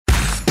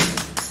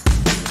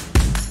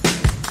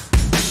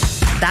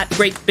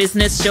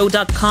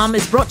ThatGreatBusinessShow.com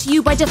is brought to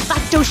you by De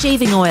Facto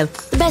Shaving Oil,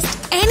 the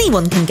best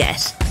anyone can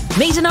get.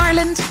 Made in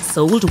Ireland,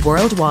 sold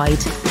worldwide.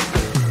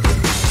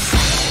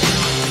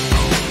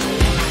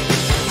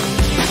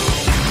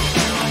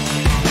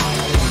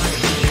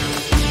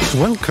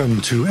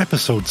 Welcome to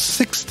episode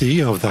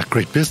 60 of That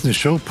Great Business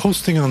Show,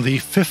 posting on the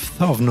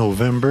 5th of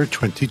November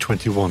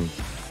 2021.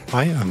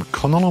 I am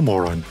Conal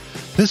O'Moran.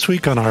 This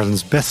week on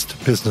Ireland's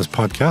Best Business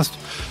Podcast,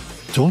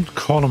 don't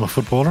call him a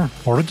footballer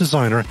or a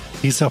designer,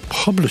 he's a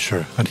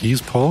publisher, and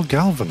he's Paul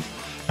Galvin.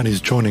 And he's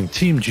joining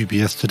Team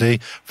GBS today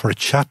for a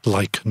chat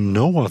like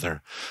no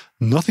other.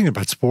 Nothing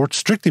about sport,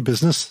 strictly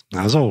business,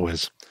 as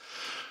always.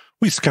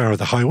 We scour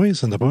the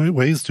highways and the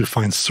byways to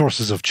find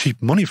sources of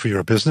cheap money for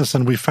your business,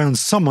 and we found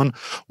someone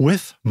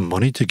with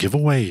money to give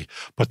away,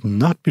 but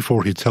not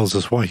before he tells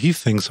us why he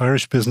thinks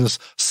Irish business,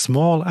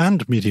 small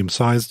and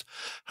medium-sized,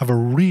 have a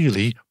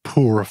really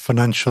poor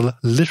financial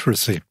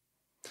literacy.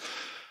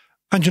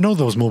 And you know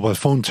those mobile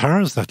phone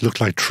towers that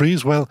look like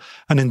trees? Well,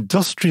 an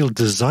industrial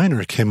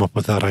designer came up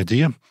with that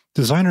idea.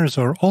 Designers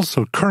are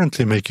also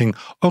currently making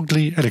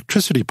ugly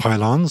electricity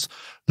pylons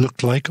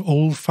look like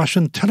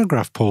old-fashioned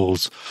telegraph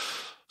poles.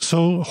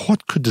 So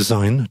what could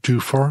design do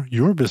for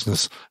your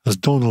business? As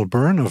Donald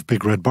Byrne of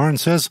Big Red Barn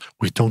says,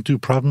 we don't do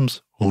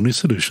problems, only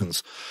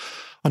solutions.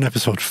 On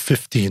episode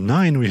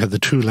 59, we had the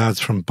two lads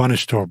from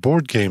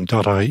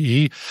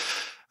BanishedOurBoardGame.ie,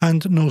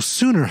 and no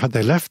sooner had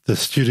they left the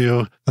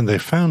studio than they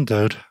found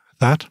out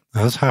that,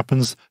 as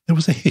happens, there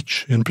was a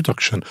hitch in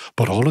production,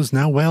 but all is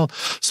now well.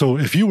 So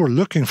if you were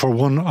looking for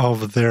one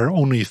of their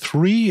only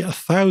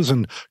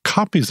 3,000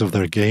 copies of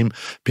their game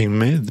being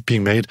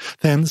made,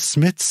 then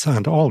Smith's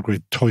and all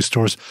great toy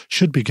stores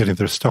should be getting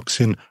their stocks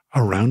in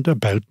around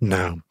about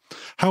now.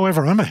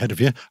 However, I'm ahead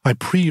of you. I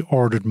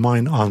pre-ordered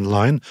mine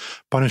online,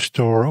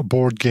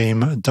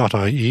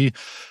 BanishedOurBoardGame.ie,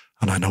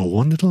 and I know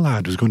one little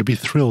lad who's going to be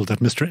thrilled that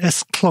Mr.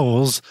 S.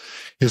 Claus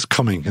is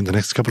coming in the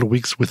next couple of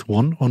weeks with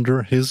one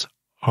under his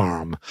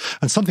arm.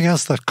 And something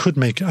else that could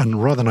make a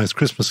rather nice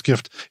Christmas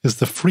gift is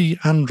the free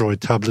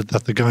Android tablet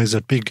that the guys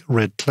at Big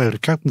Red Cloud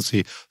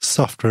Accountancy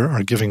Software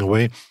are giving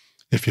away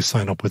if you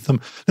sign up with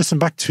them. Listen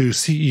back to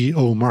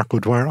CEO Mark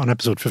O'Dwyer on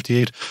episode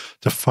 58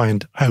 to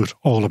find out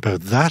all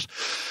about that.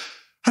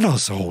 And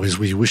as always,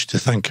 we wish to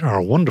thank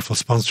our wonderful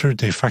sponsor,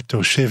 De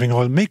Facto Shaving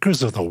Oil,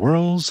 makers of the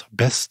world's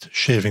best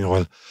shaving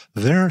oil.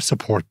 Their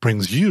support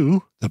brings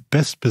you the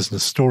best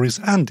business stories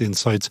and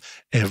insights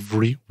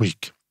every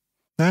week.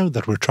 Now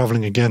that we're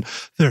travelling again,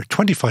 their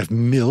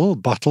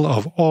 25ml bottle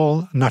of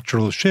all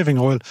natural shaving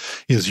oil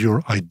is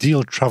your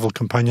ideal travel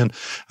companion,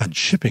 and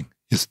shipping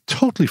is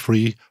totally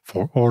free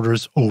for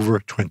orders over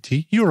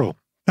 €20.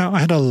 Now, I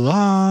had a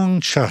long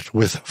chat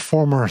with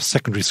former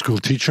secondary school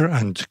teacher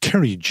and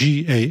Kerry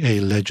GAA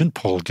legend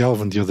Paul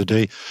Galvin the other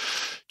day,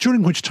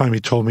 during which time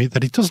he told me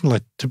that he doesn't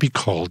like to be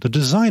called a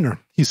designer.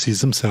 He sees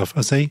himself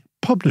as a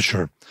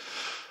publisher.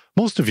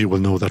 Most of you will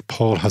know that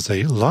Paul has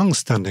a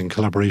long-standing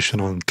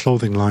collaboration on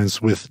clothing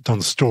lines with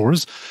Dunnes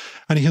Stores,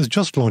 and he has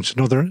just launched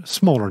another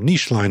smaller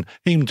niche line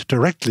aimed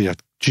directly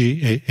at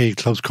GAA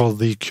clubs called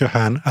the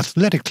Keohane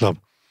Athletic Club.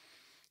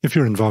 If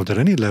you're involved at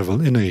any level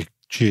in a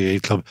GAA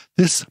club,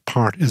 this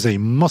part is a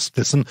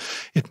must-listen.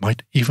 It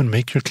might even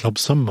make your club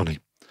some money.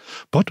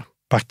 But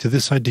back to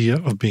this idea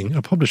of being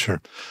a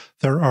publisher.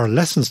 There are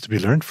lessons to be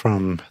learned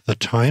from the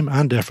time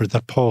and effort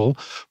that Paul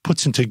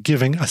puts into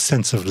giving a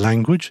sense of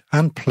language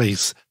and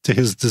place to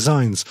his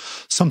designs,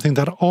 something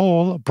that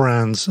all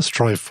brands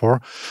strive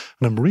for.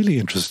 And I'm really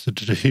interested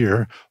to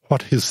hear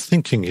what his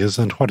thinking is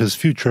and what his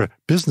future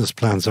business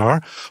plans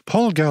are.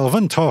 Paul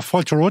Galvin, tá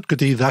fáilte rud go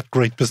dtí That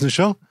Great Business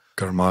Show.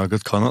 Gur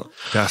mágad Conal.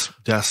 Yes,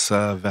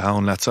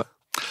 bheithaun letsa.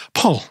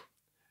 Paul,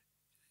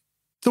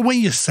 the way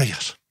you say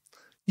it,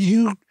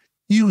 you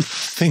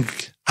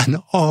think an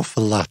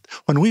awful lot.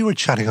 When we were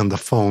chatting on the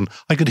phone,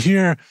 I could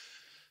hear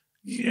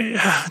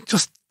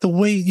just the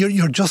way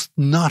you're just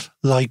not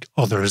like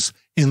others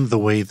in the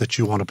way that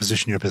you want to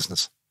position your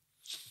business.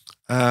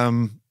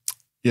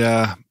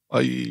 Yeah,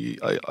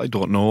 I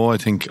don't know. I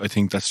think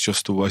that's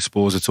just I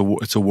suppose it's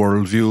a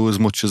world view as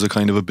much as a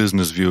kind of a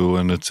business view,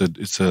 and it's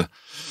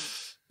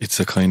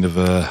a kind of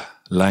a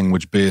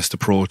language-based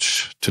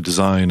approach to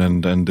design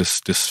and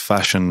this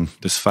fashion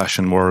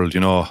world. You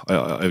know,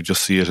 I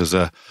just see it as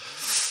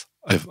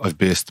I've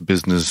based the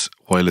business,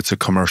 while it's a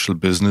commercial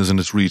business and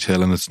it's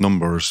retail and it's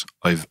numbers.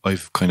 I've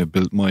kind of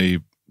built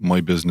my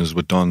business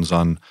with Dunnes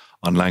on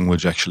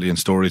language actually and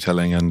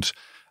storytelling, and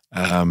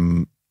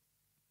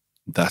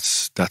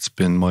that's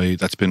been my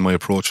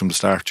approach from the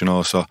start. You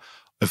know, so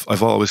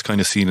I've always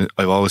kind of seen it.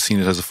 I've always seen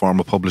it as a form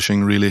of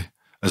publishing, really,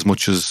 as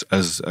much as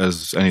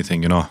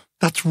anything. You know.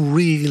 That's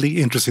really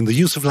interesting, the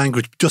use of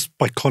language just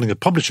by calling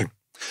it publishing.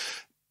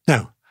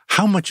 Now,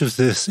 how much of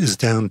this is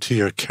down to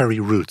your Kerry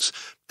roots?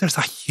 There's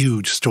a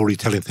huge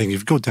storytelling thing.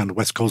 You go down the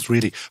West Coast,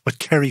 really, but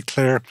Kerry,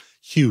 Clare,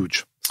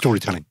 huge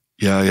storytelling.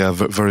 Yeah,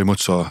 very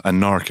much so. And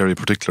North Kerry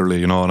particularly,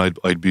 you know, and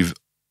I'd be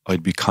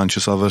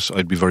conscious of it.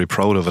 I'd be very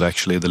proud of it,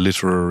 actually, the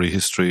literary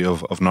history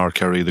of North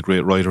Kerry, the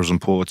great writers and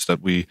poets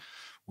that we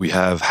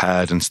have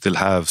had and still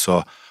have.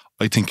 So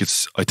I think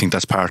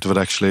that's part of it.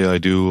 Actually, I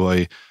do.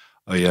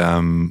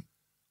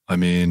 I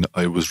mean,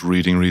 I was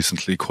reading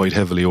recently quite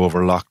heavily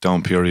over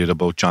lockdown period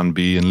about John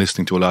B. and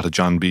listening to a lot of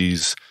John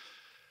B.'s,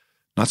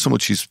 not so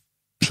much his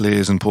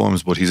plays and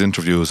poems, but his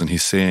interviews and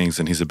his sayings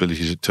and his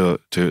ability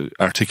to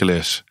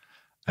articulate.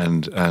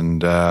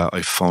 And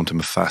I found him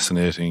a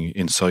fascinating,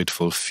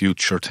 insightful,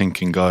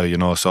 future-thinking guy, you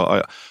know.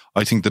 So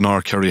I think the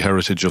North Kerry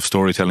heritage of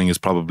storytelling is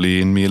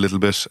probably in me a little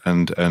bit.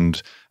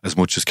 And as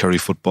much as Kerry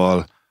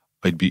football,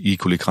 I'd be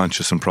equally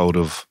conscious and proud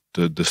of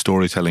the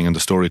storytelling and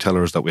the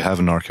storytellers that we have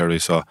in North Kerry.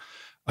 So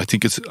I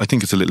think it's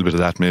a little bit of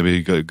that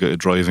maybe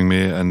driving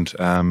me. And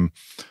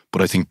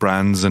but I think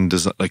brands and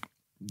design, like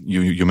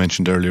you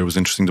mentioned earlier, it was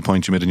interesting the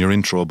point you made in your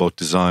intro about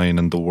design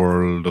and the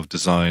world of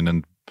design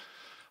and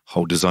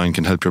how design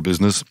can help your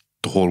business.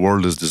 The whole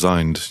world is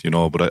designed, you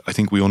know, but I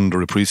think we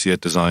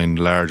underappreciate design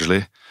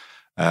largely.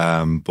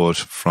 But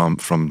from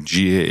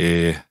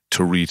GAA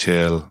to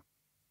retail,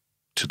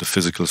 to the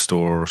physical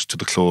stores, to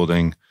the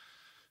clothing,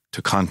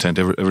 to content,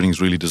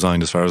 everything's really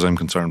designed as far as I'm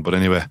concerned. But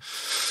anyway,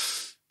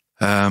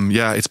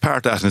 it's part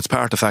of that, and it's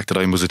part of the fact that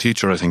I was a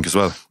teacher, I think, as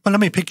well. Well,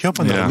 let me pick you up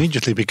on that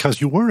immediately, because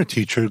you were a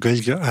teacher,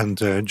 Gaelic and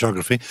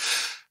geography.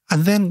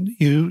 And then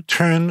you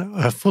turn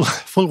a full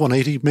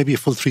 180, maybe a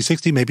full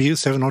 360, maybe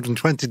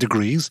 720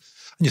 degrees,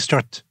 and you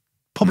start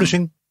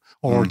publishing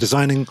or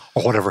designing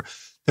or whatever.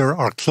 There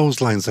are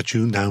clotheslines that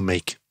you now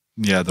make.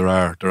 Yeah, there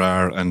are.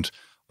 And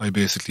I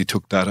basically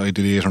took that. I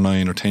did 8 or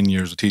 9 or 10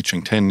 years of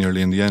teaching, 10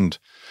 nearly in the end.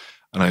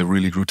 And I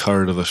really grew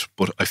tired of it.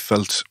 But I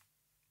felt...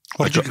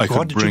 What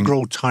did you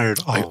grow tired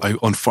of?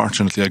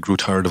 Unfortunately, I grew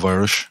tired of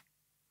Irish.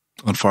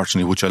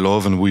 Unfortunately, which I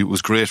love, and it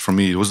was great for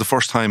me. It was the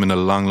first time in a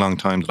long, long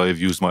time that I have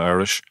used my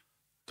Irish.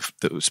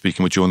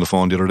 Speaking with you on the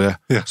phone the other day,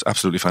 it's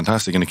absolutely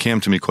fantastic, and it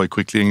came to me quite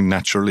quickly and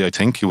naturally. I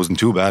think it wasn't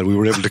too bad. We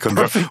were able to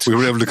converse. We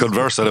were able to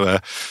converse anyway.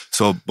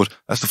 So, but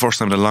that's the first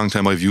time in a long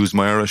time I've used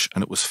my Irish,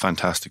 and it was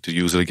fantastic to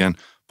use it again.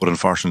 But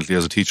unfortunately,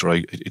 as a teacher,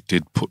 it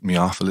did put me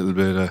off a little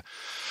bit.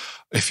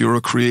 If you're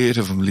a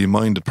creatively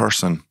minded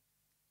person,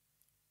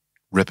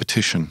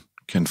 repetition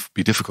can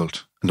be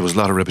difficult, and there was a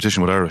lot of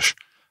repetition with Irish.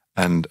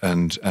 And I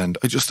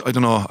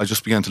don't know, I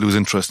just began to lose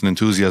interest and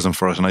enthusiasm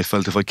for it. And I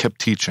felt if I kept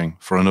teaching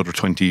for another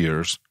 20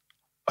 years,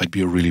 I'd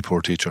be a really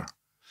poor teacher.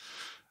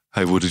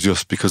 I would have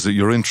just, because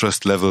your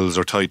interest levels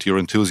are tied to your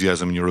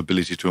enthusiasm and your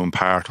ability to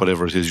impart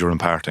whatever it is you're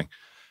imparting.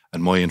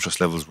 And my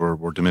interest levels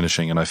were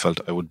diminishing, and I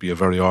felt I would be a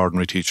very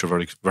ordinary teacher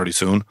very, very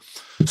soon.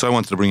 So I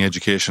wanted to bring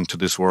education to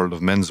this world of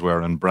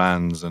menswear and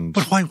brands. And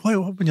but why,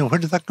 where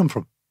did that come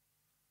from?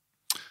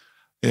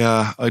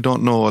 Yeah, I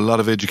don't know. A lot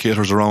of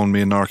educators around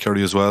me in North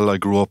Kerry as well. I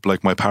grew up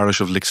like my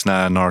parish of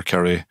Lixna in North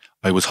Kerry.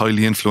 I was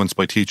highly influenced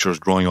by teachers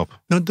growing up.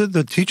 No,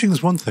 the teaching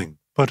is one thing,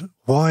 but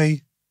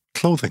why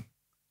clothing?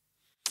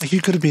 Like,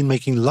 you could have been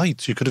making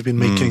lights, you could have been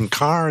making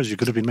cars, you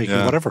could have been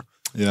making whatever.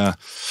 Yeah,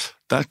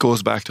 that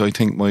goes back to, I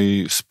think,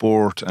 my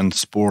sport and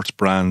sports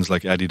brands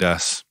like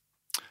Adidas.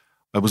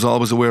 I was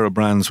always aware of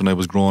brands when I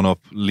was growing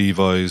up: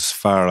 Levi's,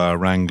 Farah,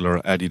 Wrangler,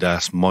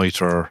 Adidas,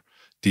 Mitre,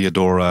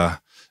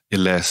 Diadora,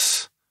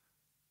 Illes.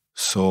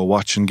 So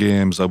watching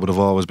games, I would have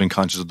always been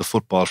conscious of the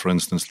football, for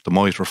instance. The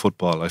Mitre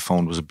football I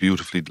found was a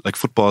beautifully, like,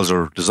 footballs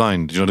are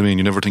designed, you know what I mean?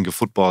 You never think of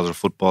footballs or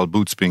football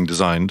boots being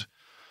designed,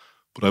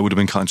 but I would have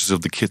been conscious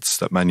of the kits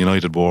that Man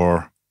United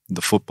wore,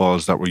 the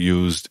footballs that were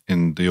used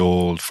in the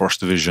old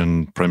First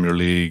Division, Premier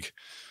League,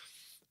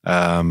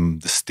 the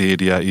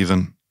stadia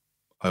even.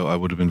 I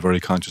would have been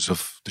very conscious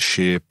of the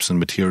shapes and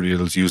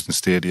materials used in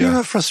stadia. You're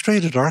a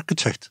frustrated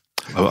architect.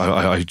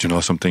 I you know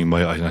something,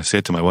 I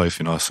say to my wife,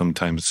 you know,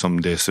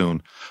 someday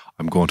soon,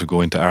 I'm going to go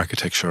into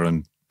architecture,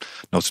 and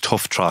now it's a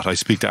tough trot. I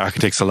speak to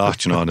architects a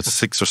lot, you know, and it's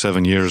 6 or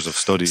 7 years of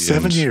study.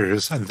 7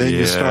 years, and then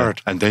you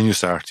start. And then you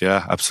start,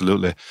 yeah,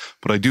 absolutely.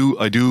 But I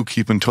do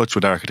keep in touch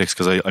with architects,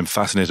 because I'm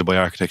fascinated by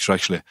architecture,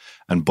 actually,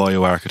 and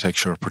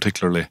bioarchitecture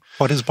particularly.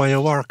 What is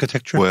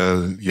bioarchitecture?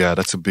 Well, yeah,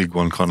 that's a big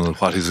one, Conal.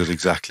 What is it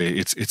exactly?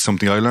 It's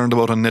something I learned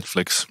about on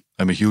Netflix.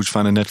 I'm a huge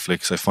fan of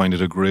Netflix. I find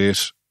it a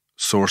great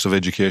source of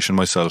education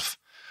myself.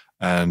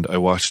 And I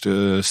watched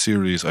a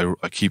series, I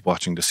keep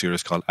watching the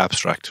series called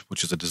Abstract,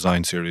 which is a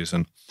design series.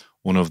 And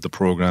one of the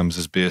programs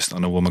is based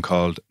on a woman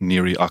called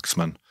Neri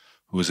Oxman,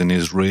 who is an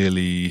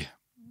Israeli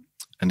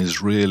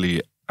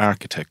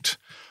architect,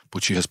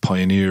 but she has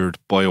pioneered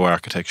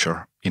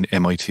bioarchitecture in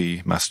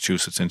MIT,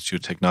 Massachusetts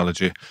Institute of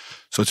Technology.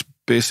 So it's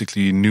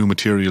basically new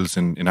materials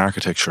in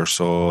architecture.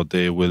 So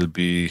they will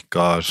be,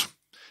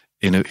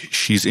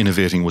 she's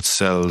innovating with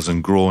cells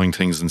and growing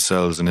things in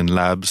cells and in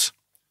labs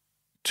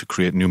to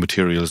create new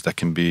materials that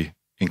can be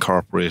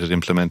incorporated,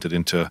 implemented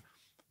into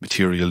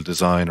material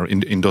design or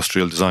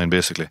industrial design,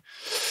 basically.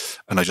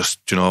 And I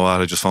just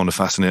found it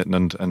fascinating,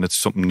 and it's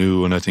something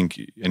new. And I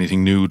think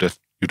anything new that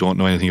you don't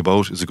know anything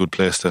about is a good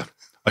place to.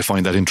 I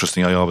find that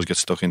interesting. I always get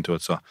stuck into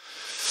it. So,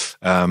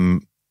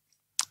 and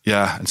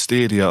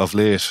stadia of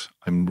late,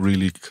 I'm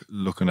really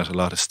looking at a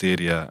lot of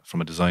stadia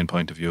from a design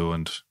point of view,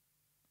 and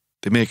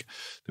they make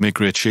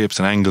great shapes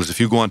and angles.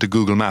 If you go onto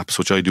Google Maps,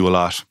 which I do a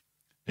lot,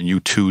 and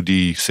you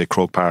 2D, say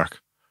Croke Park,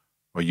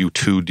 or you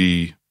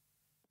 2D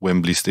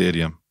Wembley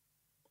Stadium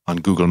on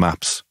Google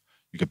Maps,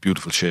 you get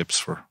beautiful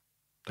shapes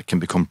that can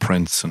become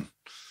prints. And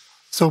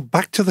so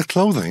back to the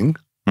clothing.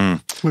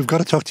 We've got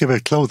to talk to you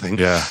about clothing.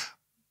 Yeah.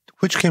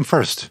 Which came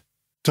first,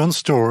 Dunnes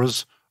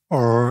Stores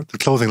or the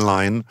clothing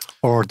line,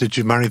 or did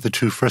you marry the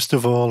two first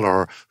of all,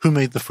 or who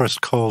made the first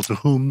call to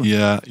whom?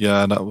 Yeah,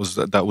 that was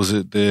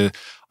it.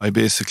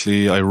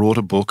 I wrote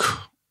a book.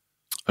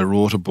 I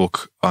wrote a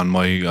book on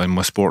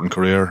my sporting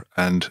career,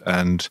 and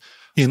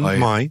in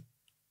my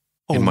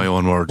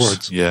own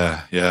words.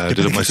 Yeah, I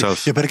did it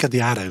myself. You better get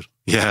the ad out.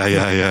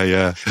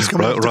 Yeah.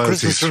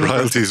 Royalties.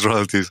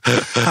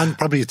 And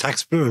probably a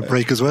tax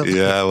break as well.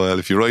 Yeah, well,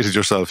 if you write it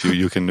yourself,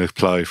 you can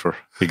apply for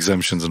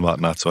exemptions and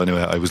whatnot. So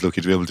anyway, I was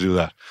lucky to be able to do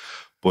that.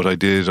 But I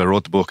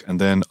wrote the book, and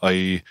then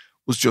I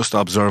was just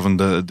observing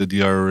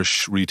the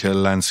Irish retail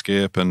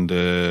landscape and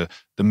the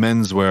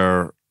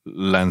menswear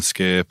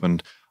landscape,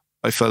 and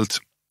I felt,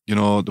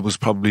 there was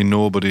probably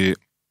nobody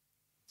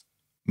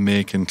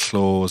making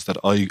clothes that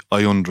I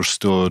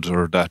understood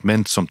or that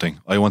meant something.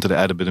 I wanted to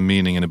add a bit of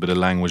meaning and a bit of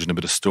language and a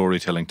bit of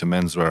storytelling to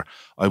menswear.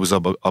 I was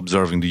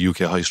observing the UK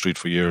high street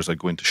for years. I'd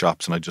go into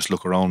shops and I'd just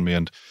look around me,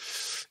 and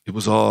it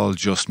was all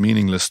just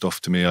meaningless stuff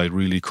to me. I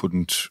really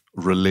couldn't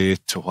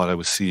relate to what I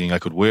was seeing. I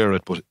could wear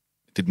it, but it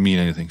didn't mean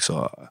anything.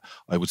 So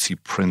I would see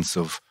prints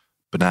of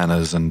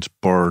bananas and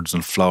birds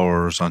and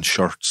flowers on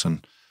shirts,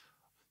 and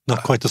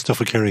not quite the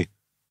stuff of Kerry.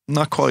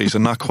 Not quite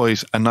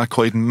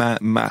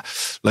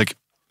like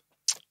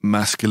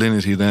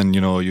masculinity. Then,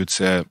 you'd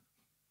say,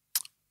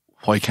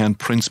 why can't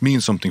prints mean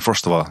something?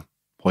 First of all,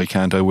 why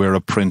can't I wear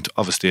a print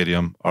of a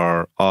stadium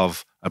or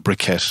of a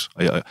briquette?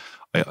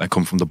 I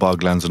come from the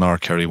Boglands in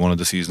Kerry. One of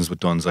the seasons with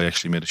Dunnes, I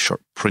actually made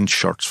print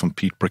shirts from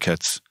peat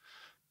briquettes,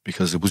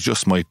 because it was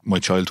just my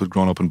childhood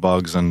growing up in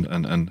bogs and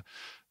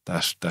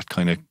that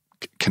kind of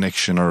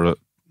connection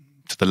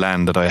to the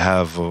land that I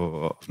have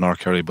of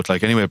Kerry. But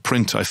anyway,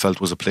 print I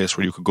felt was a place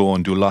where you could go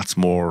and do lots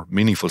more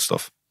meaningful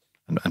stuff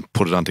and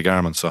put it onto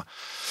garments. So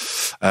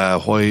I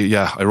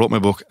wrote my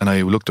book and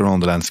I looked around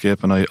the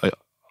landscape, and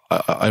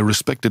I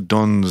respected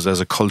Dunnes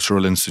as a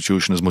cultural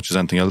institution as much as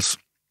anything else.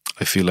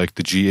 I feel like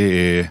the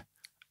GAA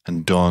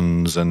and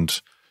Dunnes and,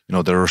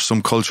 there are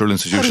some cultural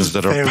institutions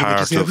that are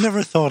part of... I've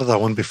never thought of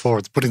that one before.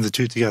 It's putting the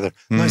two together.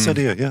 Nice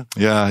idea, yeah.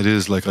 Yeah, it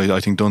is. I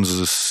think Dunnes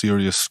is a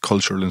serious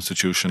cultural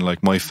institution.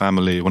 Like my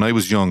family, when I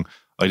was young,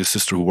 I had a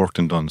sister who worked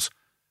in Dunnes,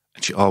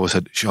 and she always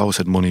had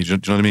money. Do you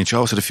know what I mean? She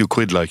always had a few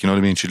quid, you know what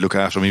I mean? She'd look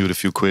after me with a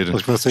few quid.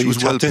 And she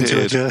was well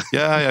paid.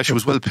 Yeah, she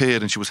was well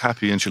paid, and she was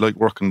happy, and she liked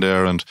working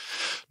there. And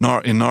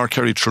in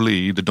Kerry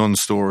Tralee, the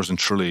Dunnes stores in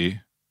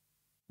Tralee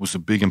was a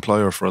big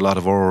employer for a lot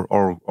of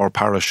our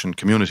parish and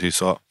community.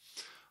 So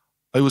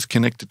I was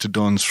connected to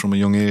Dunnes from a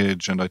young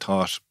age, and I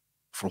thought,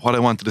 for what I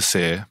wanted to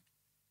say,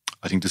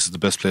 I think this is the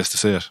best place to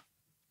say it.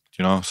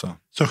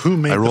 So who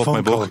made the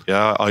phone call?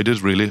 Yeah, I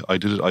did really. I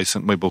did it. I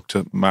sent my book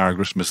to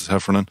Margaret, Mrs.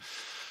 Heffernan,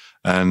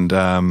 and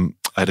I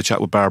had a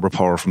chat with Barbara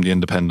Power from The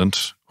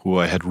Independent, who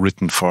I had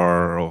written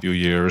for a few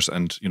years,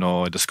 and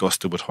I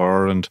discussed it with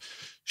her, and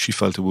she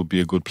felt it would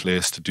be a good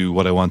place to do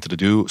what I wanted to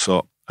do.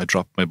 So I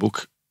dropped my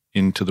book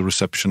into the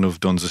reception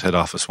of Dunnes' head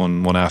office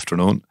one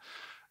afternoon,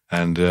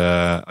 and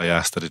I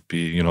asked that it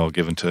be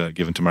given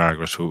to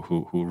Margaret,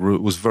 who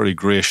was very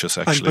gracious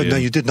actually. But now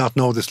you did not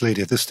know this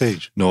lady at this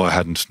stage. No, I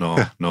hadn't.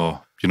 No.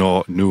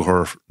 Knew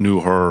her.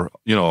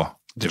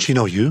 Did she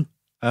know you?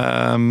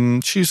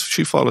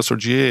 She follows her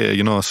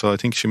GA, so I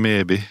think she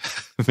maybe,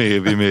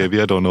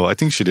 I don't know. I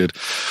think she did,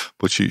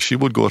 but she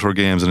would go to her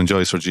games and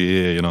enjoys her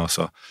GA,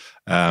 so,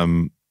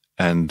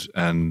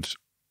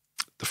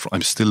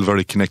 I'm still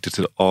very connected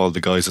to all the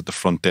guys at the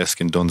front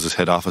desk in Dunnes'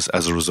 head office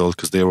as a result,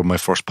 because they were my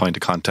first point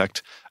of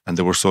contact, and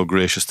they were so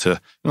gracious to,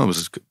 I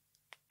was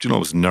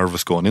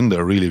nervous going in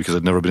there really, because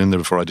I'd never been in there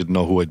before. I didn't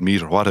know who I'd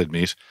meet or what I'd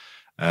meet,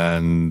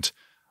 and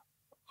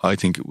I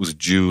think it was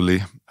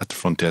Julie at the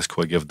front desk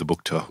who I gave the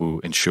book to, who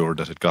ensured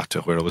that it got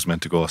to where it was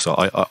meant to go. So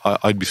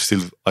I'd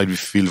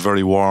feel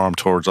very warm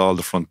towards all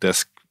the front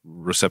desk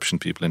reception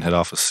people in head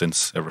office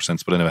ever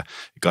since. But anyway,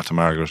 it got to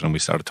Margaret and we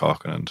started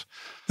talking. And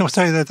no,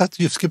 sorry, that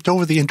you've skipped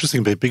over the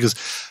interesting bit, because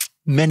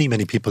many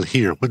people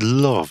here would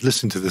love,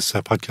 listening to this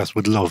podcast,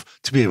 would love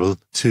to be able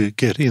to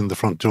get in the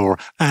front door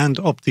and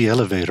up the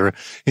elevator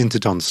into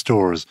Dunnes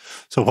stores.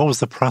 So what was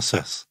the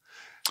process?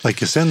 You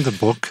send the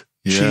book.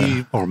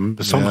 She or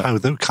somehow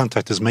the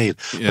contact is made,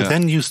 but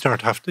then you have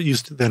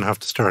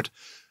to start,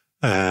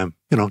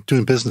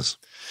 doing business.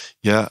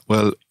 Yeah,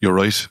 well, you're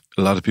right.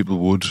 A lot of people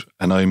would,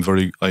 and I'm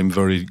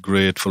very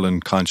grateful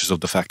and conscious of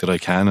the fact that I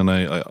can. And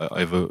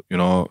I've 8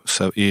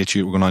 years.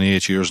 We're going on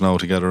 8 years now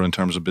together in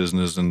terms of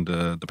business and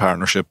the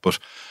partnership. But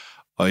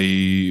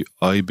I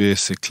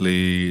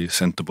basically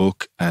sent the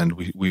book, and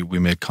we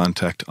made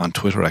contact on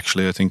Twitter.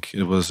 Actually, I think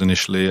it was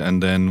initially,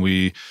 and then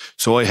I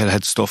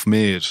had stuff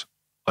made.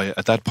 I,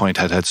 at that point,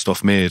 had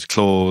stuff made,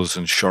 clothes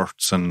and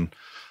shirts, and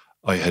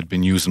I had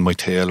been using my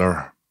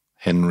tailor,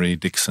 Henry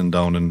Dixon,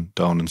 down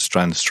in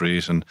Strand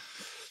Street, and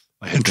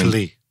I had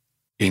Tralee.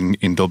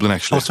 In Dublin,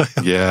 actually. Also,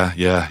 yeah,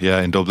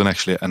 in Dublin,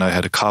 actually. And I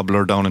had a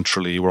cobbler down in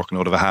Tralee, working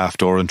out of a half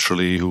door in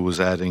Tralee, who was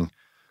adding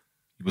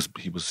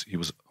he was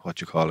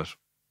what you call it,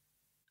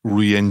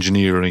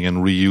 re-engineering and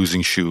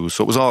reusing shoes.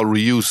 So it was all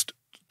reused.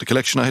 The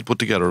collection I had put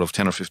together of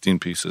 10 or 15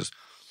 pieces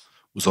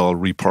was all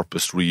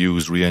repurposed,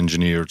 reused,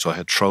 re-engineered. So I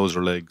had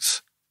trouser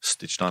legs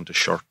stitched onto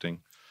shirting.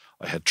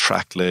 I had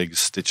track legs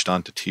stitched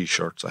onto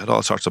T-shirts. I had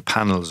all sorts of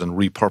panels and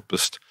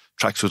repurposed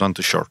tracksuit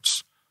onto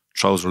shirts,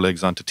 trouser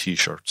legs onto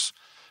T-shirts.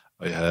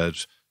 I had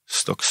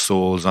stuck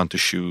soles onto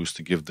shoes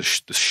to give the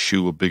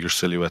shoe a bigger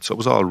silhouette. So it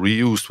was all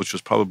reused, which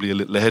was probably a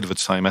little ahead of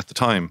its time at the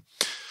time.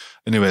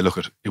 Anyway, look,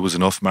 it was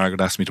enough.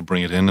 Margaret asked me to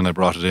bring it in, and I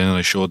brought it in, and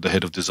I showed the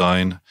head of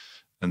design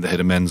and the head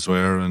of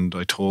menswear, and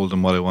I told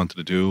them what I wanted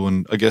to do.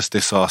 And I guess they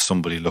saw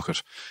somebody,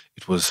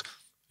 it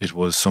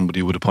was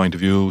somebody with a point of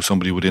view,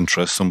 somebody with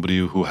interest, somebody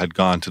who had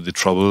gone to the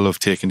trouble of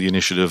taking the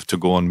initiative to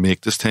go and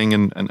make this thing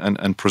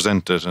and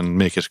present it and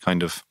make it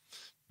kind of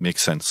make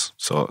sense.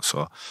 So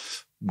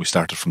we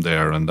started from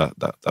there, and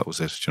that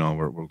was it. You know,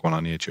 we're going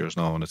on 8 years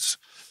now, and it's...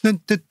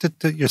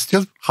 You're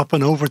still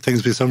hopping over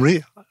things because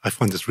I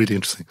find this really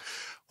interesting.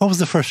 What was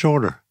the first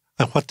order?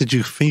 And what did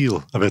you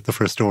feel about the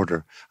first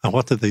order? And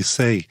what did they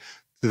say?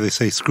 Did they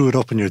say, screw it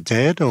up and you're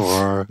dead,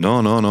 or?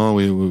 No.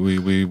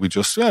 We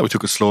just, we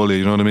took it slowly,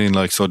 you know what I mean?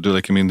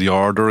 The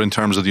order, in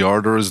terms of the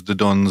order, is the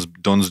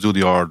Duns do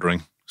the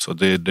ordering. So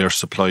their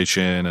supply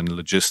chain and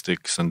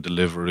logistics and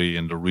delivery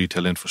and the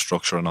retail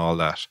infrastructure and all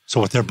that. So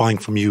what they're buying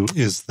from you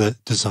is the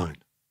design?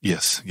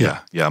 Yes,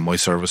 yeah. My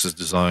service is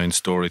design,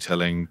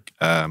 storytelling,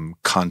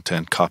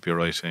 content,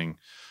 copywriting.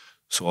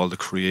 So all the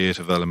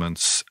creative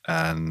elements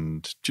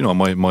and, you know,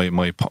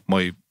 my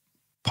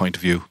point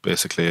of view,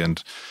 basically.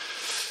 And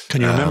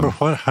can you remember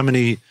how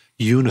many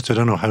units? I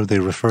don't know how they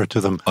refer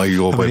to them. I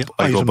go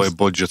by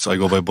budgets. I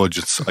go by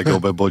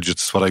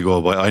budgets. What I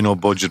go by. I know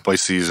budget by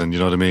season. You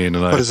know what I mean?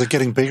 And but is it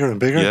getting bigger and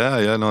bigger?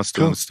 Yeah. No, it's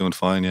doing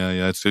fine.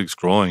 Yeah. It's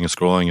growing.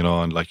 You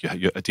know, and like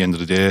you, at the end of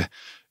the day,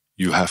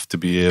 you have to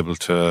be able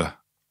to,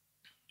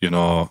 you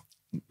know,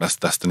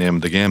 that's the name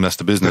of the game. That's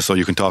the business. So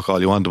you can talk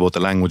all you want about the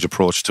language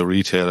approach to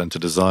retail and to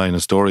design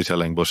and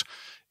storytelling, but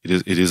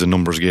it is a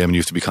numbers game, and you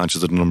have to be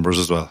conscious of the numbers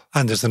as well.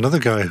 And there's another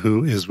guy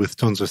who is with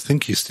Duns, I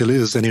think he still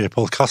is, anyway,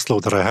 Paul Costello,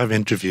 that I have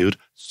interviewed.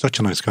 Such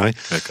a nice guy.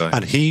 Great guy.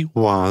 And he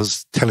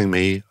was telling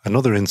me,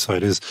 another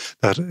insight is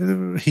that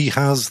he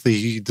has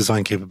the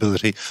design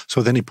capability,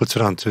 so then he puts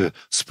it onto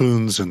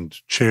spoons and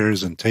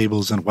chairs and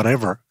tables and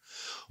whatever.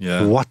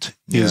 Yeah. What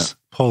is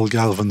Paul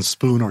Galvin's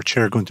spoon or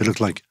chair going to look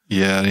like?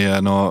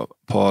 No,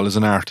 Paul is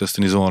an artist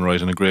in his own right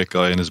and a great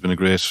guy and has been a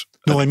great...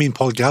 No, I mean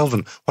Paul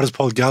Galvin. What is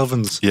Paul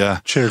Galvin's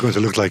chair going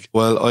to look like?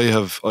 Well, I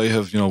have,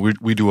 you know,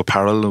 we do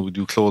apparel, we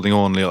do clothing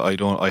only.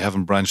 I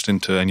haven't branched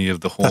into any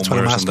of the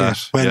homewares and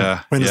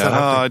that. When is that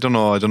happening?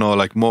 I don't know.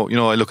 Like, you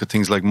know, I look at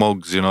things like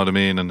mugs, you know what I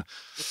mean? And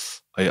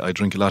I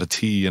drink a lot of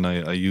tea and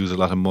I use a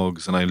lot of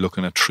mugs, and I'm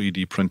looking at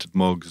 3D printed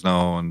mugs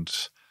now, and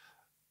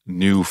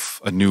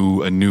a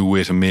new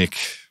way to make.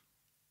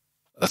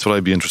 That's what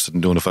I'd be interested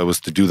in doing if I was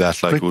to do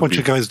that. Like, a bunch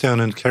of guys down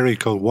in Kerry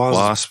called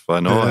Wasp.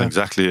 I know,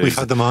 exactly. We've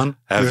had them on.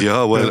 Have you?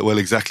 Well,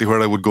 exactly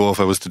where I would go if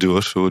I was to do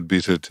it would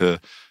be to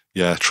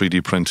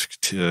 3D print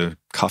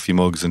coffee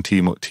mugs and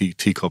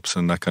teacups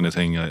and that kind of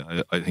thing.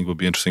 I think would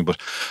be interesting. But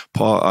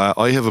Paul,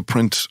 I have a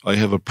print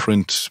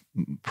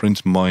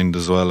mind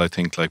as well. I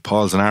think, like,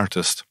 Paul's an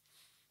artist,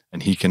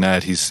 and he can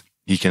add his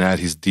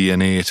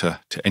DNA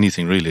to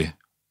anything really,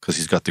 because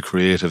he's got the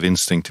creative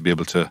instinct to be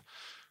able to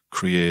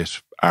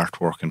create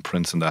artwork and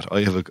prints and that. I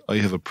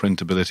have a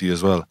print ability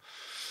as well,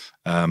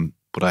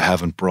 but I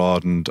haven't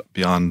broadened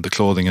beyond the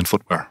clothing and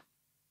footwear,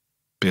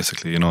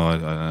 basically, you know.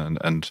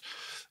 And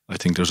I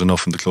think there's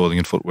enough in the clothing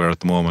and footwear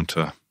at the moment.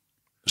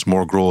 There's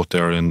more growth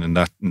there in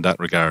that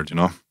regard, you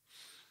know.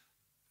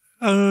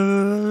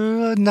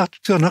 I'm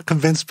not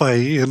convinced by,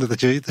 you know,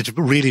 that you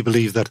really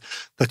believe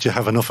that you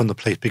have enough on the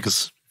plate,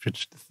 because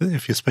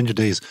if you spend your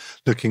days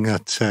looking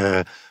at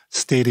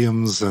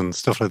stadiums and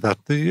stuff like that,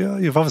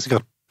 you've obviously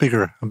got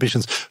bigger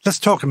ambitions. Let's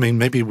talk. I mean,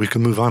 maybe we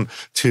can move on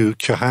to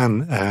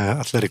Keohane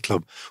Athletic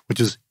Club, which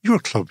is your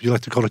club. You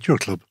like to call it your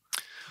club.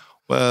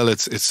 Well,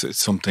 it's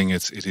something.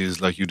 It is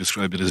like you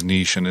described it as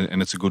niche, and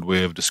it's a good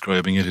way of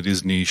describing it. It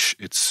is niche.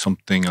 It's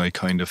something I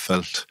kind of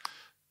felt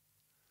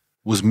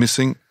was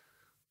missing,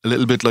 a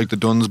little bit like the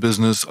Duns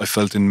business. I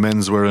felt in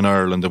menswear in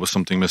Ireland there was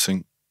something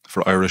missing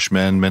for Irish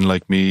men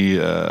like me.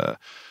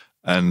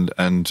 And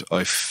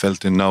I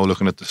felt in now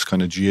looking at this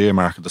kind of GA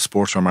market, the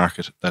sportswear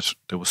market, that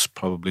there was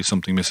probably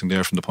something missing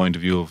there from the point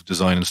of view of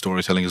design and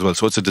storytelling as well.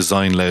 So it's a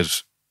design-led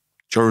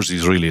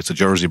jerseys, really. It's a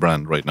jersey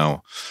brand right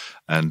now.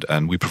 And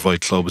we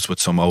provide clubs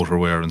with some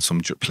outerwear and some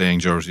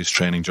playing jerseys,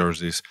 training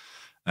jerseys.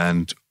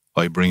 And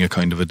I bring a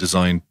kind of a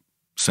design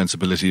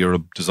sensibility or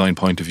a design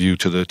point of view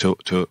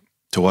to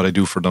what I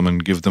do for them,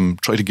 and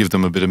try to give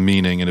them a bit of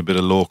meaning and a bit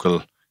of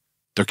local,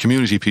 their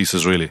community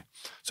pieces, really.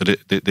 So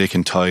they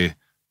can tie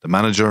the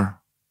manager,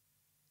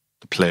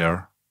 the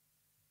player,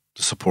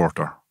 the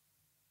supporter.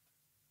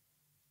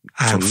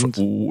 And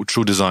so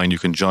through design, you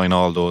can join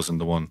all those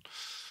into one.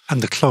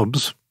 And the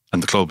clubs.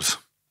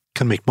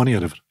 Can make money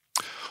out of it.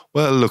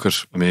 Well,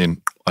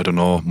 I don't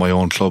know, my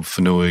own club,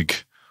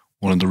 Fanuig,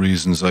 one of the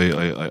reasons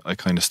I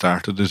kind of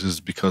started it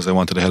is because I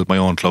wanted to help my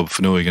own club,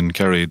 Fenouig and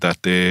Kerry,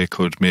 that they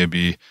could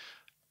maybe.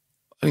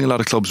 I think a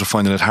lot of clubs are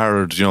finding it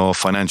hard,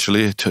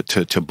 financially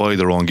to buy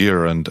their own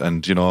gear, and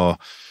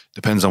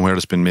depends on where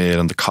it's been made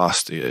and the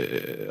cost,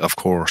 of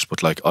course.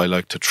 But like, I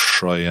like to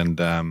try and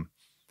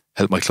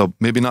help my club,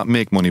 maybe not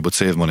make money, but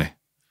save money.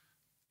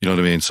 You know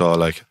what I mean? So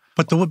like.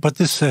 But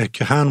this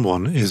Cahan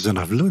one is a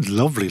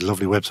lovely,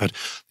 lovely website.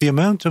 The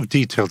amount of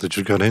detail that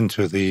you got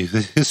into, the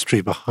history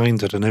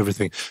behind it and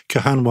everything.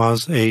 Cahan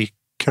was a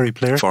Kerry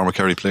player. Former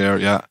Kerry player,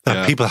 yeah.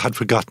 That people had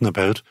forgotten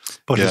about.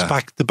 But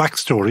the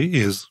backstory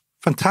is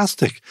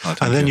fantastic. Oh,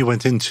 and then you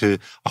went into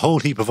a whole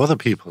heap of other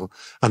people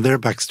and their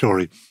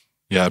backstory.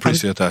 Yeah, I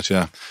appreciate that,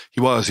 yeah.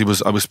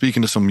 I was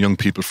speaking to some young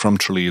people from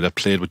Tralee that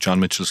played with John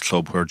Mitchell's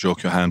club where Joe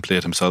Cahan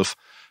played himself.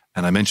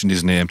 And I mentioned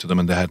his name to them,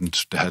 and they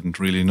hadn't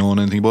really known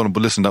anything about him.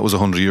 But listen, that was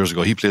 100 years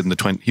ago. He played in the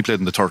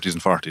 30s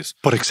and 40s.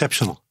 But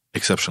exceptional.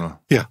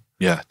 Yeah.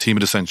 Yeah. Team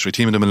of the century,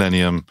 team of the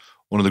millennium.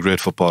 One of the great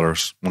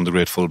footballers, one of the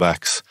great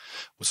fullbacks.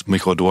 Was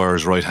Mick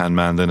O'Dwyer's right-hand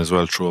man then as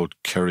well throughout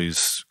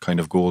Kerry's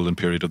kind of golden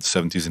period of the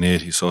 70s and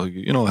 80s. So,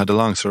 had a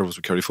long service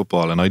with Kerry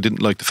football. And I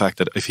didn't like the fact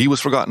that if he was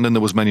forgotten, then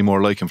there was many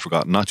more like him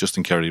forgotten, not just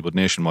in Kerry, but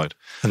nationwide.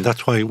 And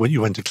that's why when you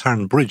went to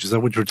Clarence Bridge, is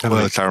that what you were telling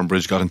me? Well, Clarence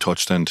Bridge got in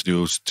touch then to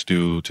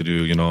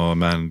do, a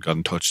man got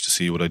in touch to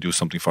see would I do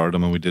something for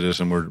them, and we did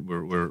it, and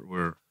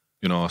we're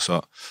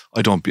so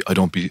I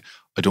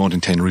don't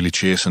intend really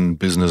chasing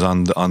business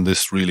on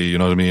this really, you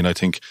know what I mean? I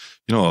think,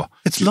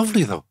 it's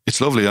lovely though. It's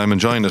lovely. I'm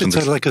enjoying it.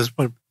 It's like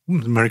what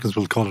Americans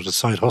will call it a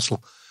side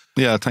hustle.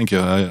 Yeah, thank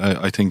you.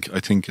 I think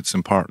it's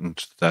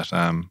important that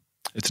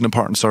it's an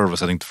important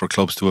service, I think, for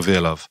clubs to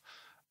avail of.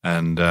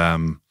 And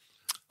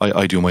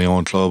I do my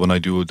own club, and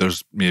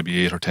there's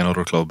maybe 8 or 10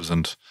 other clubs,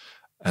 and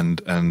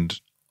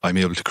I'm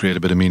able to create a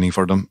bit of meaning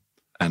for them,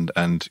 and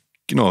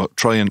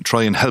try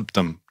and help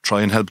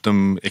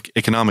them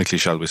economically,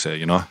 shall we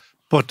say,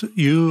 But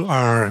you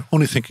are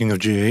only thinking of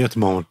GA at the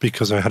moment,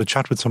 because I had a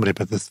chat with somebody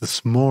about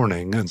this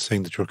morning and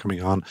saying that you're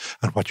coming on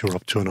and what you're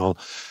up to and all.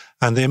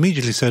 And they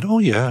immediately said, oh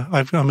yeah,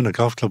 I'm in a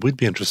golf club, we'd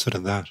be interested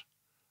in that.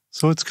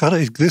 So this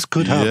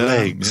could have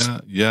legs.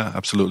 Yeah,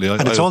 absolutely.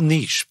 And it's all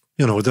niche,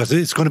 that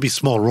it's going to be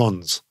small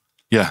runs.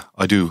 Yeah,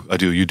 I do.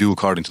 You do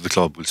according to the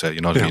club, we'll say,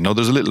 you know what I mean? Now,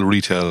 there's a little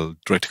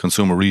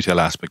direct-to-consumer retail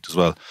aspect as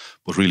well,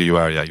 but really you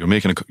are, you're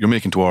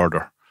making to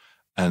order.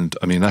 And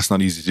I mean, that's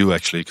not easy to do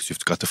actually, because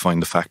you've got to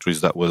find the factories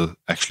that will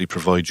actually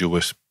provide you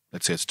with,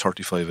 let's say it's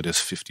 35 of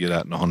this, 50 of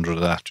that, and 100 of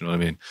that. You know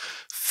what I mean?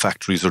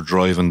 Factories are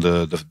driving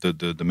the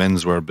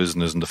menswear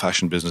business and the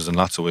fashion business in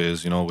lots of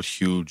ways, with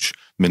huge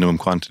minimum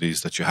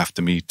quantities that you have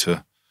to meet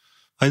to.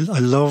 I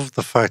love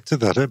the fact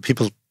that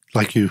people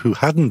like you who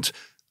hadn't,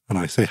 and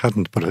I say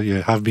hadn't, but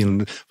you have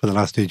been for the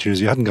last 8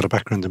 years, you hadn't got a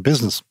background in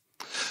business.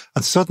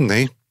 And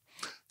suddenly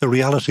the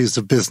realities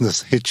of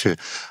business hit you,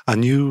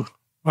 and you,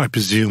 I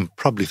presume,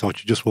 probably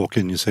thought you just walk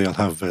in, you say, I'll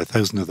have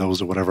 1,000 of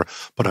those or whatever,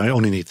 but I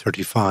only need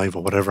 35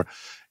 or whatever.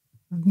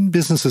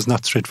 Business is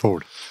not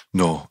straightforward.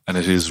 No, and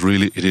it is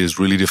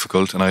really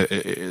difficult. And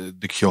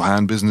the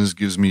Cahan business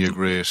gives me a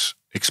great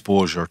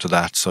exposure to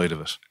that side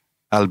of it,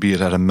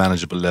 albeit at a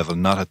manageable level,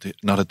 not at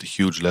the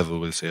huge level,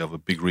 we'll say, of a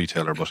big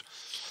retailer, but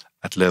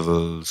at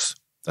levels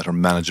that are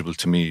manageable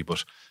to me.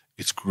 But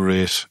it's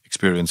great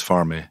experience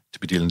for me to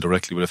be dealing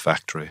directly with a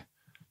factory,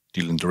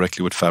 dealing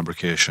directly with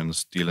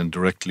fabrications, dealing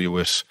directly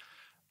with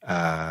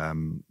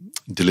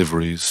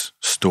deliveries,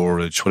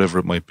 storage, whatever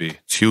it might be.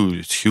 It's huge.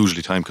 It's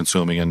hugely time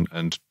consuming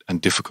and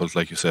difficult,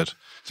 like you said.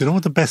 Do you know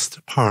what the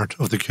best part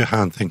of the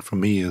Cahan thing for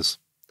me is?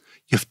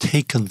 You've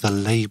taken the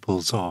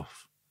labels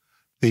off.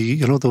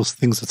 Those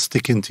things that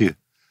stick into you.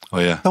 Oh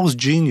yeah. That was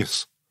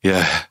genius.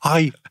 Yeah.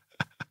 I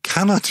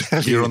cannot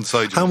tell you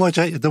how much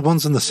the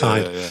ones on the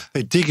side,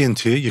 they dig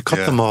into you, you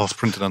cut them off. It's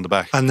printed on the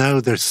back. And now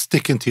they're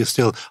sticking to you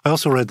still. I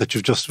also read that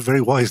you've just very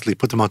wisely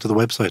put them onto the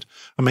website.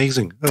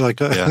 Amazing. I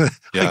can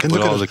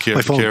put all the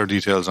care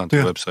details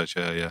onto the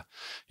website.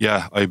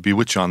 Yeah, I'd be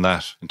with you on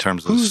that in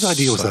terms of... Whose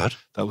idea was that?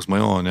 That was my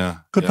own, yeah.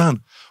 Good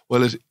man.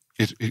 Well,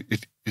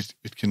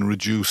 it can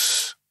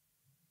reduce,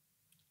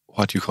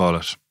 what do you call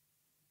it?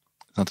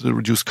 Not that it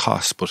reduce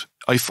costs, but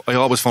I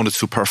always found it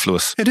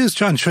superfluous. It is,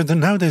 John. Sure,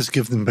 nowadays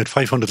give them about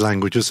 500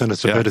 languages, and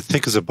it's about as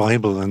thick as a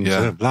Bible, and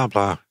blah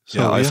blah.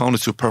 So, I found it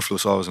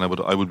superfluous always, and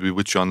I would be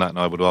with you on that, and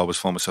I would always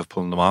find myself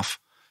pulling them off,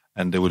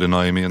 and they would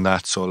annoy me in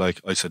that. So,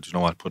 like I said, you know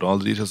what? Put all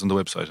the details on the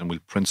website, and we'll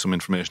print some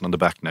information on the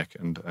back neck,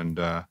 and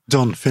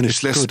done,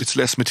 finished. It's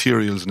less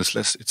materials, and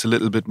it's a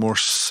little bit more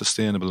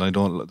sustainable.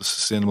 The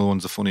sustainable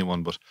one's a funny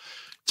one, but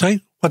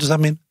sorry, what does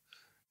that mean?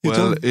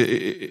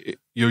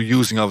 You're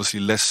using obviously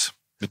less.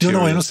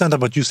 No, I understand that,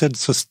 but you said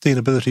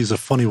sustainability is a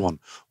funny one.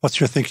 What's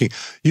your thinking?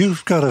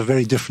 You've got a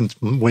very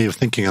different way of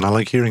thinking, and I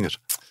like hearing it.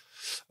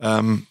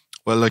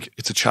 Well,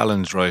 it's a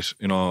challenge, right?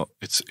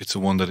 It's a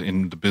one that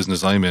in the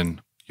business I'm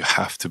in, you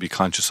have to be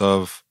conscious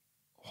of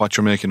what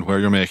you're making, where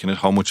you're making it,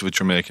 how much of it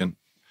you're making.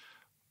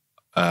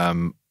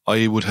 I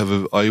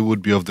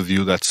would be of the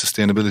view that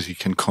sustainability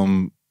can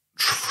come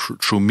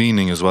through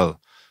meaning as well,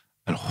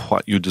 and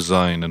what you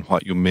design and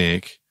what you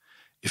make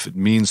if it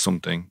means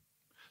something,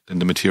 then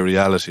the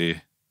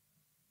materiality,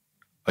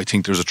 I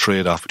think there's a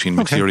trade-off between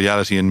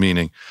materiality and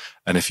meaning.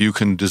 And if you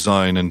can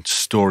design and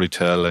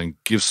storytell and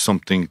give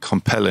something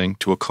compelling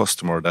to a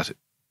customer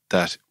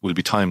that will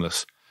be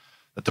timeless,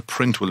 that the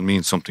print will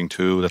mean something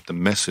too, that the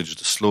message,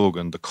 the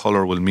slogan, the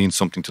colour will mean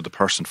something to the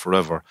person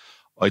forever,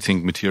 I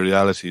think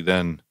materiality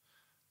then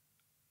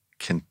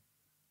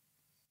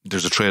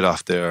there's a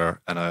trade-off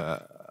there. And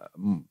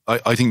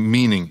I think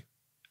meaning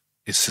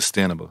is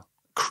sustainable.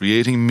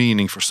 Creating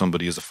meaning for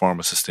somebody is a form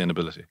of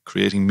sustainability.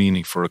 Creating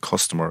meaning for a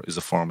customer is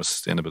a form of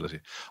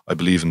sustainability. I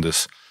believe in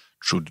this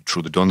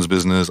through the Dunn's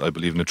business. I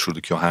believe in it through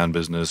the Keohane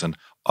business. And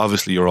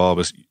obviously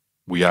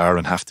we are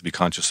and have to be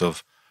conscious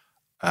of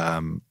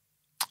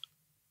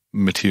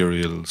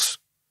materials,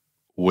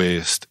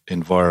 waste,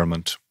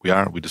 environment.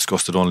 We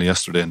discussed it only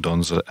yesterday in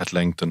Dunn's at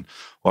length and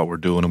what we're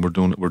doing. And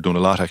we're doing a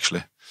lot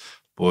actually.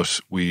 But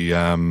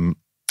I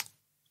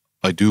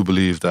do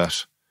believe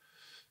that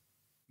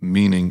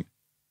meaning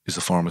is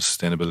a form of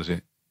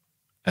sustainability,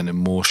 and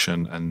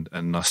emotion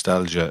and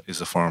nostalgia is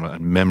a form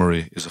and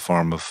memory is a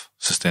form of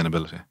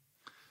sustainability.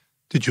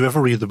 Did you ever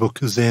read the book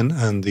Zen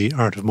and the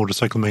Art of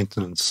Motorcycle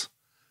Maintenance?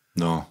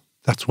 No.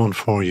 That's one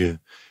for you.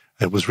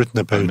 It was written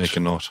about... I'll make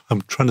a note.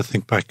 I'm trying to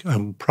think back.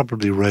 I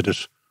probably read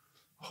it,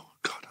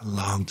 a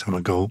long time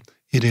ago.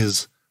 It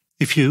is,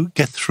 if you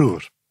get through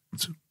it,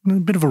 it's a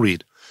bit of a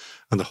read.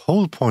 And the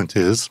whole point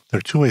is, there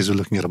are two ways of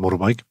looking at a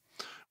motorbike.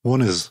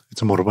 One is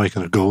it's a motorbike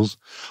and it goes.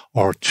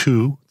 Or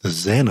two, the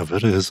zen of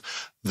it is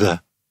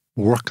the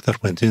work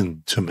that went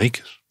in to make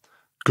it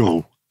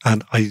go.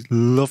 And I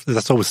love that.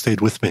 That's always stayed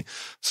with me.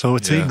 So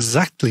it's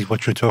exactly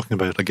what you're talking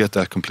about. I get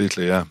that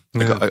completely, yeah.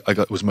 I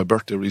got it was my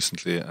birthday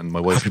recently and my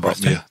wife bought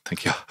me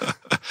thank you.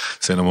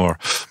 Say no more.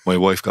 My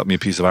wife got me a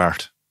piece of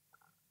art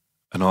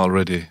and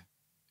already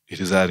it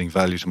is adding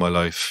value to my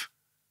life.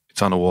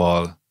 It's on a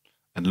wall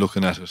and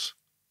looking at it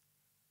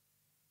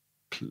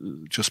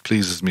just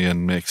pleases me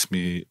and takes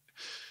me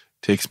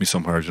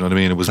somewhere. Do you know what I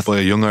mean? It was by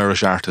a young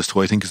Irish artist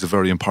who I think is a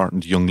very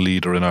important young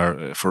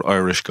leader for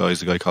Irish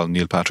guys, a guy called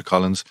Neil Patrick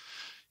Collins.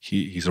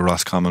 He's a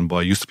Roscommon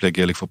boy. Used to play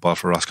Gaelic football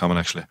for Roscommon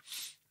actually.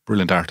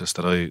 Brilliant artist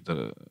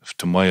that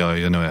to my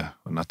eye anyway.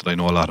 Not that I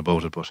know a lot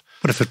about it, but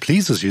if it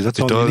pleases you, that's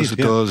all you need.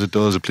 It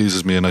does. It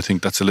pleases me, and I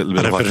think that's a little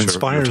bit of what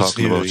you're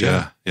talking about.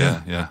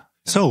 Yeah.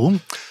 So,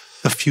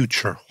 the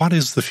future. What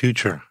is the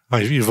future?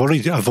 You've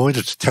already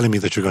avoided telling me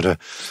that you're going to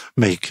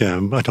make,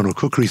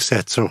 cookery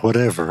sets or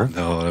whatever.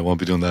 No, I won't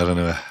be doing that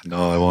anyway.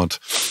 No, I won't.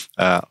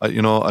 I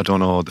don't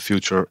know the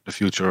future.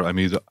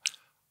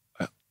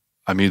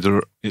 I'm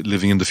either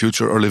living in the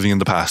future or living in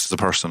the past as a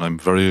person. I'm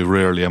very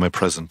rarely am I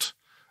present.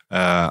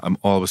 I'm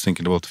always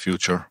thinking about the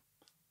future,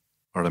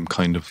 or I'm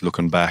kind of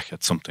looking back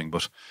at something.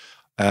 But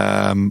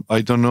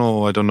I don't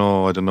know.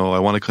 I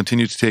want to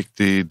continue to take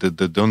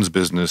the Dunn's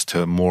business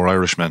to more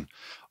Irishmen.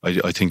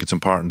 I think it's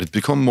important. It's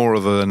become more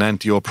of an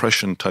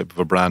anti-oppression type of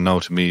a brand now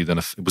to me than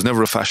it was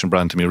never a fashion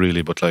brand to me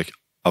really, but like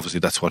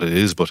obviously that's what it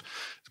is, but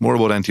it's more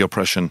about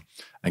anti-oppression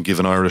and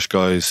giving Irish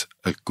guys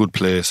a good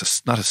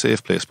place, not a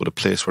safe place, but a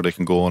place where they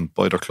can go and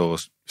buy their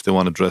clothes if they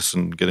want to dress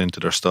and get into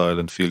their style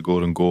and feel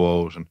good and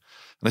go out. And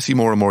I see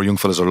more and more young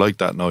fellas are like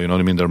that now, you know what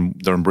I mean?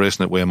 They're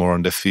embracing it way more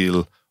and they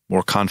feel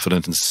more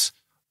confident and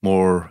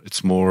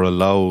it's more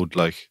allowed,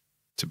 like,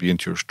 to be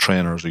into your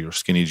trainers or your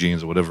skinny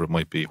jeans or whatever it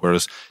might be.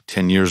 Whereas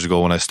 10 years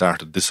ago when I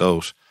started this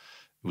out,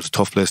 it was a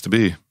tough place to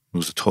be.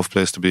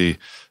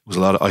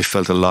 I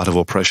felt a lot of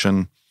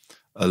oppression,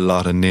 a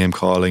lot of name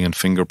calling and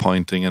finger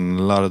pointing and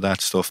a lot of that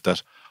stuff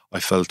that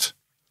I felt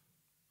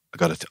I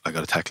got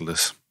to tackle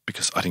this,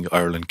 because I think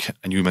Ireland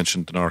and you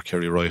mentioned the North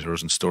Kerry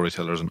writers and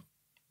storytellers, and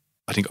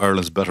I think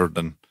Ireland's better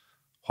than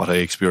what I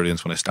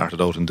experienced when I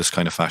started out in this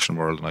kind of fashion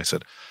world. And I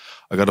said,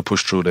 I got to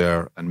push through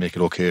there and make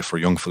it okay for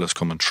young fellas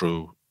coming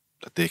through,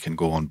 that they can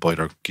go and buy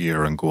their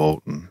gear and go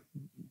out and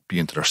be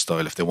into their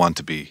style if they want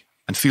to be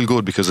and feel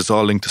good, because it's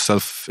all linked to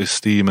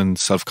self-esteem and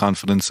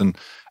self-confidence and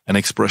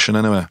expression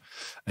anyway.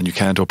 And you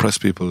can't oppress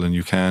people, and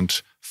you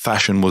can't.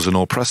 Fashion was an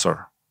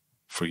oppressor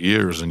for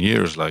years and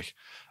years, like,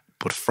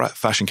 but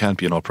fashion can't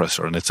be an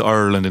oppressor. And it's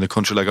Ireland, in a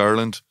country like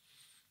Ireland.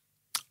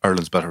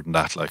 Ireland's better than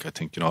that. Like, I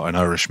think, an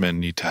Irish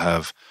men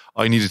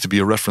I needed to be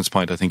a reference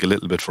point, I think, a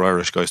little bit for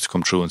Irish guys to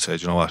come through and say,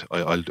 you know what,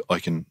 I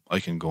can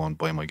go and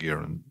buy my gear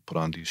and put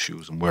on these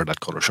shoes and wear that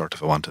colour shirt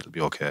if I want it, it'll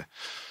be okay.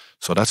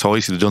 So that's how I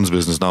see the Dunn's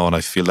business now, and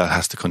I feel that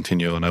has to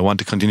continue. And I want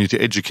to continue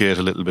to educate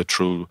a little bit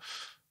through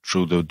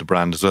the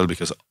brand as well,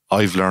 because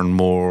I've learned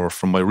more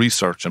from my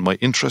research, and my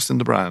interest in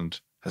the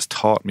brand has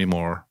taught me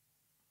more.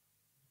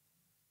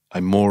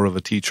 I'm more of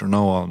a teacher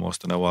now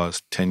almost than I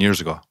was 10 years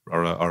ago,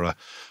 or a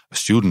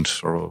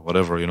student or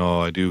whatever.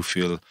 I do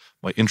feel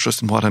my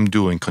interest in what I'm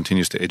doing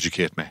continues to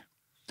educate me,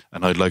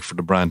 and I'd like for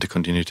the brand to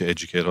continue to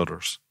educate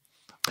others.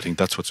 I think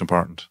that's what's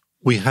important.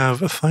 We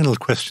have a final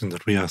question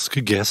that we ask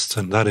guests,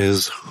 and that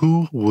is,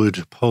 who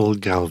would Paul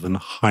Galvin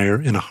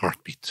hire in a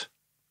heartbeat?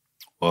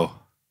 Whoa.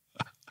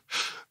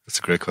 That's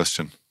a great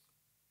question.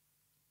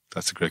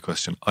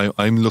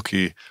 I'm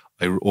lucky.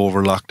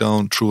 Over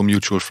lockdown, through a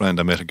mutual friend,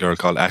 I met a girl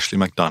called Ashley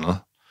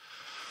McDonnell,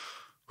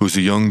 who's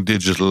a young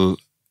digital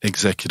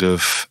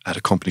executive at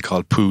a company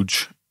called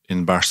Puig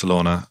in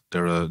Barcelona.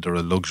 They're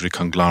a luxury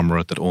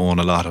conglomerate that own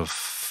a lot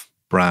of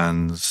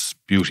brands,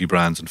 beauty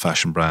brands and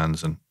fashion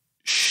brands. And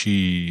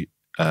she,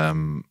 I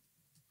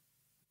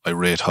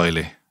rate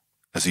highly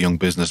as a young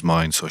business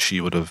mind. So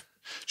she would have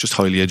just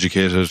highly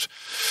educated,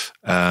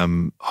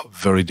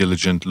 very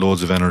diligent,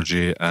 loads of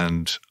energy.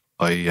 And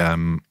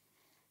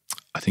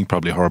I think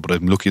probably her, but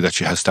I'm lucky that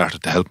she has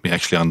started to help me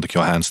actually on the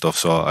Kyohan stuff.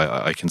 So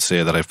I can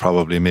say that I've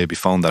probably maybe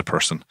found that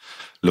person,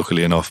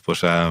 luckily enough.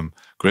 But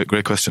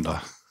great question, though.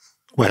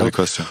 Well, great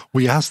question.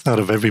 We ask that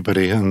of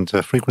everybody, and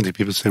frequently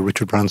people say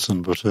Richard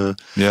Branson, but...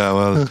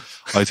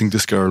 I think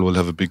this girl will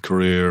have a big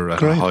career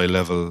at a high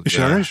level. Is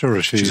she Irish or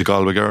is she... She's a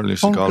Galway girl.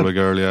 She's a Galway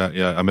girl,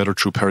 yeah. I met her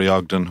through Perry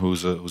Ogden,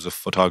 who's a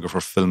photographer,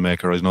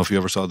 filmmaker. I don't know if you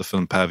ever saw the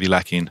film Pavi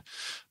Lakin.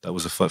 That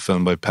was a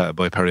film by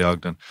Perry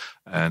Ogden.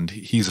 And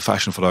he's a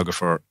fashion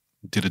photographer,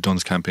 did a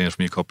Duns campaign for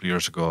me a couple of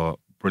years ago.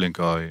 Brilliant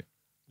guy,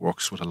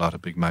 works with a lot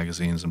of big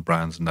magazines and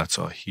brands and that.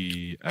 So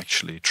he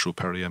actually, through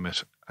Perry, I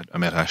met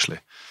Ashley.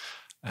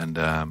 And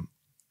I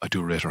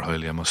do rate her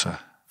highly, I must say.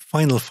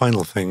 Final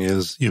thing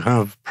is, you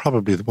have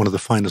probably one of the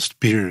finest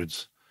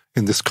beards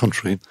in this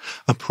country.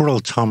 And poor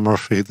old Tom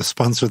Murphy, the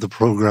sponsor of the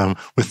programme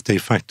with De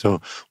Facto,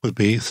 will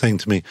be saying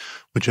to me,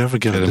 would you ever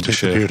get him to take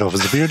the beard off?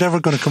 Is the beard ever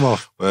going to come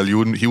off? Well, he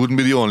wouldn't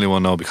be the only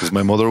one now, because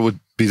my mother would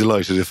be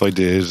delighted if I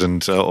did,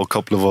 and a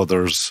couple of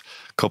others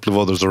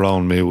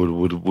around me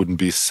wouldn't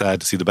be sad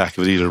to see the back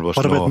of it either. But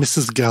what about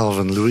Mrs.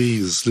 Galvin,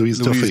 Louise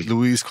Duffy?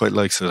 Louise quite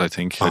likes it, I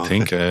think. I'll tell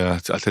you,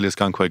 it's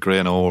gone quite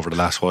grey now over the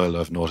last while.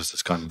 I've noticed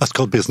it's gone. That's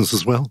called business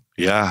as well.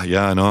 Yeah,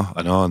 I know.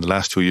 In the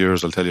last 2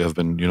 years, I'll tell you, I've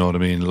been, you know what I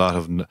mean,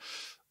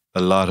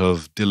 a lot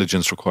of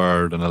diligence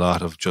required, and a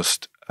lot of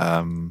just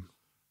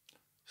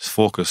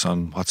focus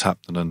on what's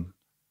happening in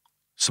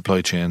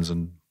supply chains.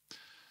 And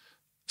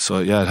so,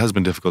 yeah, it has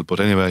been difficult. But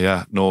anyway,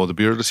 the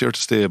beard is here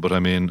to stay. But I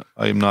mean,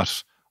 I'm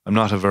not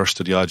averse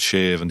to the odd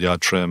shave and the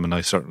odd trim, and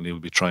I certainly will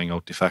be trying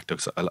out De Facto.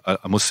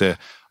 I must say,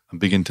 I'm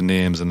big into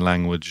names and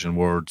language and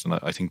words, and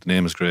I think the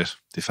name is great,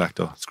 De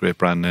Facto. It's a great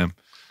brand name.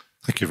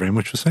 Thank you very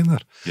much for saying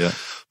that. Yeah.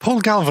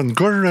 Paul Galvin,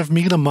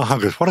 Groenevelt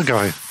Mahagat. What a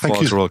guy. Thank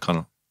you.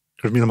 Groenevelt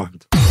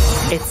Mahagat.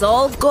 It's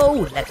all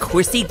go, let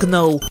Quircy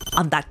Gno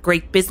on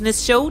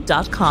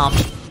thatgreatbusinessshow.com.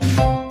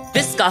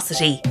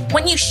 Viscosity.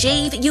 When you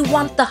shave, you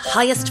want the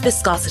highest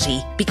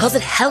viscosity because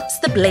it helps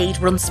the blade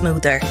run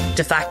smoother.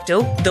 De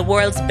Facto, the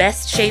world's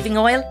best shaving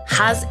oil,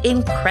 has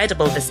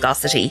incredible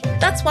viscosity.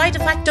 That's why De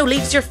Facto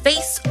leaves your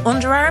face,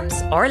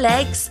 underarms or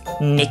legs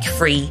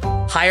nick-free.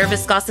 Higher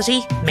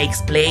viscosity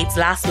makes blades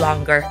last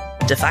longer.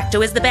 De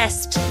Facto is the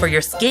best for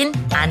your skin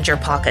and your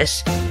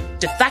pocket.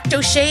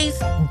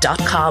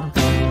 DeFactoShave.com.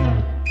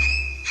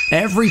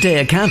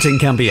 Everyday accounting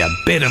can be a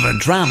bit of a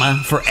drama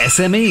for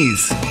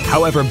SMEs.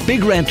 However,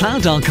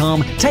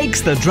 BigRedCloud.com takes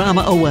the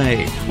drama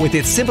away with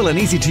its simple and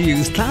easy to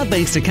use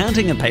cloud-based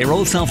accounting and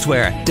payroll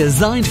software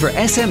designed for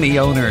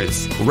SME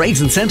owners.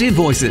 Raise and send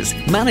invoices,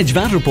 manage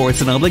VAT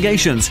reports and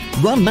obligations,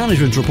 run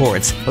management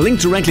reports, link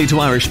directly to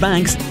Irish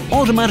banks,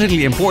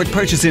 automatically import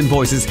purchase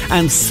invoices,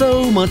 and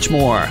so much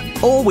more.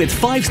 All with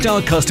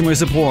 5-star customer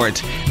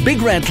support.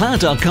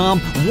 BigRedCloud.com,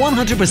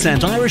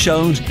 100% Irish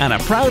owned and a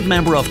proud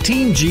member of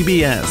Team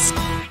GBS.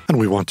 And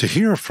we want to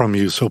hear from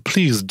you, so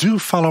please do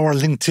follow our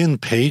LinkedIn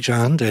page,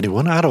 and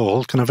anyone at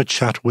all can have a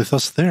chat with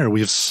us there.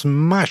 We've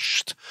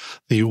smashed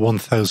the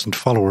 1,000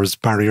 followers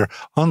barrier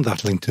on that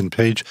LinkedIn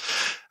page,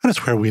 and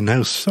it's where we now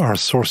are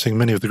sourcing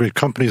many of the great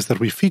companies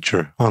that we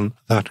feature on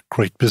that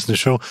great business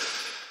show.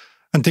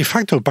 And De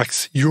Facto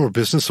backs your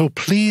business, so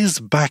please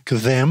back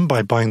them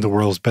by buying the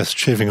world's best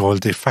shaving oil,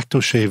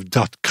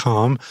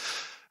 DeFactoShave.com.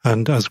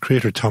 And as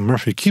creator Tom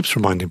Murphy keeps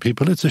reminding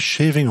people, it's a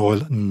shaving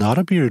oil, not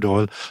a beard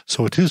oil,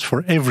 so it is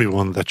for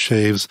everyone that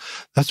shaves.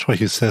 That's why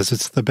he says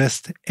it's the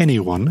best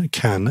anyone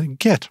can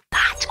get.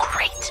 That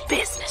great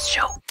business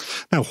show.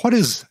 Now, what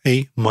is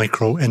a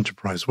micro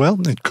enterprise?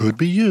 Well, it could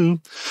be you.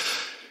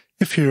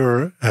 If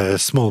you're a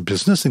small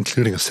business,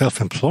 including a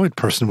self-employed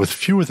person with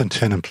fewer than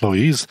 10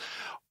 employees,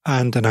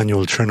 and an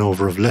annual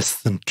turnover of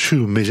less than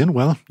 2 million,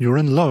 well, you're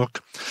in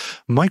luck.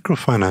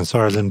 MicroFinance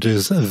Ireland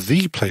is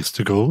the place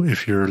to go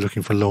if you're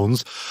looking for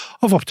loans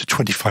of up to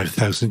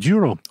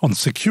 €25,000,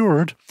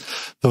 unsecured,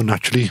 though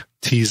naturally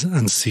T's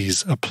and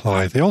C's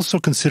apply. They also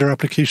consider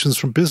applications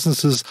from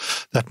businesses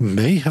that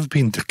may have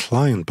been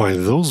declined by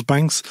those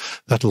banks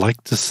that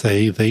like to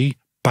say they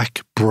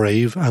back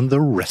Brave and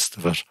the rest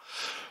of it.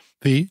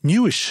 The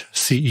newish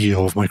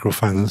CEO of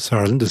MicroFinance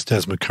Ireland is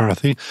Des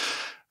McCarthy.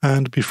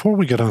 And before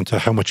we get on to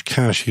how much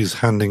cash he's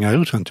handing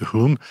out and to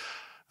whom,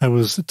 I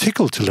was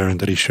tickled to learn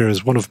that he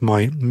shares one of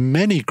my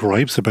many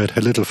gripes about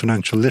how little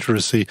financial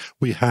literacy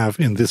we have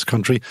in this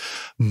country,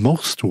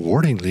 most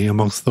worryingly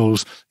amongst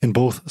those in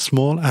both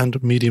small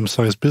and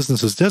medium-sized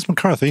businesses. Des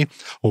McCarthy,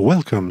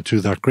 welcome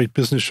to that great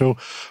business show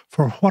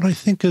for what I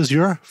think is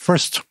your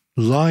first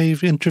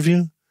live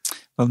interview.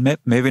 Well,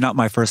 maybe not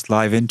my first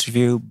live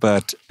interview,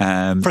 but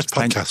first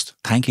podcast.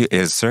 Thank you. It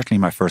is certainly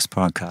my first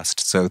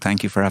podcast. So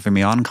thank you for having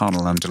me on,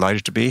 Conal. I'm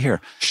delighted to be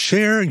here.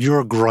 Share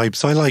your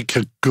gripes. I like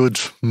a good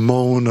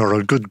moan or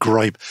a good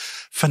gripe.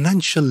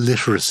 Financial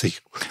literacy.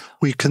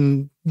 We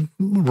can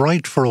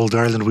write for Old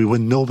Ireland. We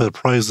win Nobel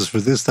Prizes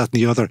for this, that,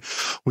 and the other.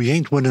 We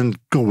ain't going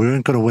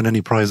to win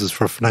any prizes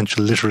for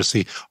financial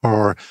literacy,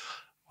 or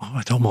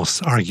I'd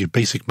almost argue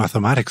basic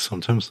mathematics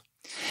sometimes.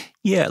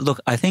 Yeah, look,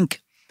 I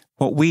think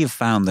what we have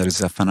found that is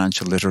that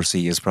financial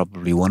literacy is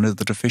probably one of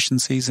the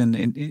deficiencies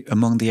in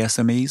among the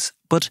SMEs.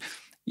 But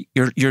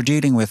you're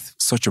dealing with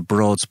such a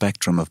broad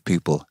spectrum of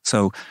people.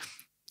 So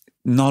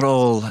not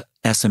all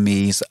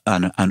SMEs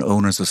and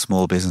owners of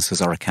small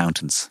businesses are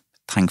accountants,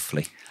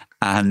 thankfully.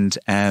 And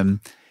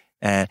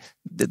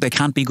they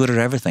can't be good at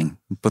everything,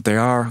 but they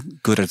are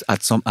good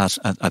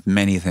at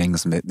many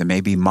things. They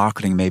may be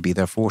marketing, may be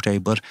their forte.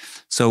 But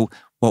so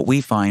what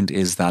we find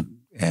is that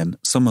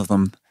some of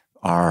them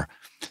are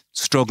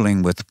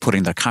struggling with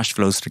putting their cash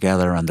flows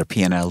together and their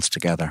P&Ls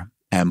together.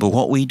 But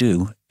what we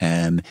do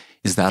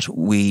is that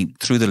we,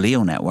 through the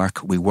Leo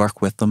network, we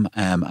work with them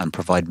and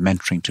provide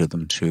mentoring to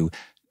them to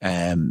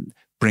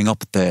bring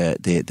up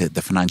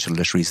the financial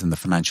literacies and the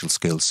financial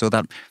skills, so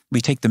that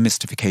we take the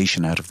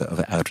mystification out of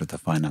the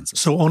finances.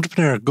 So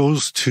entrepreneur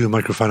goes to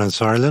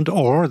MicroFinance Ireland,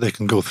 or they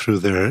can go through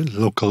their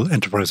local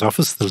enterprise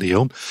office, the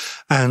Leo,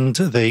 and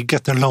they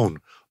get their loan.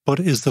 But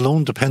is the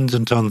loan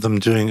dependent on them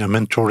doing a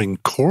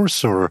mentoring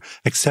course or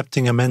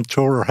accepting a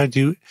mentor? Or how do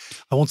you,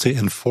 I won't say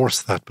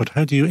enforce that, but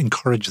how do you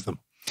encourage them?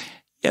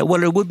 Yeah,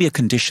 well, it would be a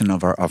condition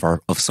of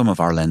some of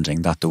our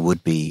lending that there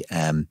would be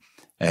a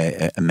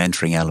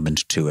mentoring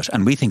element to it.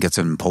 And we think it's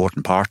an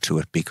important part to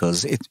it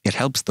because it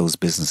helps those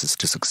businesses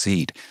to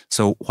succeed.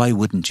 So why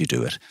wouldn't you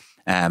do it?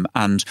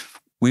 And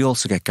we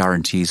also get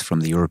guarantees from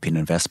the European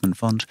Investment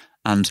Fund,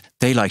 and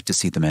they like to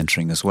see the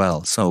mentoring as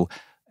well. So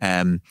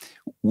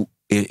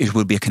it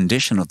would be a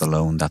condition of the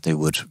loan that they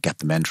would get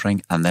the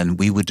mentoring, and then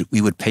we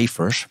would pay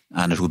for it,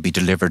 and it would be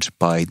delivered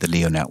by the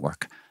Leo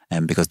network.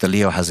 Because the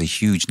Leo has a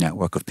huge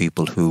network of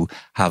people who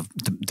have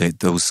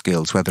those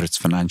skills, whether it's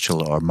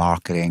financial or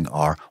marketing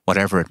or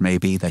whatever it may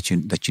be that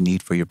you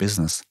need for your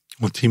business.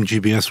 Well, Team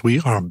GBS, we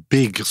are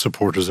big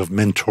supporters of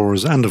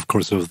mentors and, of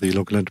course, of the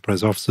local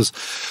enterprise offices.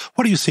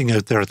 What are you seeing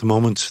out there at the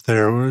moment?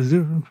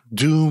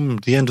 Doom,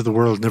 the end of the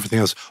world and everything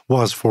else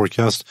was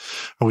forecast.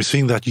 Are we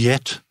seeing that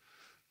yet?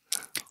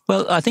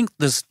 Well, I think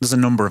there's a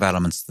number of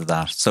elements to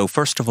that. So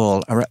first of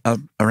all,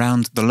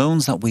 around the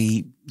loans that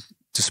we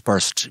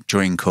dispersed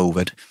during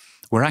COVID,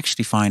 we're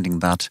actually finding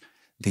that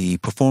the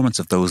performance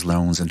of those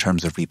loans in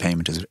terms of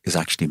repayment is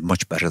actually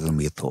much better than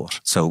we had thought.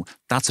 So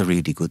that's a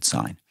really good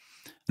sign.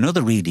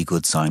 Another really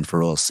good sign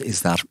for us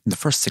is that in the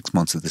first 6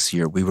 months of this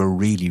year, we were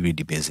really,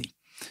 really busy.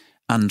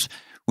 And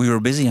we were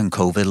busy on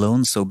COVID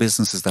loans, so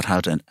businesses that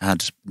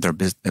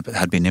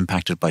had been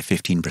impacted by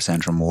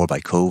 15% or more by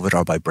COVID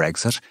or by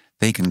Brexit,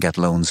 they can get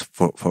loans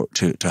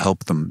to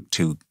help them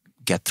to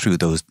get through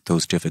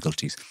those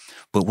difficulties.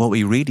 But what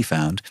we really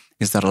found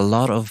is that a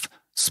lot of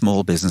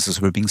small businesses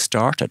were being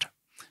started.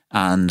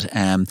 And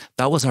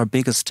that was our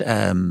biggest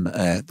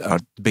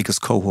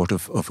cohort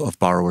of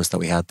borrowers that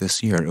we had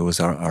this year. It was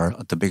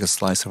the biggest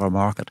slice of our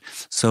market.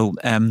 So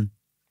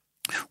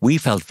we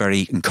felt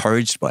very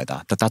encouraged by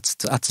that. That's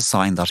a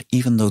sign that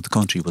even though the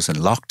country was in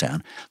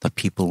lockdown, that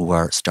people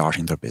were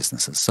starting their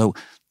businesses. So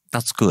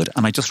that's good.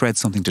 And I just read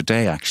something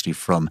today actually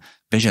from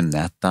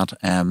VisionNet that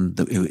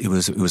it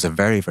was a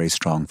very, very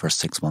strong first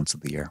 6 months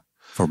of the year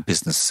for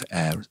business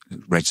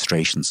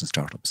registrations and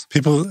startups.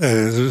 People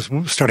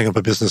starting up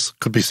a business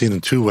could be seen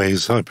in two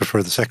ways. I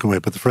prefer the second way,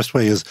 but the first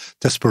way is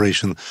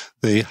desperation.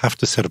 They have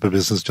to set up a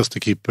business just to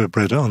keep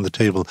bread on the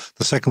table.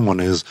 The second one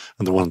is,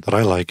 and the one that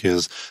I like,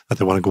 is that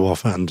they want to go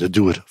off and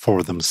do it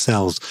for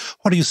themselves.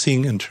 What are you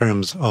seeing in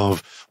terms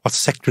of what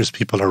sectors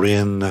people are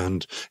in,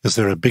 and is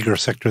there a bigger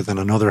sector than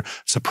another,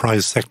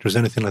 surprise sectors,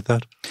 anything like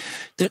that?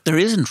 There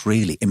isn't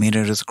really. I mean,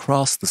 it is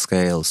across the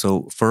scale.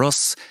 So for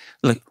us,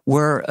 look,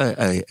 we're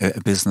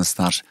a business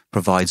that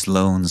provides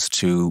loans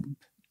to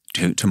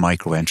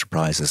micro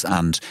enterprises,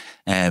 and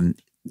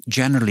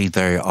generally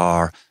they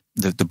are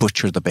the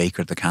butcher, the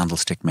baker, the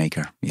candlestick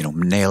maker,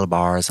 nail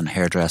bars and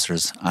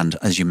hairdressers, and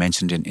as you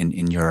mentioned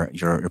in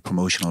your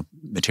promotional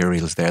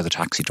materials there, the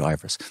taxi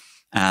drivers.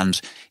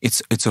 And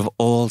it's of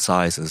all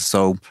sizes.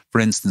 So, for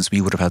instance, we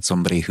would have had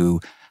somebody who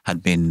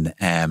had been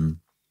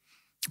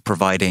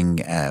providing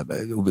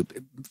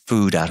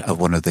food at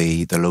one of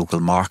the local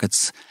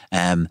markets,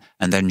 and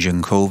then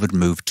during COVID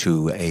moved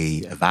to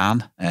a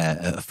van,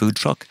 a food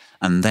truck,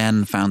 and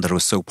then found that it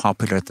was so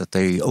popular that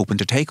they opened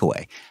a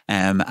takeaway.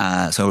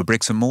 So a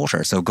bricks and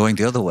mortar, so going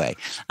the other way.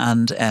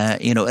 And,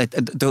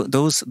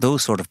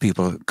 those sort of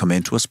people come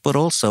into us, but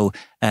also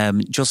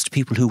just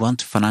people who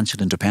want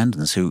financial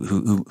independence,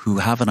 who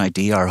have an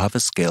idea or have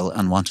a skill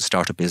and want to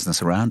start a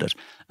business around it.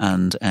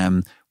 And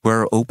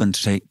we're open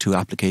to take to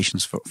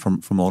applications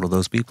from all of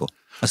those people.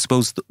 I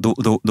suppose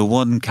the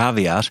one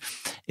caveat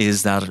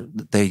is that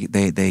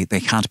they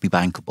can't be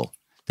bankable.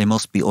 they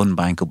must be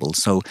unbankable.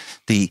 So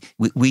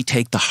we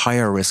take the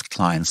higher risk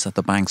clients that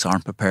the banks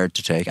aren't prepared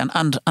to take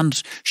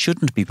and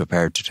shouldn't be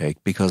prepared to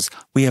take, because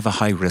we have a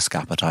high risk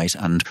appetite,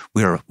 and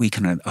we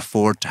can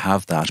afford to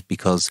have that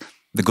because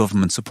the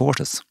government support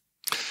us.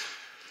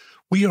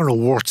 We are a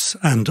warts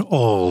and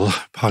all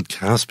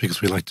podcast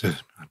because we like to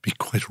be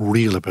quite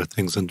real about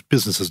things, and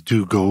businesses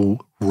do go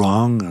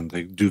wrong and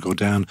they do go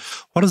down.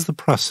 What is the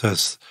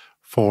process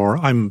for,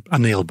 I'm a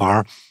nail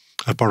bar,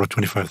 I borrowed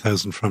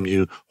 25,000 from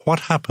you. What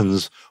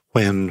happens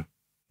when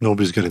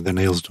nobody's getting their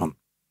nails done?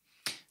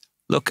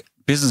 Look,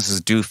 businesses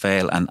do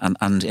fail,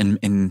 and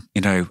in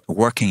a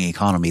working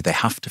economy, they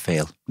have to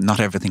fail. Not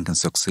everything can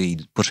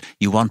succeed, but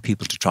you want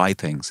people to try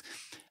things.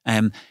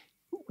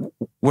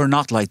 We're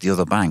not like the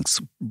other banks,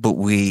 but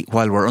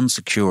while we're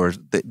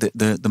unsecured,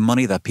 the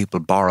money that people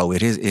borrow,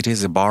 it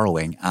is a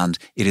borrowing and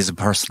it is a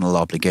personal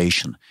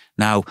obligation.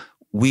 Now,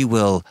 we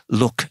will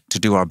look to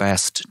do our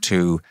best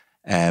to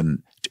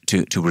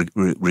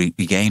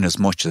regain as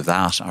much of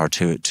that, or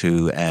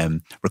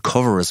to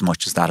recover as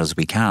much as that as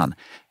we can.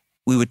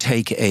 We would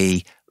take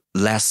a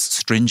less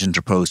stringent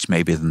approach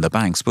maybe than the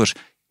banks, but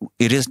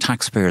it is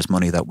taxpayers'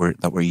 money that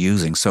we're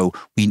using. So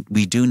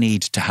we do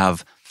need to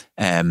have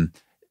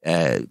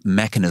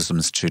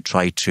mechanisms to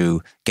try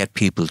to get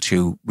people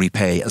to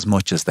repay as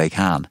much as they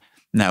can.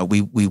 Now,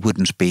 we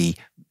wouldn't be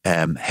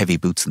heavy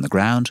boots in the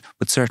ground,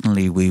 but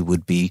certainly we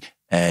would be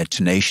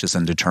tenacious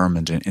and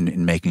determined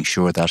in making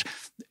sure that,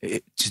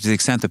 to the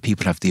extent that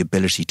people have the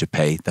ability to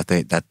pay, that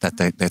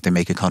they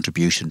make a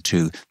contribution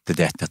to the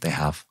debt that they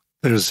have.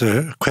 There's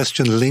a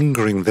question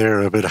lingering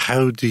there about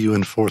how do you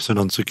enforce an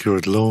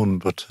unsecured loan,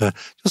 but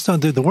just on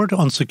the word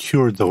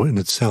unsecured, though, in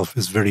itself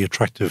is very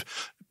attractive,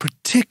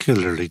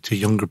 particularly to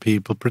younger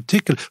people,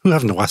 who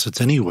have no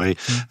assets anyway,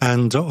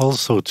 and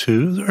also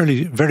to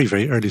very,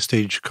 very early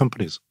stage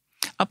companies.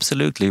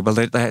 Absolutely. Well,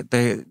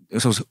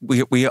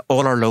 we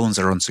all our loans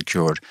are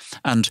unsecured,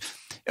 and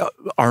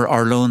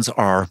our loans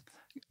are,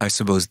 I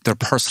suppose, they're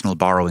personal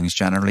borrowings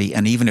generally.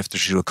 And even if they're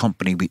through a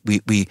company,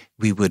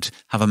 we would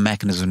have a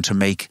mechanism to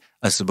make,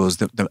 I suppose,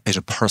 it's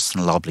a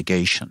personal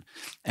obligation.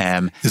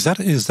 Is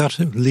that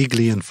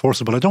legally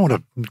enforceable? I don't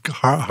want to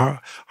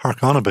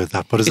hark on about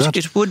that, but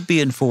it would be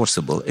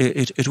enforceable.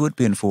 It would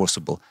be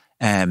enforceable.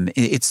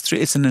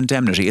 It's an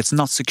indemnity. It's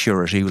not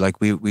security. Like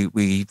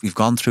we've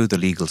gone through the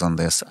legals on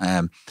this,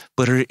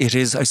 but it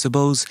is, I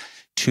suppose,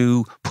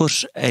 to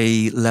put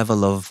a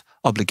level of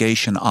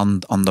obligation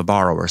on the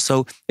borrower.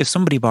 So if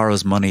somebody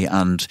borrows money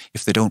and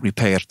if they don't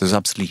repay it, there's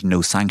absolutely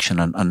no sanction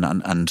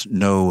and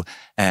no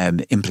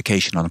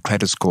implication on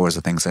credit scores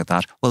or things like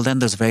that. Well, then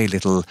there's very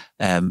little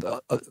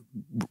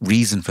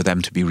reason for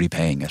them to be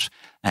repaying it.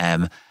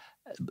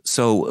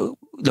 So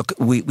look,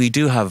 we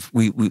do have,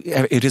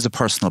 it is a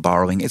personal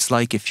borrowing. It's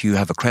like if you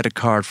have a credit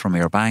card from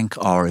your bank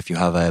or if you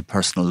have a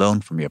personal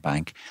loan from your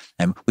bank.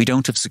 We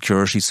don't have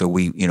security, so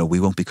we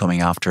won't be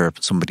coming after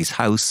somebody's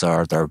house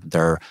or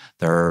their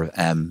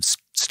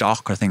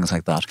stock or things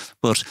like that.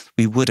 But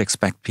we would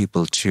expect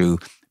people to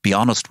be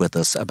honest with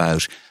us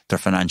about their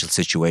financial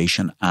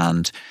situation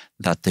and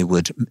that they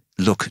would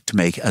look to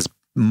make as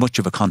much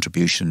of a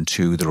contribution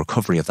to the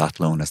recovery of that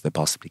loan as they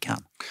possibly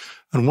can.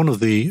 And one of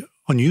the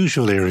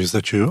unusual areas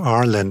that you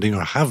are lending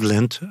or have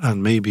lent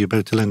and maybe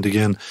about to lend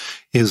again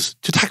is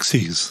to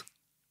taxis.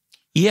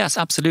 Yes,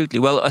 absolutely.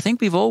 Well, I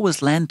think we've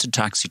always lent to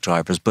taxi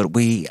drivers, but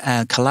we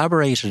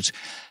collaborated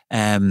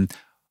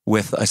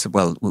with, I said,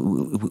 well,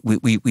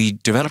 we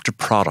developed a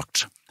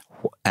product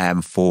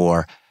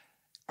for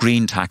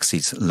green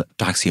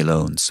taxi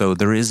loans. So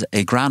there is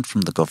a grant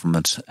from the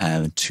government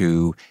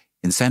to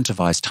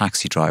incentivize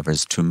taxi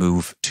drivers to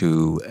move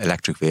to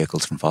electric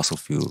vehicles from fossil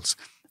fuels.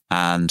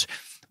 And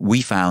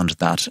we found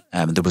that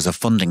there was a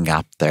funding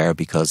gap there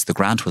because the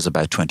grant was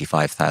about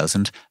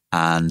 25,000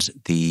 and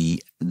the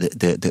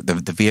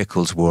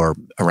vehicles were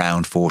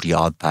around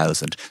 40-odd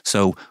thousand.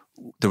 So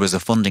there was a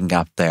funding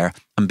gap there.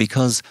 And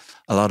because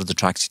a lot of the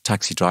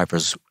taxi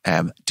drivers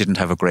didn't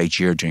have a great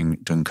year during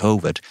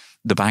COVID,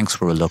 the banks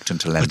were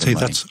reluctant to lend them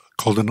money. That's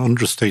called an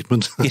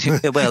understatement.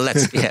 Well,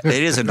 it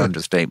is an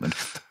understatement.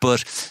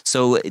 But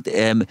so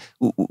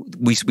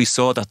we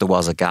saw that there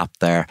was a gap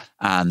there,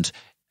 and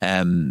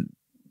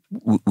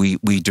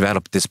we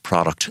developed this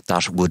product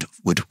that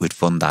would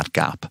fund that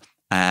gap.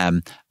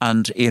 And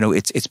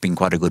it's been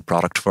quite a good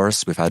product for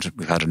us. We've had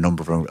a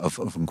number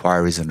of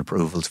inquiries and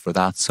approvals for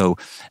that. So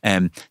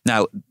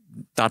now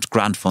that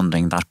grant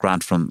funding, that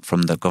grant from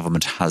the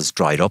government has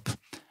dried up.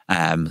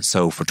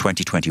 So for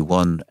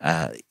 2021,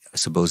 I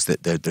suppose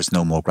that there's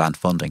no more grant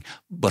funding.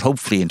 But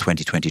hopefully in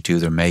 2022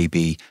 there may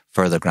be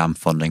further grant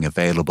funding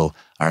available,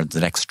 or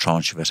the next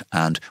tranche of it,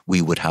 and we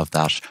would have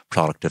that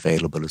product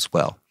available as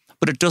well.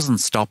 But it doesn't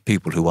stop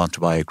people who want to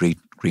buy a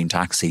green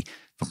taxi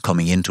from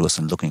coming into us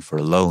and looking for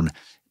a loan.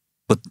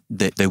 But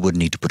they would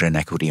need to put an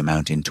equity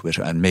amount into it,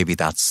 and maybe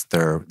that's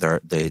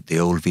the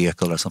old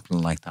vehicle or something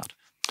like that.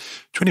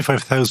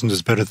 25,000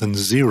 is better than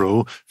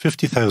zero.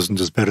 50,000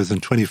 is better than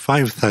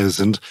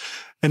 25,000.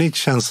 Any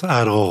chance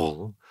at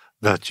all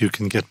that you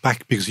can get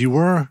back, because you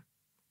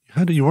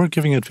You were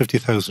giving out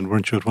 50,000,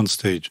 weren't you, at one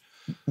stage?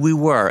 We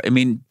were. I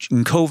mean,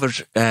 in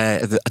COVID,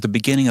 at the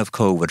beginning of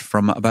COVID,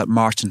 from about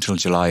March until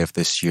July of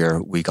this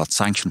year, we got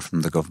sanctioned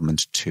from the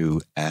government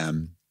to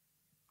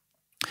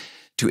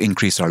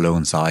increase our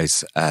loan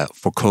size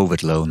for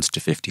COVID loans to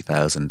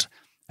 50,000.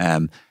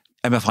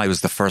 MFI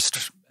was the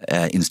first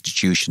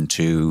institution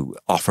to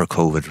offer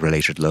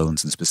COVID-related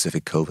loans and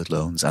specific COVID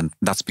loans, and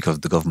that's because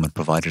the government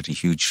provided a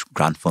huge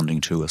grant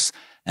funding to us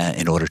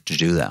in order to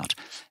do that.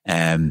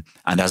 And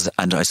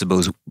I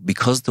suppose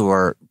because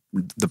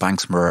the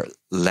banks were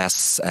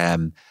less,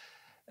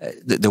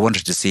 they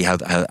wanted to see how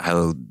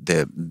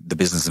the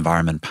business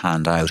environment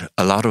panned out.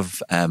 A lot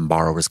of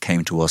borrowers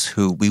came to us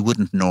who we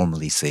wouldn't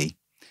normally see,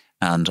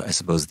 and I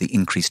suppose the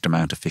increased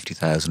amount of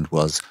 50,000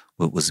 was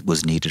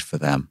needed for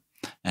them.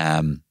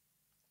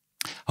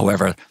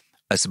 However,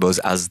 I suppose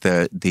as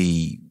the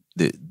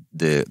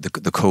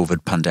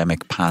COVID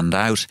pandemic panned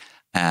out,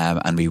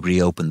 and we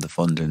reopened the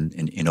fund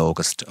in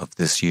August of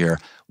this year,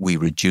 we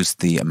reduced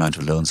the amount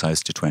of loan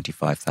size to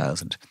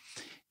 25,000.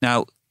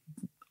 Now,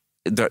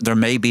 there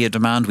may be a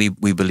demand.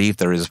 We believe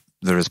there is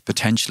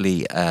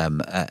potentially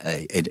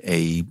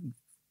a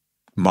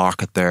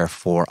market there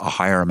for a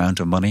higher amount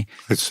of money.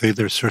 I'd say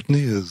there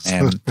certainly is.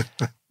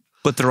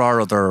 But there are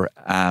other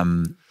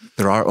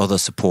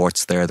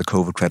supports there. The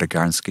COVID Credit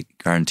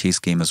Guarantee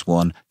Scheme is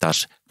one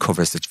that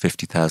covers the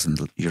 50,000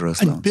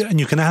 euros loans. And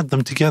you can add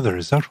them together.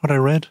 Is that what I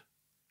read?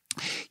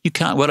 You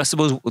can. Well, I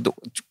suppose,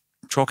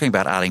 talking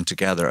about adding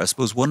together, I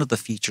suppose one of the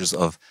features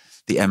of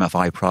the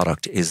MFI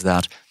product is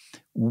that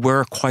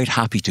we're quite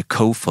happy to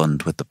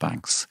co-fund with the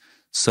banks.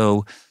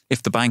 So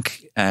if the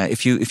bank,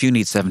 if you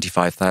need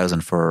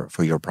 75,000 for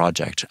your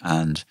project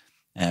and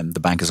the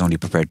bank is only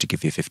prepared to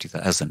give you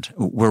 50,000,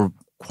 we're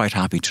quite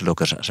happy to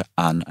look at it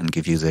and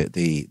give you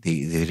the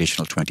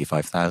additional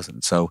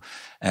 25,000. So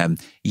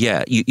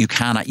you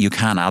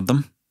can add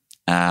them,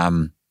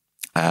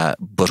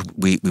 but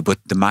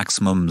the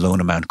maximum loan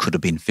amount would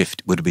have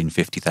been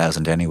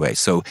 50,000 anyway.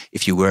 So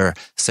if you were,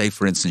 say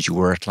for instance, you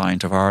were a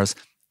client of ours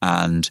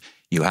and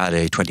you had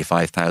a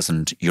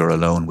 25,000 euro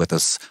loan with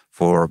us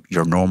for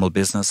your normal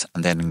business,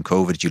 and then in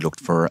COVID you looked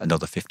for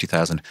another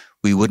 50,000,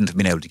 we wouldn't have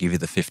been able to give you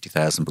the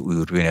 50,000, but we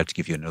would have been able to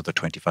give you another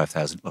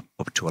 25,000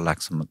 up to a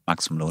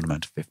maximum loan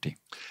amount of 50.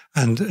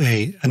 And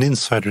an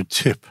insider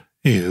tip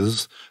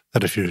is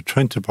that if you're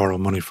trying to borrow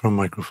money from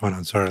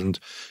MicroFinance Ireland,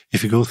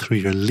 if you go through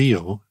your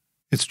Leo,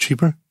 it's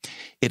cheaper?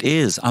 It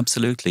is,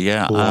 absolutely,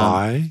 yeah.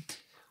 Why?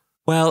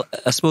 Well,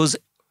 I suppose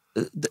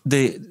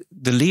the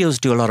Leos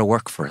do a lot of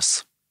work for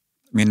us.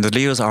 I mean, the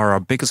Leos are our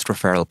biggest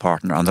referral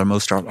partner and they're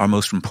our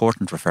most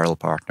important referral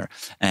partner.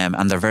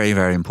 And they're very,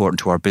 very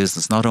important to our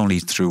business, not only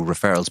through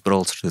referrals, but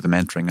also through the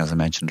mentoring, as I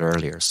mentioned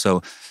earlier.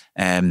 So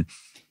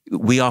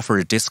we offer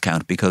a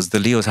discount because the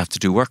Leos have to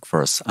do work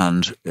for us.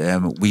 And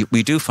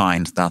we do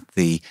find that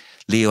the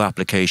Leo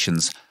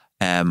applications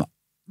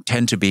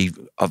tend to be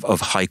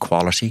of high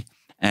quality,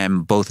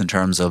 both in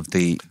terms of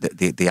the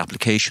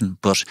application,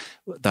 but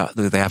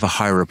they have a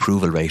higher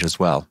approval rate as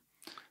well.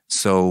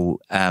 So,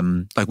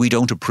 we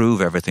don't approve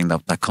everything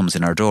that comes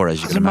in our door,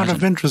 as you can imagine. As a matter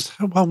of interest,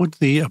 what would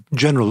the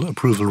general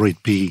approval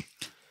rate be?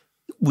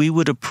 We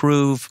would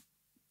approve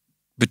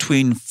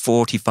between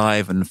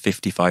 45 and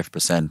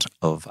 55%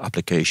 of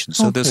applications.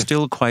 So there's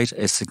still quite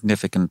a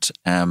significant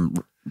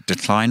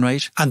decline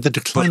rate. And the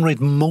decline rate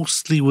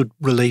mostly would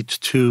relate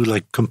to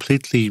like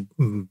completely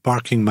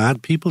barking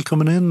mad people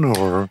coming in,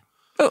 or?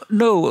 Oh,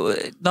 no,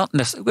 not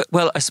necessarily.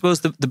 Well, I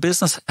suppose the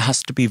business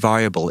has to be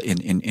viable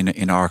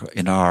in our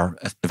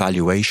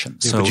evaluation.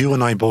 Yeah, so, but you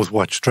and I both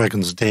watch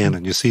Dragon's Den,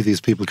 and you see these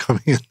people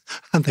coming in,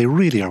 and they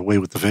really are away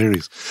with the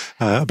fairies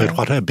about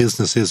what a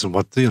business is and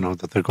what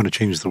that they're going to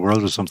change the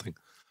world or something.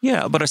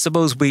 Yeah, but I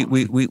suppose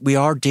we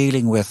are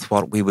dealing with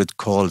what we would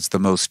call as the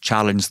most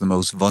challenged, the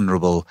most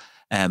vulnerable,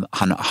 and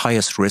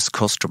highest risk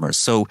customers.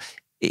 So,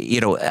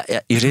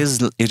 it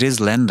is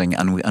lending,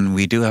 and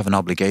we do have an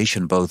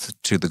obligation both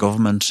to the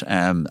government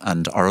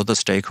and our other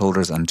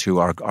stakeholders and to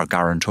our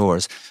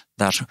guarantors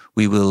that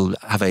we will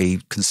have a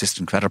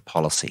consistent credit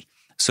policy.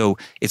 So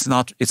it's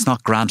not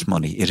grant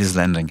money; it is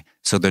lending.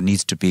 So there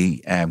needs to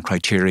be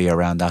criteria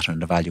around that and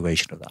an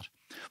evaluation of that.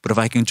 But if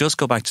I can just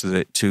go back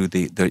to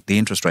the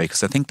interest rate,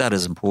 because I think that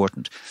is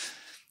important.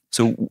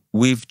 So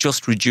we've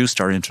just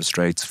reduced our interest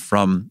rates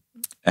from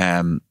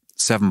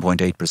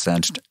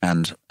 7.8%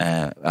 and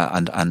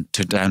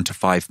to down to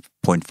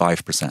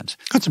 5.5%.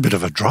 That's a bit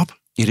of a drop.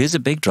 It is a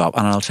big drop,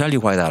 and I'll tell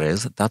you why that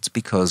is. That's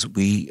because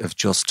we have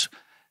just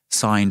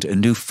signed a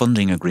new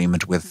funding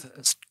agreement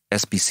with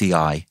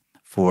SBCI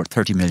for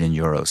 30 million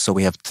euros. So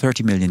we have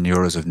 30 million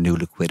euros of new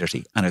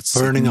liquidity, and it's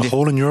burning a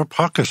hole in your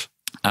pocket.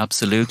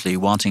 Absolutely,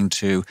 wanting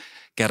to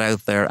get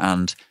out there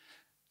and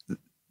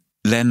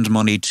lend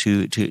money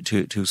to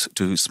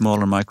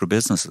smaller micro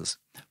businesses.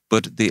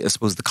 But I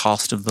suppose the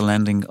cost of the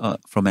lending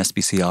from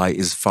SBCI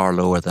is far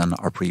lower than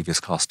our previous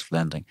cost of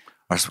lending,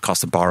 our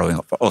cost of borrowing,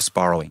 us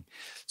borrowing.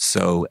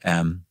 So,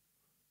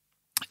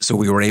 so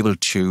we were able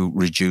to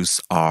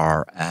reduce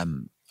our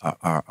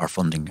our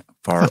funding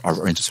for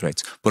our interest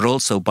rates, but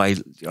also by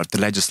the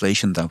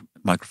legislation that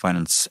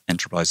Microfinance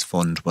Enterprise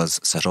Fund was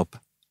set up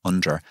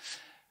under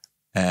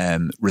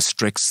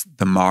restricts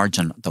the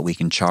margin that we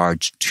can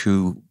charge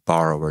to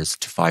borrowers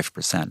to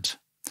 5%.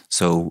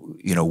 So,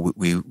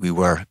 we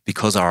were,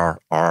 because our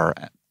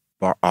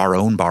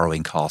own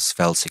borrowing costs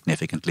fell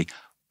significantly,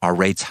 our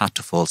rates had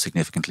to fall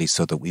significantly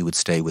so that we would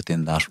stay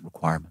within that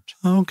requirement.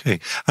 Okay.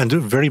 And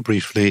very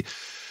briefly,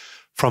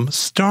 from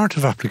start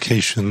of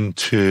application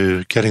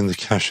to getting the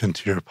cash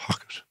into your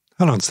pocket,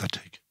 how long does that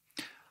take?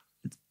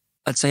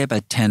 I'd say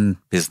about 10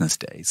 business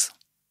days.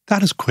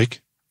 That is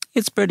quick.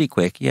 It's pretty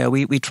quick. Yeah,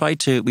 we try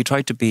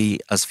to be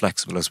as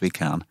flexible as we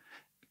can.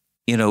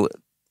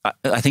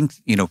 I think,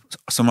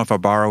 some of our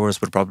borrowers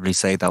would probably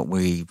say that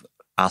we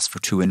ask for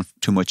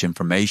too much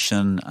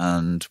information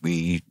and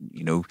we,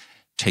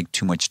 take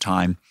too much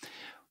time.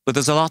 But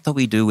there's a lot that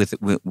we do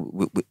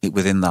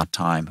within that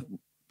time.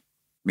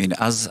 I mean,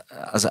 as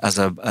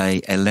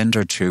a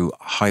lender to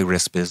high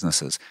risk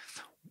businesses,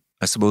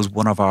 I suppose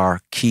one of our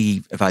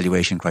key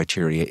evaluation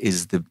criteria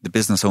is the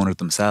business owner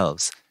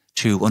themselves,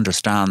 to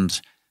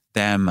understand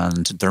them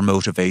and their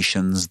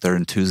motivations, their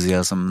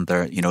enthusiasm,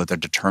 their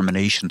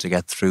determination to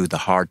get through the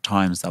hard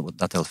times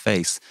that they'll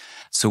face.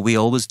 So we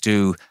always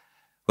do,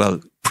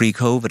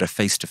 pre-COVID, a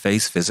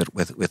face-to-face visit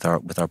with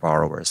our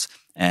borrowers.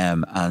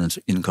 And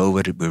in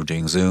COVID, we were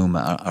doing Zoom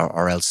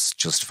or else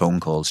just phone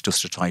calls,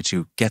 just to try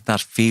to get that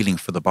feeling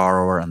for the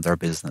borrower and their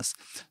business.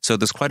 So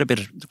there's quite a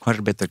bit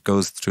that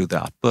goes through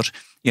that. But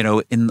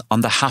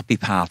on the happy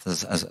path,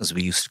 as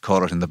we used to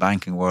call it in the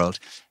banking world,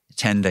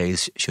 10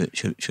 days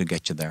should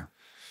get you there.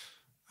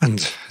 And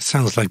it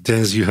sounds like,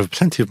 Des, you have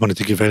plenty of money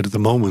to give out at the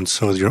moment,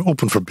 so you're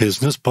open for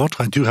business.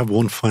 But I do have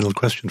one final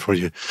question for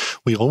you.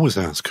 We always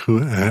ask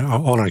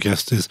all our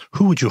guests is,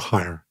 who would you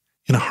hire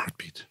in a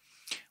heartbeat?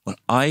 Well,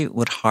 I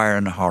would hire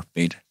in a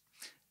heartbeat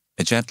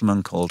a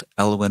gentleman called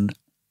Elwin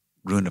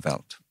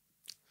Groenevelt.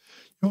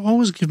 You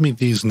always give me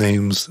these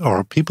names,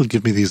 or people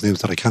give me these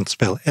names that I can't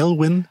spell.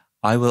 Elwin?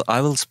 I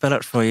will spell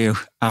it for you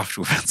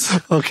afterwards.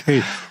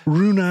 Okay.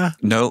 Runa?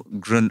 No,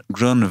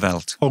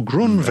 Groenevelt. Oh,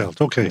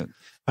 Groenevelt. Okay. Yeah.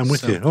 I'm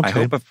with you. Okay. I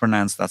hope I've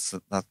pronounced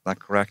that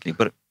correctly.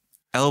 But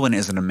Elwin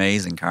is an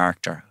amazing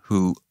character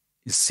who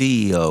is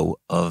CEO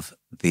of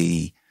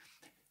the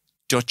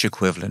Dutch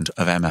equivalent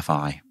of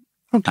MFI.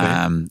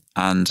 Okay.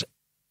 And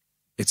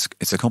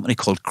it's a company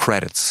called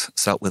Qredits,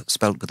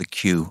 spelled with a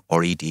Q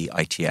or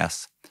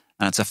EDITS.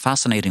 And it's a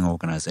fascinating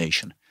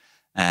organization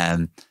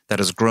that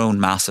has grown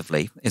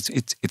massively.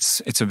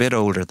 It's a bit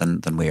older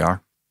than we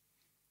are.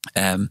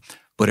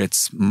 But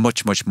it's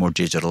much, much more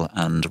digital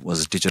and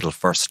was digital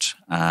first.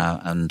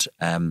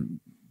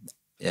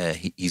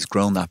 He's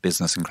grown that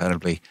business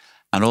incredibly.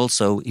 And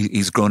also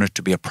he's grown it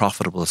to be a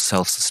profitable,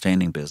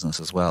 self-sustaining business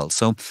as well.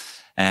 So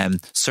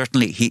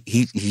certainly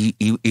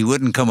he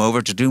wouldn't come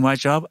over to do my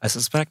job, I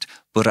suspect,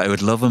 but I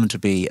would love him to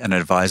be an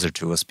advisor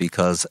to us,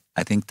 because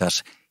I think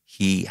that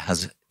he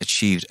has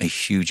achieved a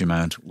huge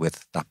amount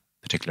with that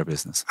particular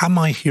business. Am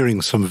I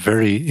hearing some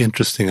very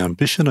interesting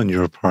ambition on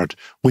your part?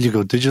 Will you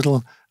go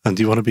digital? And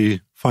do you want to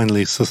be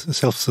finally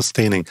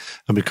self-sustaining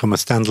and become a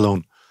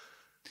standalone?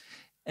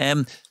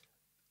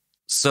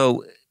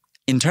 So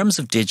in terms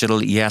of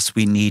digital, yes,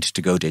 we need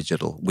to go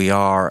digital. We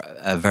are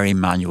a very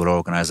manual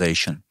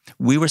organisation.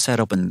 We were set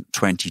up in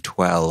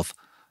 2012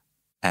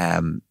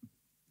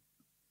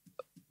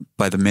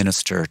 by the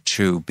Minister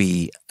to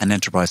be an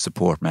enterprise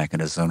support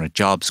mechanism, a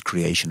jobs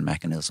creation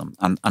mechanism.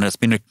 And it's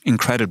been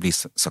incredibly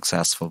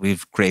successful.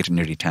 We've created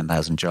nearly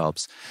 10,000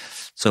 jobs.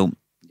 So,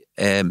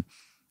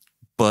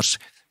 but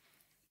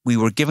we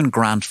were given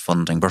grant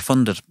funding. We're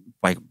funded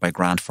by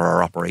grant for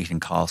our operating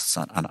costs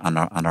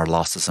and our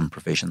losses and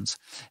provisions.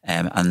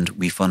 And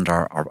we fund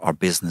our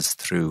business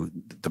through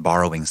the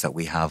borrowings that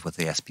we have with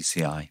the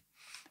SPCI.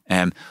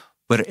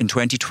 But in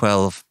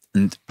 2012,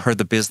 and per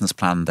the business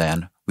plan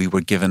then, we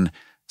were given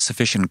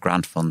sufficient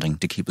grant funding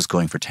to keep us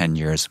going for 10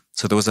 years.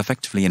 So there was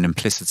effectively an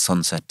implicit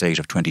sunset date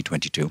of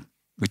 2022,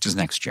 which is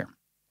next year.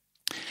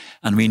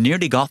 And we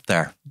nearly got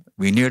there.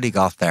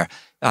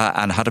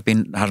 And had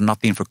it not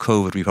been for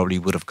COVID, we probably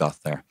would have got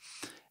there.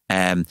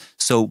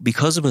 So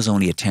because it was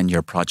only a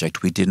 10-year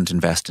project, we didn't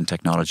invest in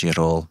technology at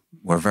all.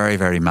 We're very,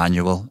 very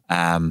manual. We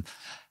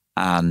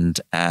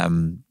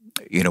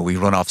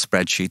run off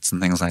spreadsheets and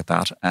things like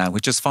that,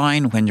 which is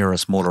fine when you're a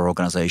smaller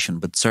organisation.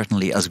 But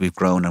certainly as we've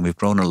grown, and we've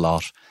grown a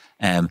lot,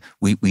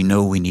 we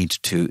know we need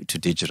to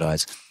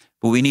digitise.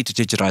 But we need to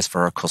digitise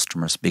for our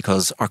customers,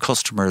 because our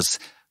customers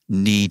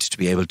need to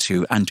be able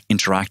to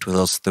interact with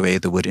us the way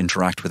they would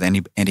interact with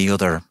any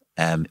other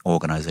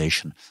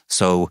organisation.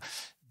 So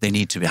they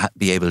need to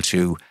be able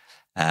to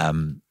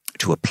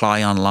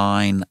apply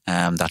online.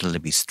 That'll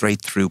be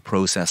straight through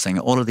processing.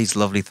 All of these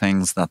lovely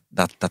things that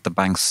the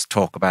banks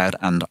talk about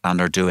and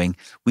are doing.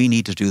 We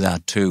need to do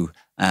that too.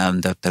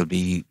 That there'll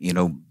be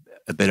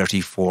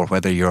ability for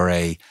whether you're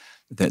a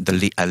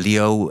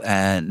Leo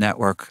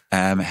network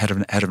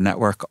head of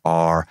network,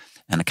 or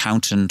an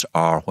accountant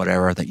or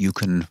whatever, that you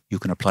can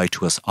apply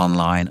to us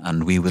online,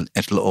 and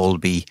it'll all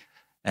be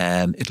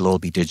it'll all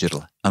be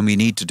digital. And we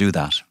need to do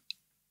that.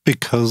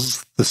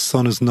 Because the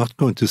sun is not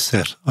going to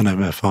set on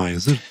MFI,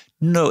 is it?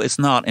 No, it's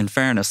not. In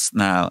fairness,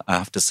 now, I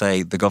have to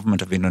say the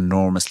government have been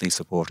enormously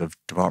supportive.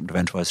 Department of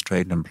Enterprise,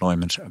 Trade and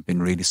Employment have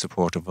been really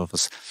supportive of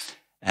us.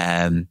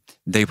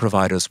 They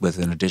provide us with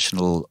an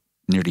additional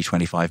nearly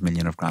 25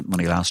 million of grant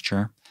money last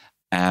year.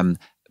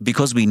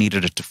 Because we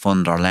needed it to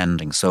fund our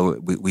lending. So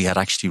we had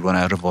actually run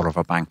out of all of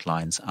our bank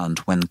lines. And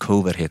when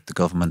COVID hit, the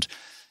government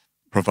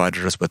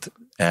provided us with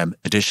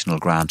additional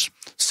grant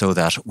so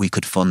that we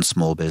could fund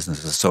small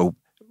businesses. So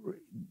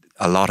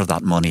a lot of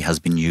that money has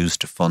been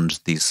used to fund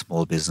these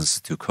small businesses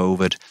through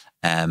COVID,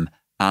 and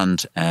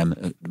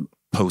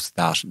post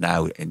that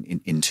now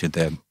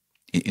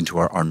into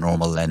our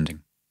normal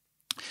lending.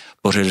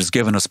 But it has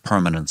given us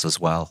permanence as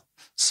well.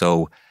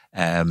 So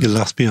you'll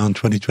last beyond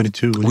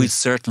 2022. We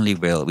certainly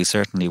will. We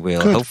certainly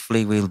will. Good.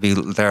 Hopefully, we'll be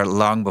there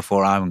long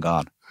before I'm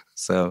gone.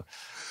 So.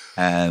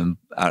 Long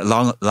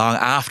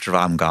after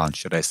I'm gone,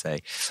 should I say?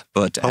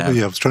 But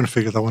I was trying to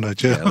figure that one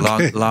out. Yeah,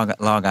 okay.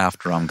 long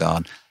after I'm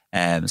gone.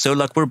 So,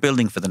 look, we're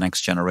building for the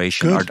next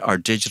generation. Our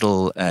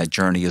digital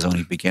journey is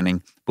only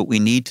beginning, but we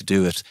need to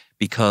do it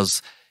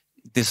because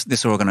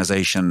this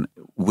organisation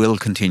will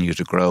continue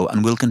to grow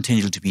and will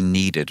continue to be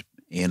needed.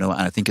 And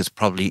I think it's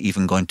probably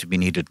even going to be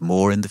needed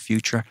more in the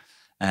future.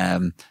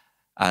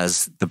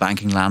 As the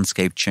banking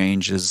landscape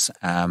changes,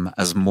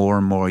 as more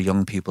and more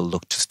young people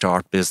look to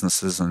start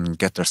businesses and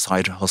get their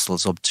side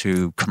hustles up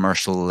to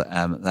commercial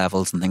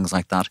levels and things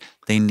like that,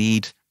 they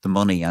need the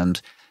money. And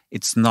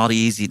it's not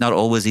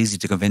always easy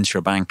to convince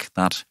your bank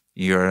that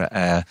you're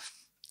a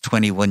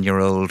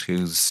 21-year-old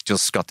who's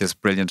just got this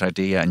brilliant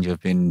idea and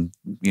you've been,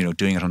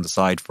 doing it on the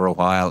side for a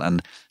while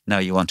and now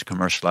you want to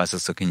commercialise it,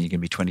 so can you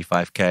give me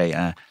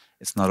 25k?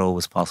 It's not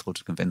always possible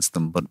to convince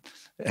them, but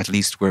at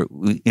least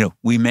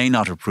we may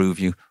not approve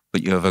you,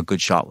 but you have a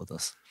good shot with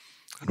us.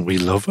 And we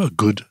love a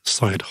good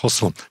side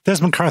hustle. Des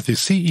McCarthy,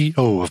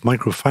 CEO of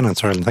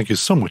MicroFinance Ireland, thank you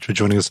so much for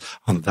joining us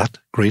on That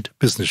Great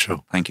Business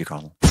Show. Thank you,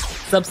 Colin.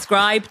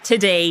 Subscribe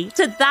today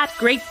to That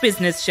Great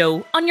Business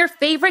Show on your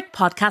favourite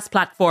podcast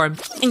platform,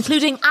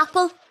 including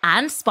Apple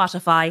and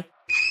Spotify.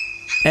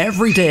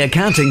 Everyday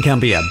accounting can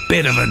be a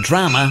bit of a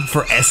drama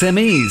for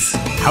SMEs.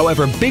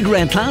 However,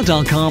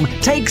 BigRedCloud.com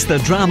takes the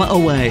drama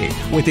away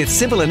with its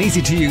simple and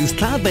easy to use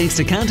cloud-based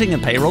accounting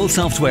and payroll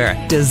software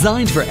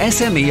designed for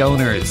SME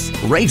owners.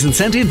 Raise and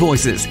send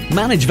invoices,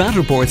 manage VAT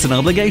reports and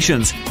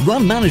obligations,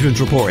 run management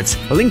reports,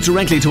 link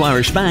directly to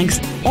Irish banks,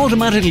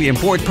 automatically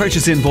import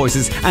purchase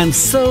invoices, and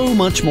so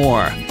much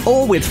more.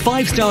 All with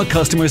 5-star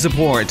customer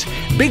support.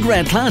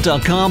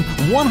 BigRedCloud.com,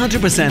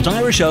 100%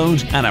 Irish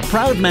owned and a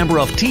proud member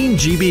of Team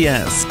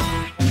GBS.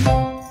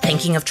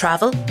 Thinking of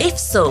travel? If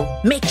so,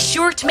 make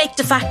sure to make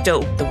De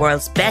Facto, the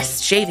world's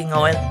best shaving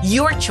oil,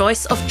 your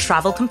choice of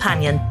travel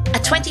companion. A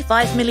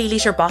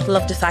 25ml bottle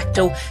of De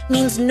Facto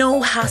means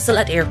no hassle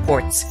at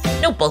airports,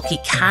 no bulky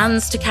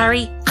cans to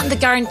carry, and the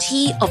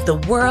guarantee of the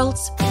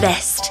world's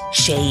best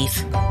shave.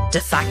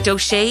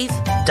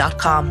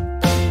 DeFactoShave.com.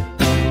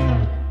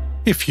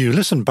 If you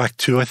listen back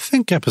to, I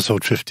think,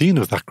 episode 15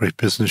 of That Great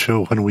Business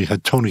Show, when we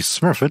had Tony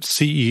Smurfit,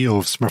 CEO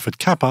of Smurfit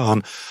Kappa,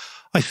 on,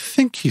 I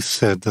think he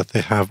said that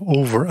they have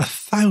over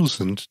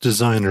 1,000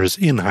 designers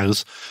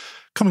in-house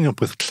coming up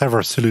with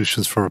clever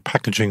solutions for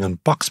packaging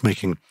and box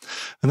making.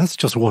 And that's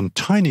just one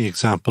tiny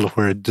example of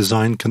where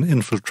design can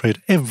infiltrate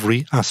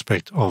every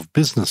aspect of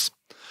business.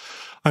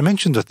 I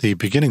mentioned at the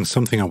beginning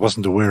something I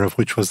wasn't aware of,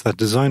 which was that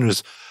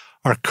designers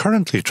are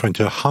currently trying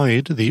to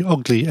hide the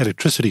ugly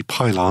electricity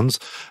pylons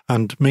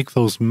and make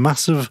those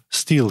massive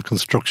steel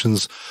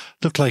constructions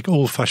look like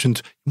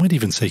old-fashioned, you might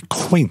even say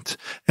quaint,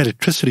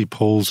 electricity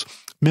poles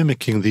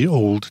mimicking the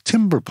old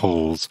timber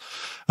poles.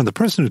 And the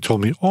person who told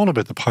me all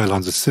about the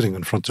pylons is sitting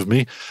in front of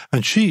me,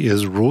 and she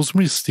is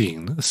Rosemary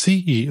Steen,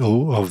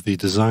 CEO of the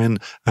Design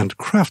and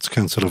Craft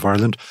Council of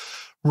Ireland.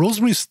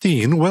 Rosemary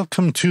Steen,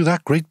 welcome to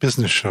That Great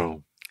Business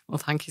Show. Well,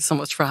 thank you so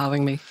much for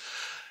having me.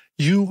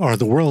 You are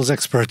the world's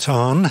expert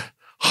on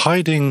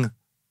hiding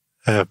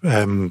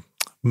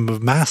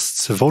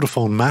masts,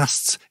 Vodafone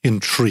masts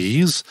in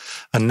trees,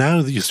 and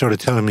now that you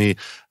started telling me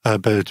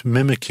about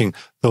mimicking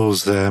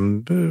those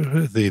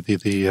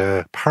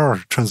the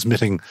power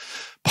transmitting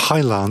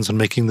pylons and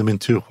making them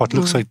into what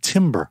looks like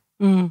timber.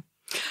 And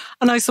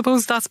I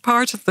suppose that's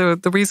part of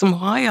the reason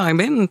why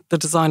I'm in the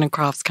Design and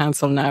Crafts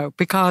Council now,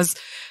 because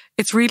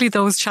it's really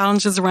those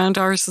challenges around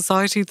Irish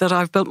society that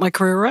I've built my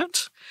career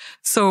around.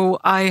 So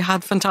I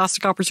had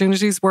fantastic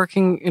opportunities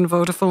working in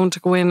Vodafone to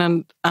go in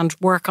and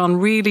work on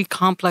really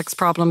complex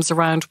problems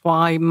around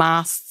why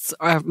masts,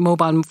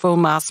 mobile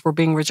phone masts, were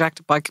being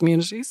rejected by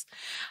communities.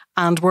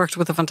 and worked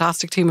with a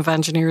fantastic team of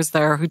engineers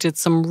there who did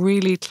some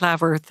really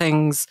clever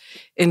things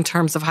in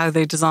terms of how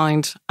they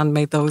designed and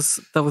made those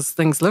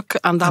things look.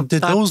 And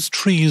those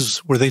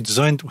trees, were they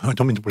designed, I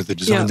don't mean were they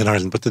designed in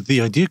Ireland, but did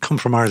the idea come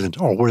from Ireland,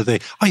 or were they,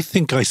 I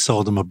think I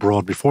saw them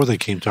abroad before they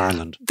came to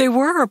Ireland. They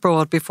were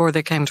abroad before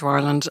they came to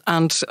Ireland,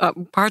 and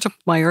part of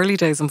my early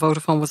days in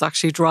Vodafone was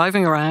actually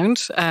driving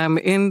around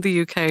in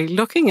the UK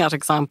looking at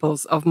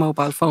examples of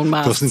mobile phone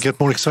masts. Doesn't get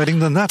more exciting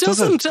than that,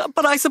 does it?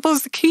 But I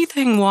suppose the key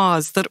thing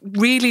was that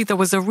really there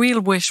was a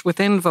real wish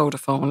within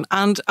Vodafone,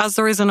 and as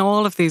there is in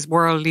all of these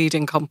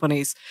world-leading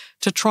companies,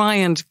 to try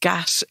and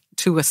get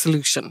to a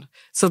solution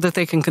so that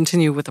they can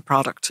continue with the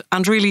product.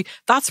 And really,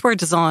 that's where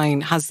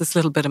design has this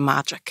little bit of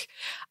magic.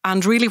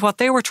 And really what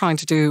they were trying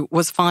to do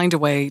was find a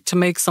way to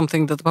make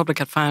something that the public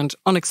had found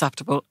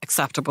unacceptable,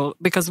 acceptable,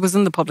 because it was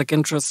in the public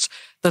interest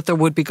that there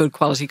would be good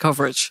quality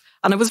coverage.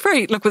 And it was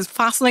it was a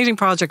fascinating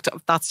project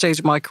at that stage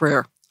of my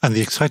career. And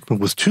the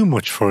excitement was too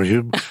much for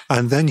you.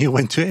 And then you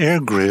went to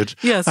AirGrid.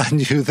 Yes.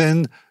 And you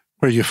then,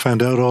 where you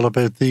found out all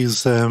about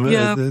these,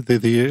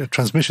 the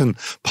transmission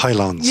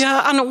pylons.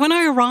 Yeah, and when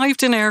I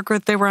arrived in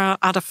AirGrid, they were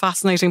at a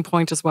fascinating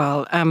point as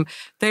well.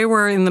 They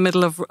were in the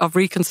middle of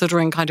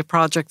reconsidering kind of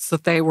projects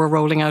that they were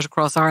rolling out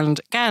across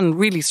Ireland. Again,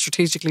 really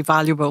strategically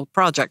valuable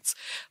projects.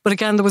 But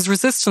again, there was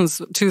resistance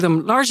to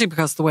them, largely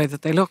because of the way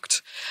that they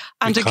looked.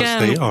 And because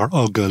again, they are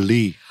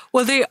ugly.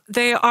 Well,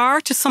 they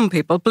are to some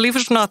people. Believe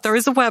it or not, there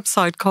is a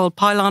website called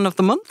Pylon of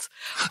the Month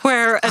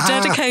where a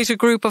dedicated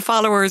group of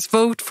followers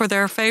vote for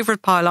their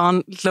favourite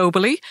pylon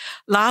globally.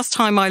 Last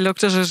time I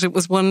looked at it, it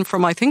was one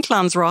from, I think,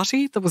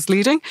 Lanzarote that was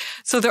leading.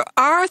 So there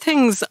are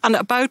things and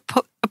about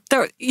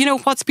there,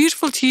 what's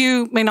beautiful to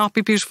you may not be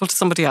beautiful to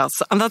somebody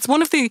else. And that's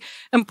one of the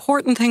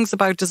important things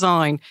about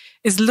design,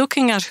 is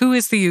looking at who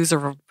is the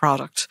user of the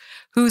product,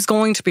 who's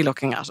going to be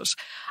looking at it.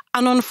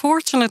 And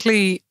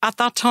unfortunately, at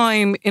that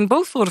time, in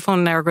both Vodafone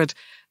and AirGrid,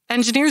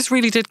 engineers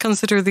really did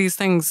consider these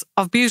things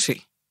of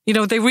beauty.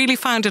 They really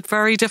found it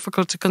very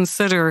difficult to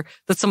consider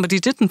that somebody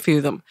didn't view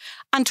them.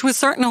 And to a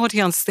certain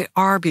audience, they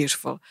are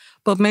beautiful.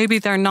 But maybe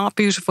they're not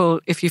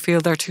beautiful if you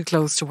feel they're too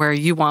close to where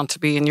you want to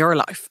be in your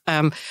life.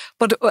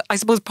 But I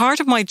suppose part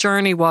of my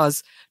journey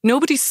was,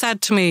 nobody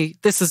said to me,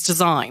 this is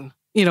design,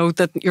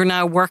 that you're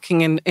now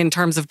working in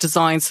terms of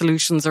design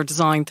solutions or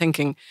design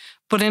thinking.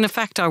 But in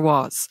effect, I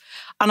was.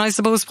 And I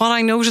suppose what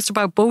I noticed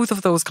about both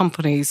of those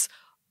companies,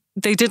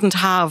 they didn't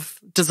have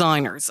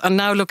designers. And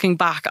now looking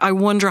back, I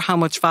wonder how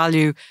much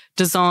value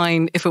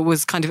design, if it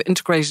was kind of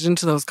integrated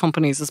into those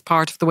companies as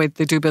part of the way that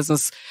they do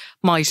business,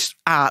 might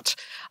add.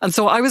 And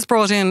so I was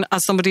brought in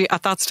as somebody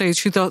at that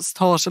stage who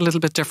thought a little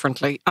bit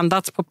differently. And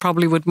that's what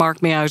probably would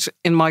mark me out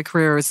in my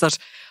career, is that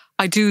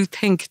I do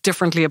think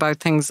differently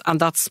about things. And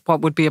that's what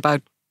would be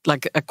about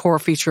like a core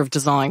feature of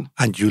design.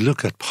 And you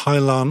look at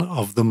Pylon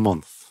of the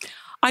Month.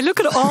 I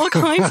look at all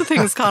kinds of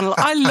things, Conal.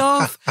 I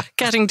love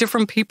getting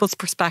different people's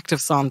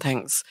perspectives on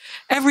things.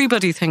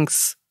 Everybody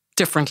thinks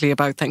differently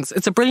about things.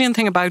 It's a brilliant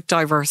thing about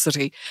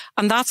diversity.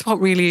 And that's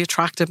what really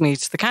attracted me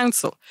to the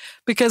council.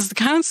 Because the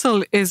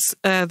council is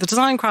the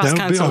Design Crafts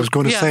Council. I was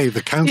going to say,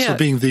 the council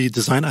being the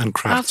Design and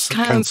Crafts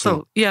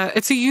Council. Yeah,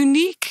 it's a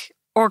unique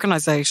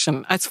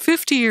organisation. It's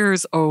 50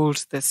 years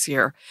old this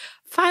year.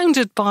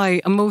 Founded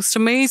by a most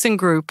amazing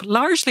group,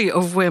 largely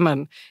of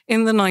women,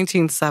 in the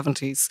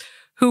 1970s.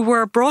 Who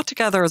were brought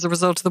together as a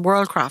result of the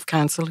World Craft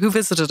Council, who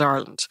visited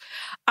Ireland.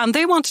 And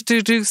they wanted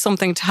to do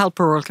something to help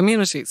rural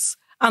communities.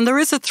 And there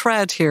is a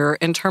thread here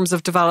in terms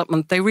of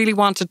development. They really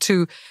wanted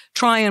to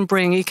try and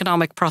bring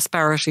economic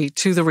prosperity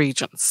to the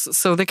regions.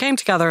 So they came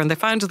together and they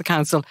founded the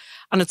council,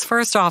 and its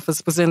first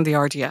office was in the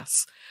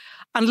RDS.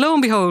 And lo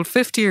and behold,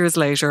 50 years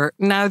later,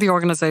 now the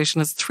organisation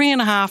has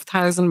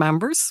 3,500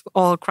 members,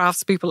 all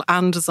craftspeople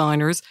and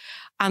designers,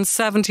 and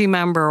 70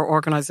 member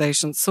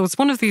organisations. So it's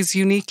one of these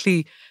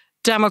uniquely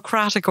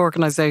democratic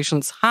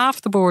organisations.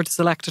 Half the board is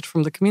elected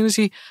from the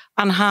community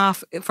and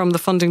half from the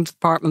funding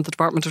department, the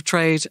Department of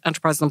Trade,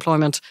 Enterprise and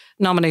Employment,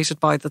 nominated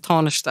by the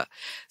Taoiseach.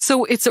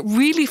 So it's a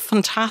really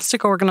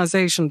fantastic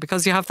organisation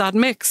because you have that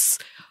mix,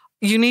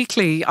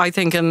 uniquely, I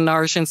think, in an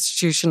Irish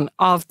institution,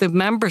 of the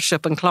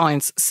membership and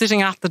clients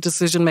sitting at the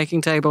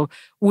decision-making table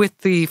with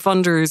the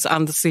funders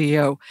and the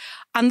CEO.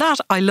 And that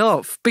I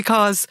love,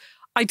 because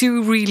I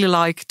do really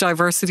like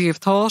diversity of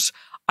thought.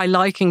 I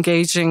like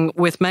engaging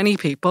with many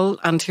people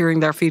and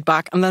hearing their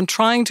feedback and then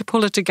trying to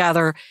pull it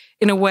together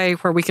in a way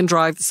where we can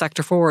drive the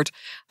sector forward.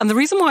 And the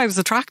reason why it was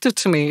attracted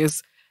to me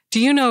is, do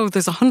you know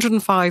there's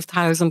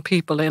 105,000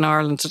 people in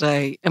Ireland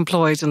today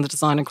employed in the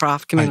design and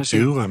craft community?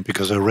 I do, and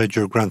because I read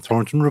your Grant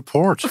Thornton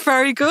report.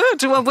 Very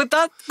good. Well,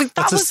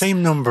 that's the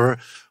same number.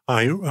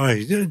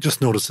 I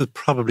just noticed it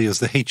probably as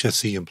the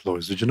HSE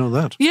employees. Did you know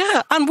that?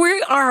 Yeah, and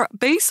we are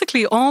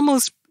basically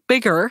almost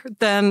bigger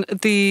than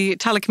the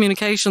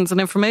telecommunications and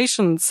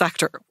information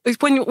sector.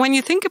 When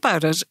you think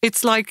about it,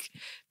 it's like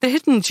the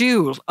hidden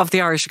jewel of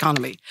the Irish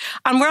economy.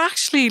 And we're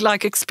actually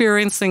like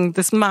experiencing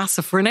this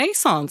massive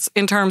renaissance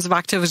in terms of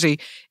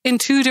activity in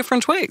two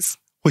different ways.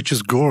 Which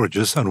is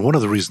gorgeous. And one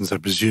of the reasons, I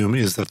presume,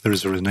 is that there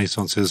is a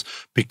renaissance is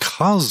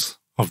because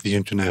of the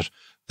internet.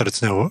 that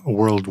it's now a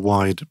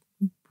worldwide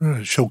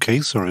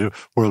showcase or a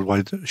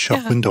worldwide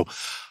shop window.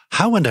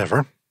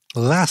 However,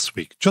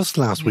 just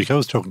last week, I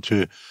was talking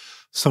to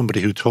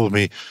somebody who told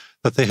me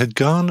that they had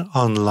gone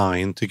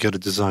online to get a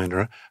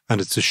designer,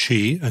 and it's a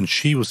she, and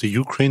she was a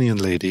Ukrainian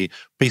lady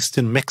based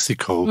in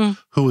Mexico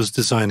who was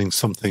designing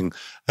something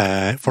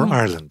for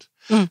Ireland.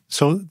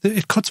 So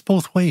it cuts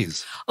both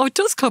ways. Oh, it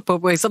does cut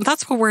both ways. And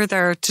that's what we're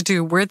there to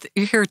do. We're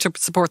here to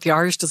support the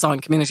Irish design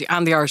community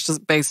and the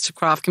Irish-based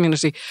craft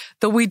community.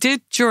 Though we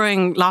did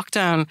during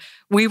lockdown,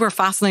 we were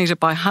fascinated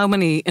by how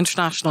many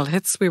international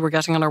hits we were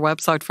getting on our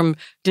website from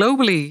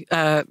globally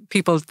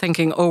people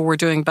thinking, oh, we're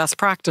doing best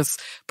practice,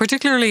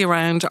 particularly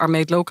around our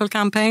Made Local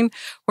campaign,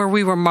 where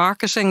we were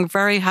marketing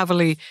very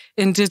heavily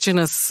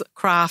Indigenous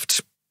craft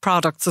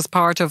products as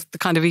part of the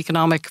kind of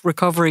economic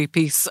recovery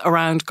piece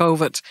around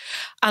COVID.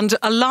 And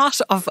a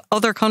lot of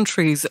other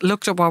countries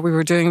looked at what we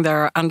were doing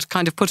there and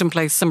kind of put in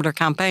place similar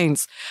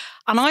campaigns.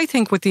 And I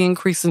think with the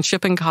increase in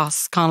shipping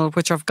costs, Conal,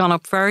 which have gone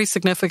up very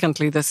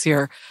significantly this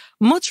year,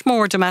 much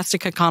more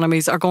domestic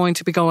economies are going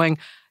to be going,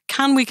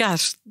 can we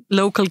get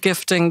local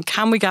gifting?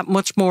 Can we get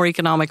much more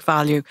economic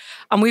value?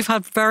 And we've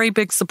had very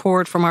big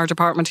support from our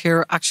department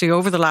here actually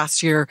over the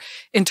last year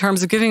in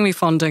terms of giving me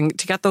funding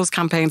to get those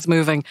campaigns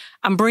moving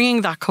and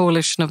bringing that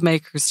coalition of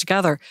makers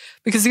together.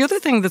 Because the other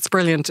thing that's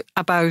brilliant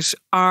about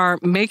our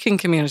making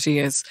community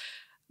is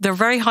they're a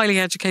very highly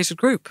educated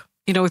group.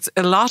 You know, it's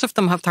a lot of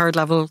them have third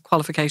level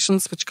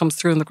qualifications, which comes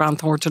through in the Grant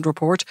Thornton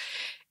report.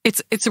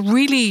 It's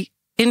really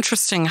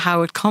interesting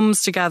how it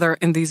comes together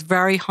in these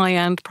very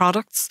high-end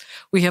products.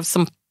 We have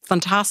some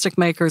fantastic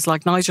makers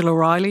like Nigel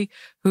O'Reilly,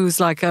 who's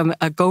like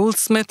a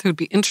goldsmith who'd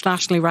be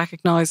internationally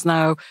recognised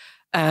now.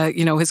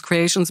 His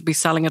creations would be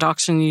selling at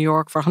auction in New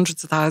York for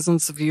hundreds of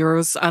thousands of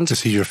euros. And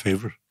is he your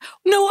favourite?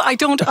 No, I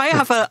don't.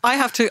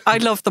 I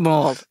love them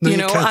all. No, you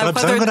can't. I'm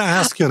going to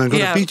ask you and I'm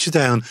going to beat you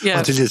down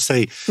until you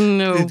say,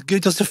 no.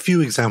 Give just a few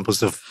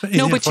examples of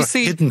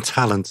hidden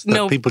talent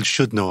that people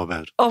should know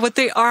about. Oh, but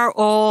they are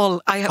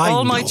all,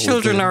 my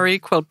children are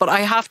equal. But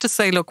I have to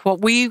say, look, what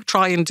we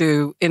try and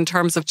do in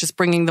terms of just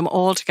bringing them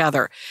all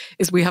together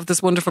is we have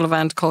this wonderful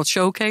event called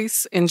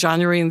Showcase in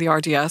January in the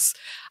RDS.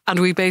 And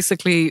we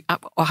basically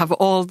have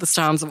all the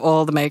stands of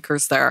all the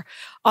makers there.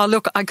 Oh,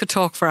 look, I could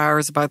talk for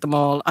hours about them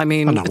all. I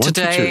mean,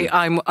 today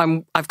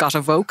I've got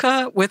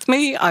Avoca with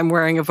me. I'm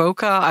wearing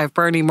Avoca. I have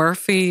Bernie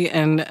Murphy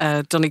in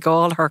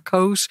Donegal, her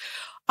coat.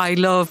 I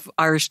love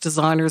Irish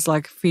designers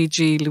like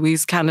Fiji,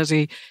 Louise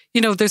Kennedy. You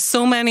know, there's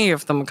so many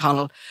of them,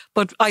 Conal.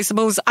 But I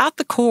suppose at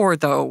the core,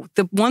 though,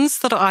 the ones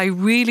that I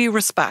really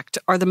respect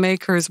are the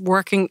makers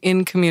working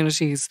in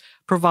communities,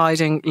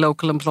 providing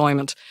local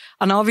employment.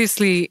 And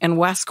obviously in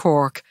West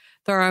Cork,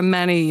 there are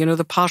many, you know,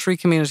 the pottery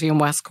community in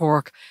West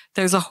Cork.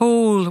 There's a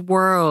whole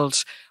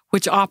world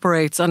which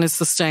operates and is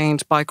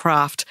sustained by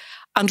craft.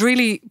 And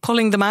really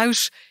pulling them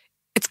out,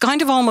 it's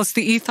kind of almost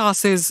the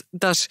ethos is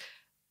that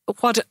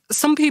what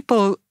some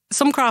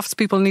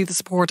craftspeople need the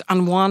support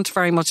and want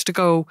very much to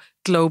go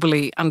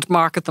globally and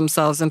market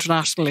themselves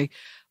internationally.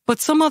 But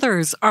some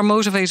others are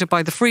motivated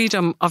by the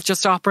freedom of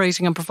just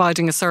operating and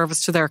providing a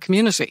service to their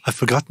community. I've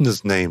forgotten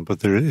his name, but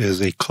there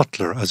is a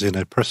cutler, as in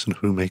a person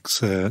who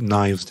makes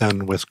knives down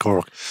in West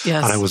Cork.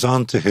 Yes. And I was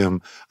on to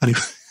him, and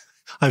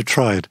I've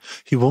tried.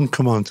 He won't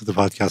come on to the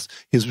podcast.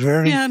 He's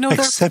very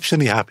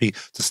exceptionally happy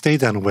to stay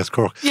down in West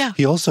Cork. Yeah.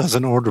 He also has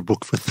an order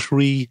book for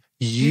 3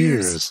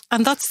 years.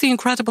 And that's the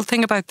incredible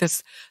thing about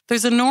this.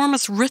 There's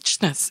enormous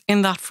richness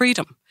in that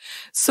freedom.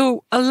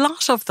 So a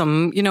lot of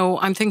them, you know,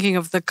 I'm thinking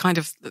of the kind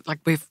of, like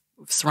we've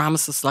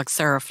ceramicists like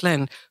Sarah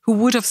Flynn, who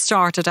would have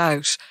started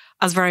out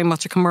as very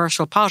much a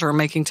commercial potter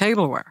making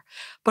tableware.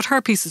 But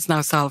her pieces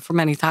now sell for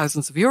many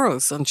thousands of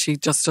euros and she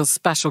just does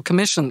special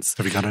commissions.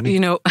 Have you got any? You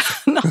know,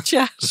 not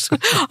yet.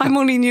 I'm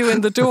only new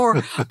in the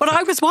door. But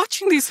I was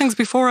watching these things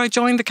before I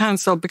joined the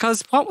council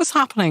because what was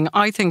happening,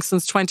 I think,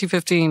 since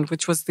 2015,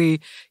 which was the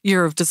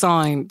year of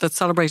design that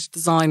celebrated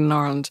design in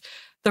Ireland,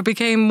 there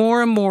became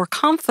more and more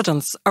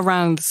confidence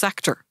around the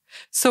sector.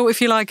 So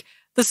if you like,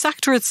 the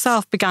sector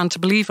itself began to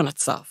believe in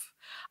itself.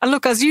 And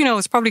look, as you know,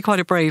 it's probably quite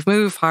a brave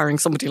move hiring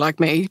somebody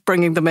like me,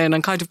 bringing them in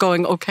and kind of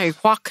going, okay,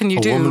 what can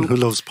you do? A woman who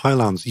loves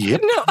pylons,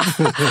 yep. No.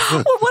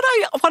 Well,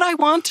 what I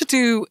want to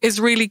do is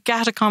really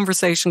get a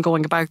conversation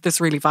going about this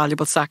really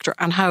valuable sector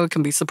and how it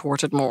can be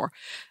supported more.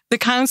 The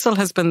council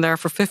has been there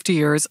for 50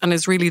 years and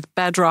is really the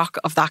bedrock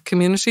of that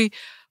community.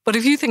 But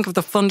if you think of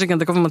the funding and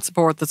the government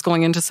support that's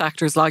going into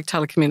sectors like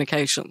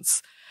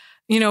telecommunications,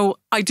 you know,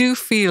 I do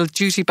feel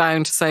duty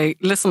bound to say,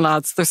 listen,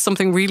 lads, there's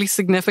something really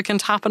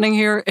significant happening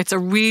here. It's a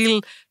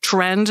real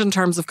trend in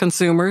terms of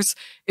consumers.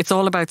 It's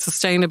all about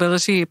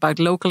sustainability, about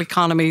local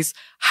economies.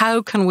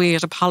 How can we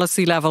at a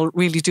policy level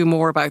really do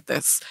more about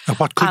this? And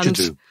what could you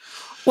do?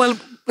 Well,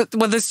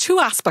 there's two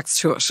aspects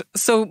to it.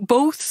 So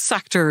both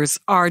sectors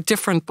are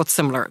different but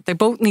similar. They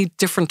both need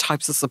different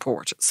types of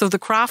support. So the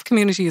craft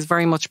community is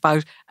very much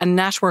about a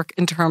network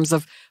in terms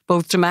of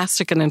both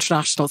domestic and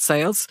international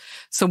sales.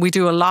 So we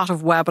do a lot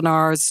of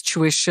webinars,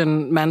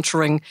 tuition,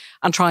 mentoring,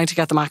 and trying to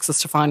get them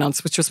access to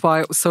finance, which is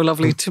why it was so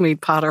lovely to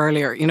meet Pat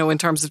earlier, in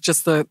terms of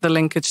just the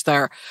linkage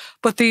there.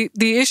 But the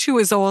issue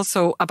is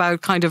also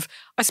about kind of,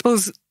 I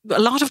suppose, a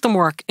lot of them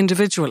work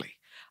individually.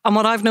 And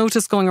what I've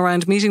noticed going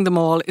around meeting them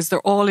all is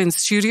they're all in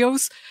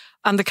studios,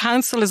 and the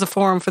council is a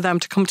forum for them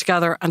to come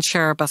together and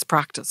share best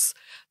practice.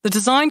 The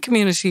design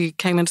community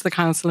came into the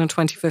council in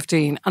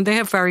 2015, and they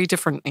have very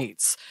different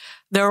needs.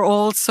 They're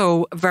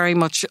also very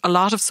much a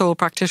lot of sole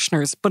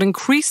practitioners, but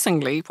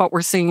increasingly what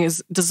we're seeing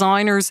is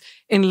designers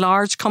in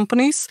large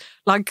companies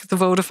like the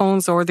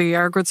Vodafones or the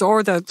Qredits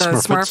or the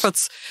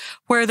Smurfits,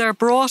 where they're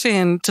brought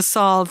in to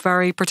solve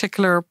very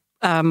particular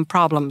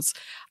problems.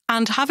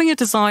 And having a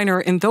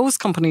designer in those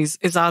companies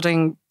is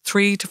adding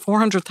 300,000 to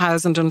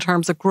 400,000 in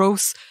terms of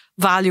gross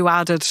value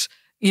added,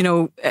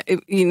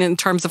 in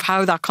terms of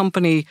how that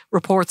company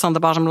reports on the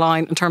bottom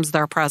line in terms of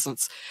their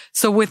presence.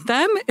 So with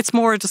them, it's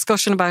more a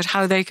discussion about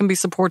how they can be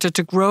supported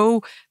to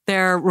grow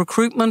their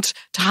recruitment,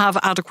 to have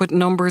adequate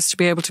numbers to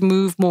be able to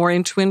move more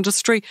into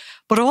industry.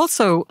 But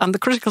also, and the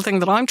critical thing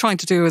that I'm trying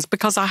to do is,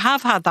 because I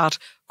have had that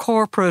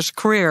corporate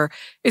career,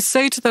 is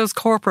say to those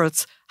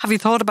corporates, have you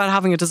thought about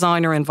having a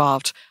designer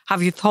involved?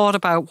 Have you thought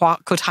about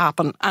what could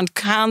happen? And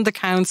can the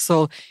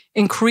council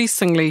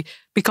increasingly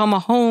become a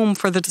home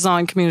for the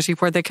design community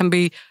where they can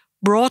be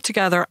brought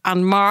together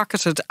and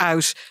marketed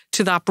out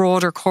to that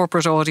broader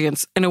corporate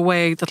audience in a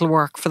way that'll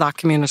work for that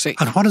community?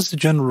 And what is the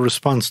general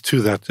response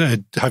to that?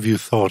 Have you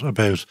thought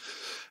about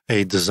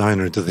a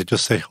designer? Do they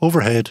just say,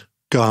 overhead,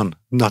 gone,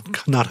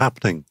 not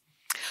happening?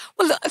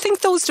 Well, I think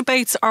those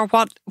debates are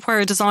where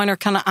a designer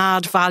can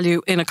add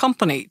value in a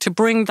company to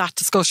bring that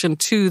discussion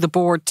to the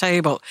board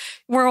table.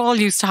 We're all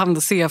used to having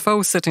the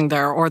CFO sitting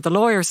there or the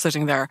lawyer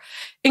sitting there.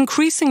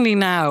 Increasingly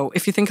now,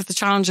 if you think of the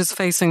challenges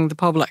facing the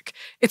public,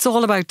 it's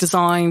all about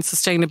design,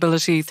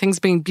 sustainability, things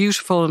being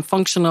beautiful and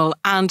functional.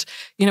 And,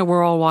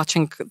 we're all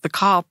watching the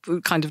COP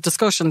kind of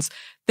discussions.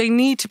 They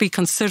need to be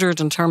considered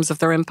in terms of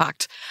their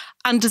impact.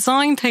 And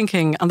design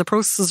thinking and the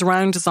processes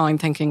around design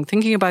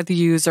thinking about the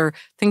user,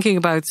 thinking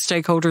about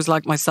stakeholders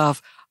like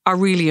myself are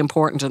really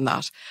important in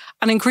that.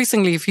 And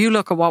increasingly, if you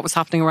look at what was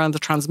happening around the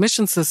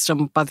transmission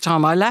system by the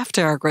time I left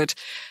Airgrid,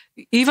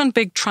 even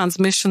big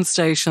transmission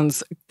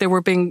stations, they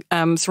were being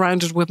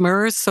surrounded with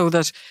mirrors so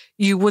that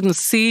you wouldn't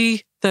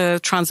see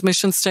the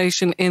transmission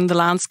station in the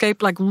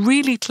landscape, like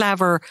really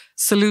clever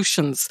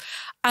solutions.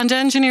 And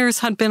engineers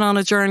had been on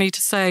a journey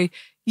to say,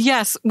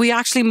 yes, we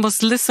actually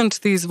must listen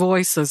to these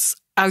voices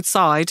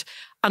outside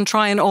and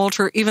try and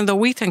alter, even though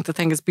we think the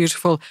thing is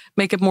beautiful,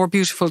 make it more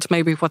beautiful to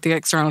maybe what the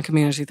external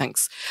community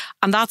thinks.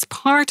 And that's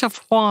part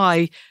of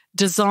why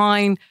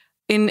design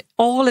in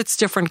all its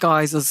different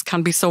guises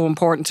can be so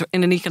important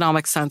in an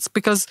economic sense.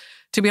 Because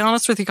to be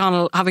honest with you,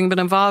 Conal, having been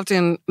involved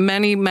in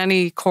many,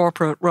 many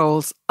corporate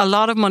roles, a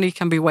lot of money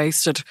can be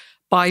wasted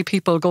by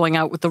people going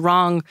out with the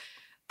wrong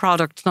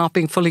product not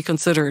being fully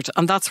considered.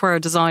 And that's where a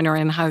designer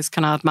in-house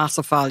can add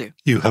massive value.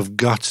 You have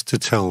got to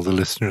tell the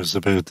listeners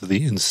about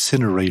the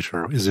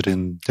incinerator. Is it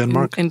in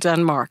Denmark? In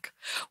Denmark.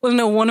 Well,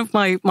 no, one of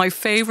my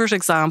favourite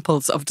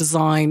examples of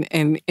design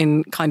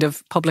in kind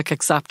of public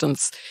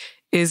acceptance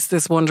is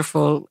this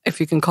wonderful, if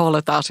you can call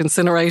it that,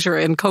 incinerator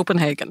in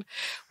Copenhagen,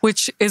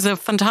 which is a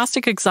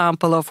fantastic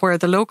example of where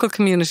the local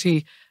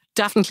community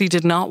definitely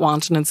did not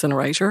want an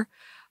incinerator.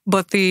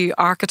 But the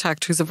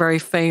architect, who's a very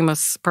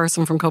famous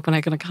person from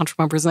Copenhagen, I can't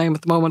remember his name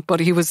at the moment,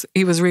 but he was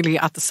really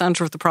at the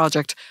centre of the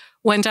project,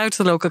 went out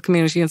to the local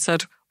community and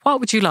said, what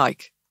would you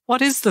like?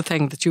 What is the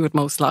thing that you would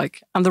most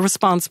like? And the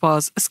response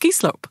was a ski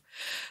slope.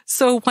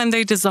 So when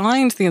they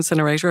designed the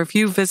incinerator, if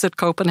you visit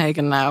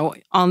Copenhagen now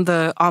on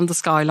the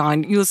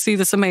skyline, you'll see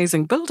this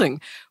amazing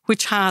building,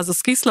 which has a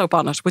ski slope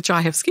on it, which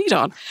I have skied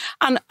on.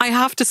 And I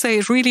have to say,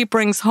 it really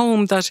brings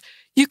home that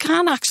you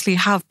can actually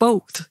have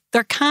both.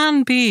 There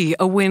can be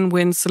a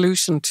win-win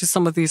solution to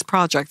some of these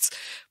projects,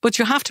 but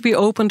you have to be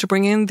open to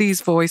bring in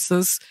these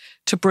voices,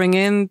 to bring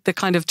in the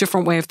kind of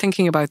different way of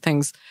thinking about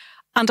things.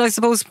 And I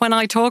suppose when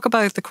I talk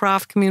about the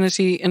craft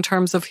community in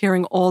terms of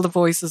hearing all the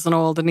voices and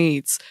all the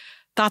needs,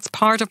 that's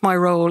part of my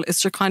role,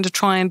 is to kind of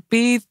try and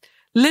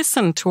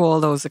listen to all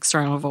those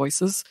external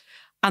voices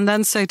and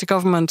then say to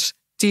government,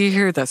 do you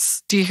hear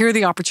this? Do you hear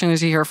the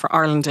opportunity here for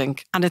Ireland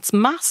Inc? And it's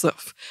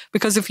massive,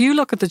 because if you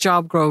look at the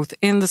job growth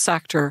in the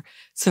sector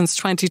since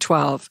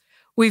 2012,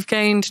 we've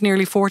gained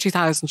nearly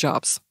 40,000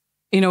 jobs.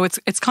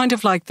 It's kind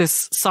of like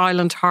this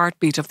silent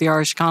heartbeat of the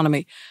Irish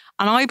economy.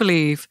 And I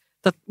believe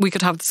that we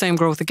could have the same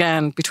growth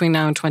again between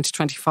now and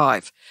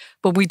 2025.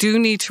 But we do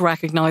need to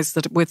recognise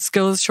that with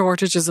skills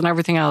shortages and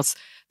everything else,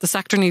 the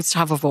sector needs to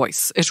have a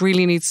voice. It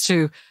really needs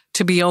to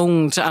be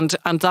owned.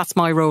 And that's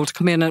my role, to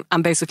come in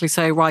and basically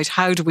say, right,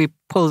 how do we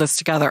pull this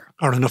together?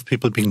 Are enough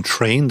people being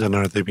trained, and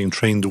are they being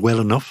trained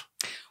well enough?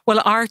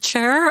 Well, our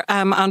chair,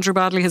 Andrew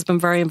Badley, has been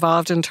very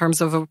involved in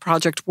terms of a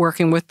project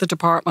working with the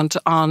department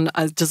on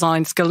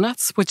design skill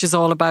nets, which is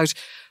all about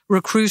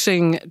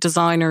recruiting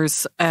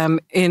designers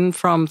in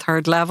from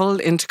third level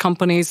into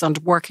companies and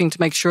working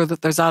to make sure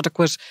that there's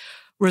adequate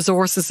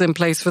resources in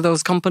place for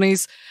those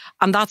companies.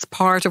 And that's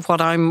part of what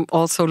I'm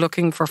also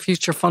looking for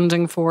future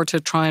funding for, to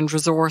try and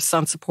resource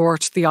and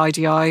support the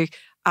IDI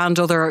and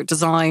other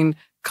design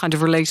kind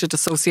of related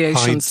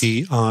associations.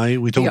 IDI,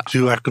 we don't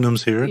do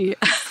acronyms here. Yeah.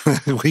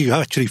 We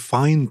actually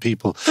find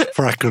people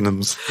for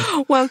acronyms.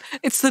 Well,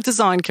 it's the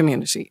design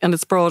community in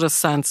its broadest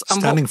sense.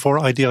 Standing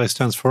for, IDI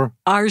stands for?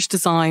 Irish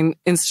Design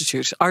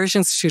Institute, Irish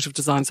Institute of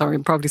Design. Sorry,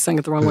 I'm probably saying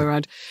it the wrong way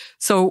around.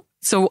 So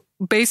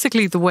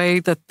basically the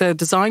way that the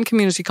design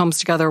community comes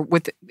together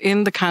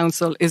within the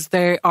council is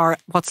they are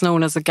what's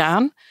known as a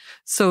GAN.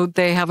 So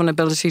they have an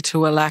ability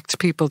to elect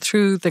people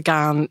through the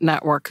GAN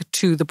network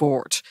to the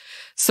board.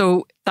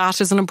 So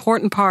that is an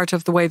important part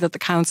of the way that the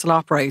council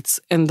operates,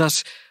 in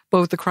that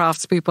both the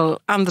crafts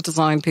people and the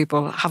design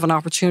people have an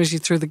opportunity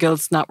through the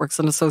guilds, networks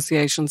and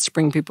associations to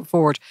bring people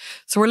forward.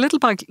 So we're a little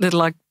like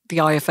the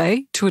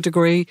IFA to a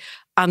degree,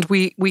 and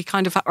we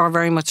kind of are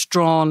very much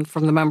drawn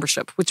from the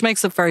membership, which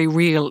makes it very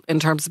real in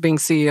terms of being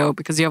CEO,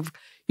 because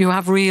you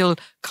have real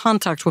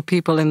contact with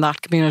people in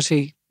that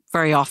community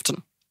very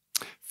often.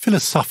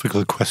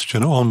 Philosophical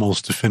question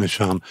almost to finish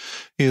on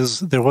is,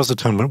 there was a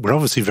time when we're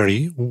obviously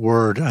very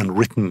word and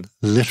written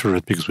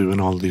literate because we win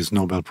all these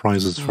Nobel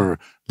Prizes for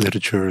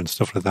literature and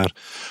stuff like that.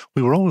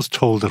 We were always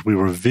told that we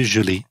were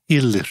visually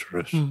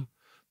illiterate.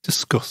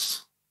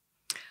 Discuss.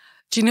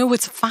 Do you know,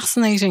 it's a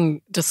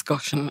fascinating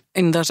discussion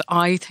in that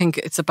I think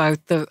it's about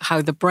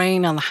how the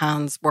brain and the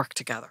hands work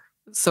together.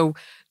 So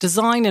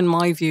design, in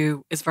my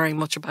view, is very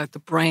much about the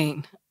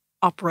brain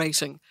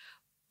operating,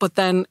 but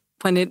then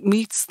when it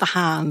meets the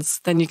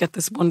hands, then you get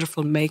this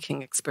wonderful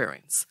making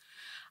experience.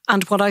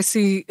 And what I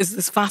see is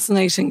this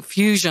fascinating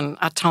fusion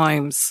at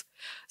times.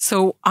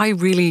 So I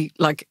really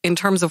like, in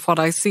terms of what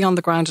I see on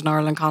the ground in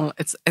Ireland, Conal,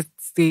 it's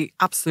the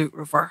absolute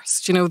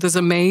reverse. You know, there's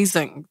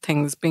amazing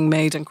things being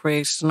made and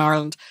created in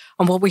Ireland.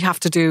 And what we have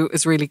to do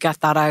is really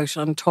get that out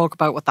and talk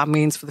about what that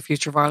means for the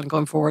future of Ireland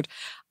going forward.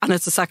 And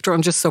it's a sector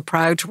I'm just so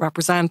proud to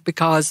represent,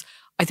 because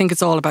I think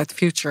it's all about the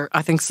future.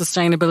 I think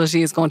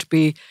sustainability is going to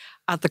be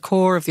at the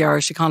core of the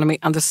Irish economy,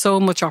 and there's so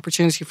much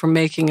opportunity for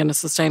making in a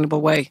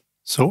sustainable way.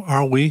 So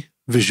are we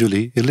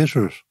visually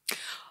illiterate?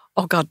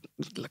 Oh God,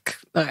 look,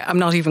 I'm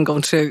not even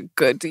going to,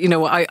 you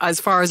know, as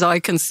far as I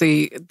can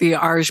see, the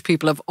Irish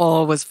people have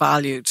always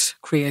valued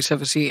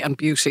creativity and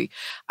beauty.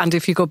 And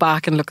if you go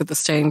back and look at the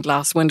stained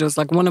glass windows,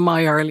 like one of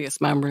my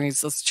earliest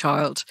memories as a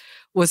child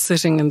was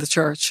sitting in the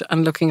church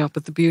and looking up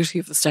at the beauty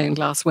of the stained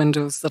glass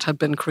windows that had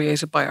been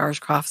created by Irish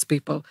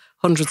craftspeople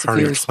hundreds of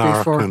years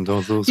before. And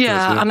all those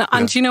guys,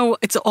 and you know,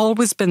 it's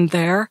always been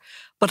there.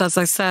 But as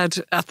I said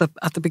at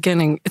the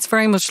beginning, it's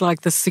very much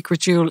like the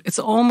secret jewel. It's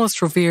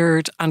almost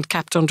revered and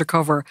kept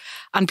undercover.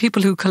 And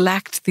people who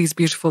collect these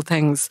beautiful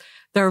things,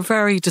 they're a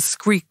very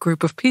discreet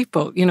group of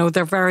people. You know,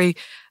 they're very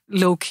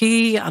low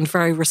key and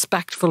very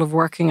respectful of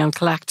working and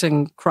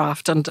collecting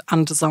craft and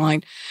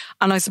design.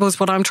 And I suppose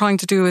what I'm trying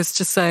to do is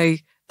to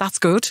say, that's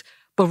good,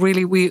 but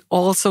really we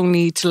also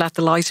need to let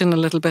the light in a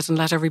little bit and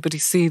let everybody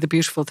see the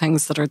beautiful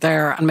things that are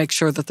there and make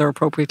sure that they're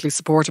appropriately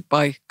supported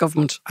by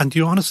government. And do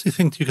you honestly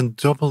think you can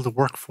double the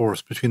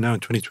workforce between now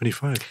and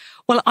 2025?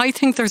 Well, I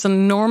think there's an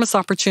enormous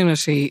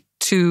opportunity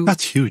to...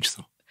 That's huge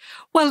though.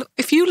 Well,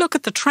 if you look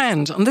at the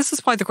trend, and this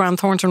is why the Grant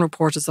Thornton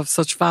report is of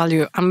such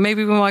value, and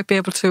maybe we might be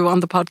able to,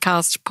 on the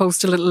podcast,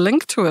 post a little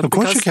link to it. Of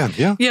course you can,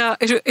 yeah. Yeah,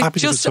 it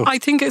just, I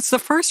think it's the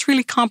first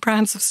really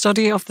comprehensive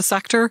study of the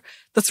sector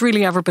that's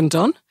really ever been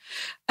done.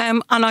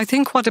 And I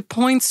think what it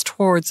points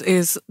towards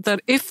is that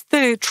if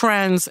the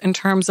trends in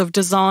terms of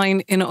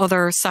design in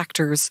other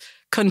sectors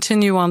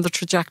continue on the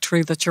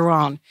trajectory that you're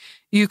on,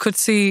 you could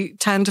see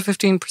 10 to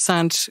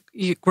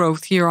 15%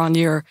 growth year on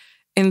year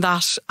in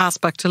that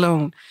aspect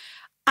alone.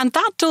 And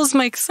that does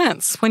make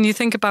sense when you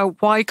think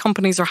about why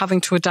companies are having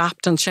to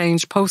adapt and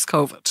change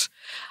post-COVID.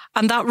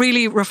 And that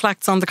really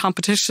reflects on the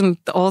competition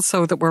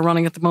also that we're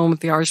running at the moment,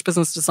 the Irish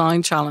Business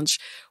Design Challenge,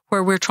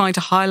 where we're trying to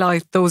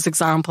highlight those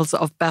examples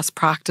of best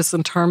practice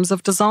in terms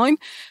of design.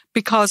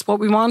 Because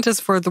what we want is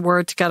for the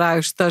word to get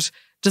out that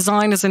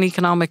design is an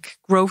economic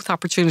growth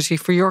opportunity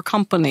for your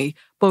company,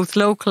 both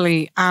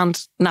locally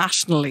and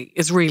nationally,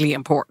 is really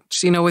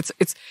important. You know,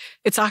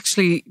 it's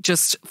actually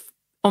just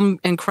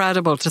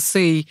incredible to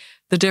see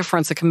the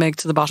difference it can make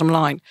to the bottom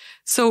line.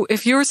 So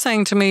if you're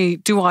saying to me,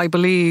 do I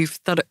believe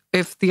that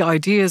if the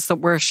ideas that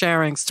we're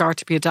sharing start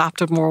to be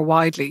adapted more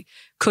widely,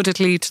 could it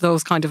lead to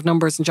those kind of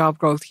numbers and job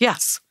growth?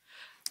 Yes.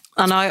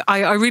 And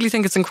I really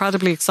think it's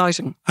incredibly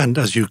exciting. And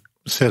as you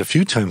said a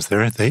few times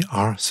there, they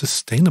are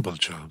sustainable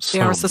jobs.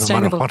 They are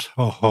sustainable. No matter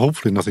what,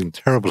 hopefully nothing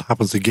terrible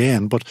happens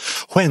again, but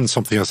when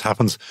something else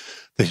happens,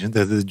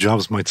 the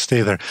jobs might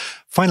stay there.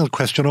 Final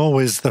question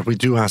always that we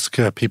do ask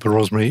people,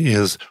 Rosemary,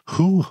 is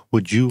who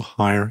would you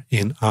hire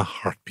in a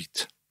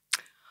heartbeat?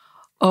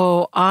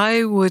 Oh,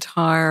 I would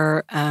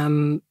hire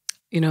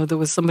there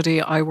was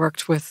somebody I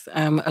worked with,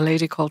 a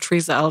lady called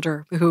Teresa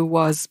Elder, who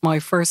was my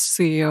first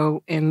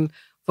CEO in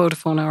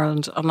Vodafone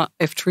Ireland. And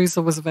if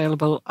Teresa was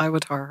available, I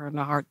would hire her in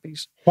a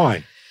heartbeat.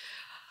 Why?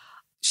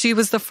 She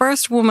was the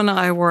first woman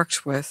I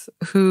worked with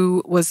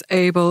who was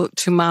able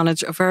to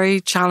manage a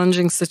very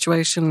challenging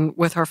situation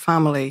with her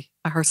family.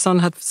 Her son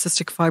had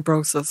cystic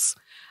fibrosis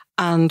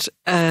and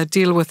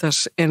deal with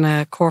it in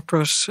a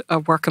corporate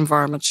work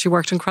environment. She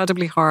worked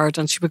incredibly hard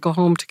and she would go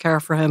home to care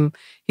for him.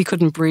 He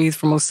couldn't breathe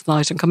for most of the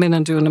night and come in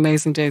and do an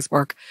amazing day's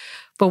work.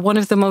 But one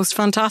of the most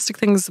fantastic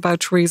things about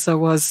Teresa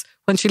was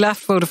when she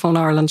left Vodafone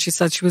Ireland, she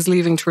said she was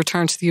leaving to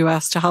return to the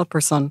US to help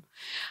her son.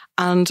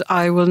 And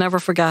I will never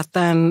forget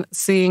then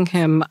seeing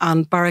him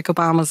and Barack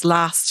Obama's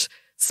last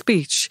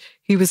speech.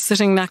 He was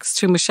sitting next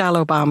to Michelle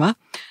Obama.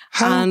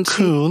 How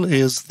cool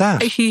is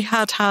that? He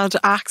had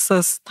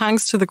access,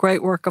 thanks to the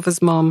great work of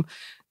his mum,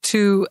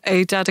 to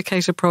a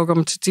dedicated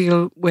program to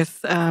deal with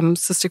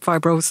cystic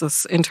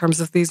fibrosis in terms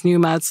of these new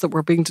meds that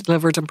were being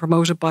delivered and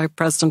promoted by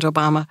President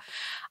Obama.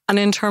 And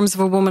in terms of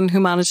a woman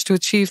who managed to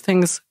achieve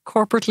things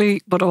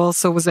corporately, but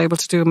also was able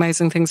to do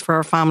amazing things for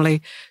her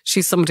family,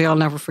 she's somebody I'll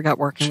never forget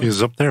working with.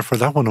 She's up there for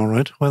that one, all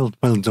right. Well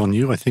done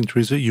you. I think,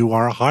 Teresa, you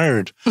are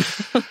hired.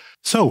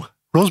 So,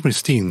 Rosemary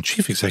Steen,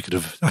 Chief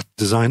Executive at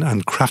Design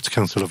and Craft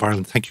Council of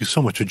Ireland, thank you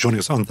so much for joining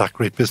us on That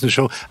Great Business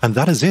Show. And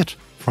that is it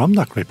from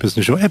That Great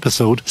Business Show,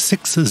 episode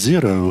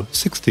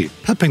 6060.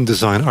 Helping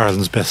design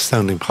Ireland's best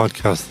sounding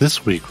podcast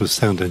this week was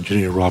sound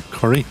engineer Rob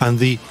Curry, and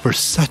the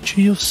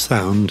Versace of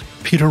sound,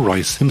 Peter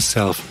Rice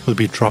himself, will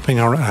be dropping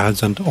our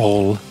ads and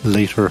all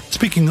later.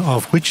 Speaking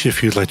of which,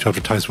 if you'd like to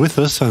advertise with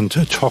us and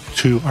talk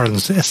to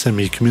Ireland's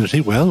SME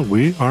community, well,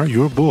 we are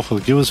your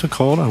bochel. Give us a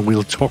call and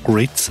we'll talk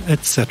rates,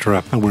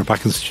 etc. And we're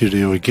back in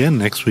studio again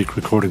next week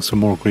recording some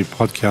more great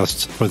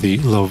podcasts for the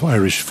Love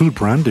Irish food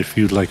brand. If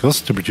you'd like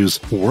us to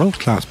produce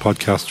world-class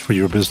podcasts for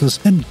your business,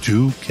 then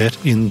do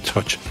get in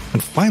touch.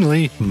 And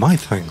finally, my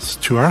thanks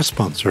to our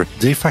sponsor,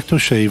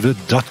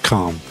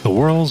 defactoshave.com, the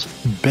world's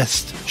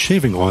best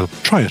shaving oil.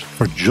 Try it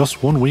for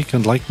just 1 week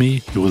and like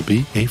me, you will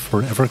be a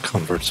forever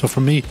convert. So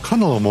from me,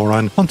 Conal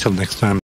O'Moran, until next time.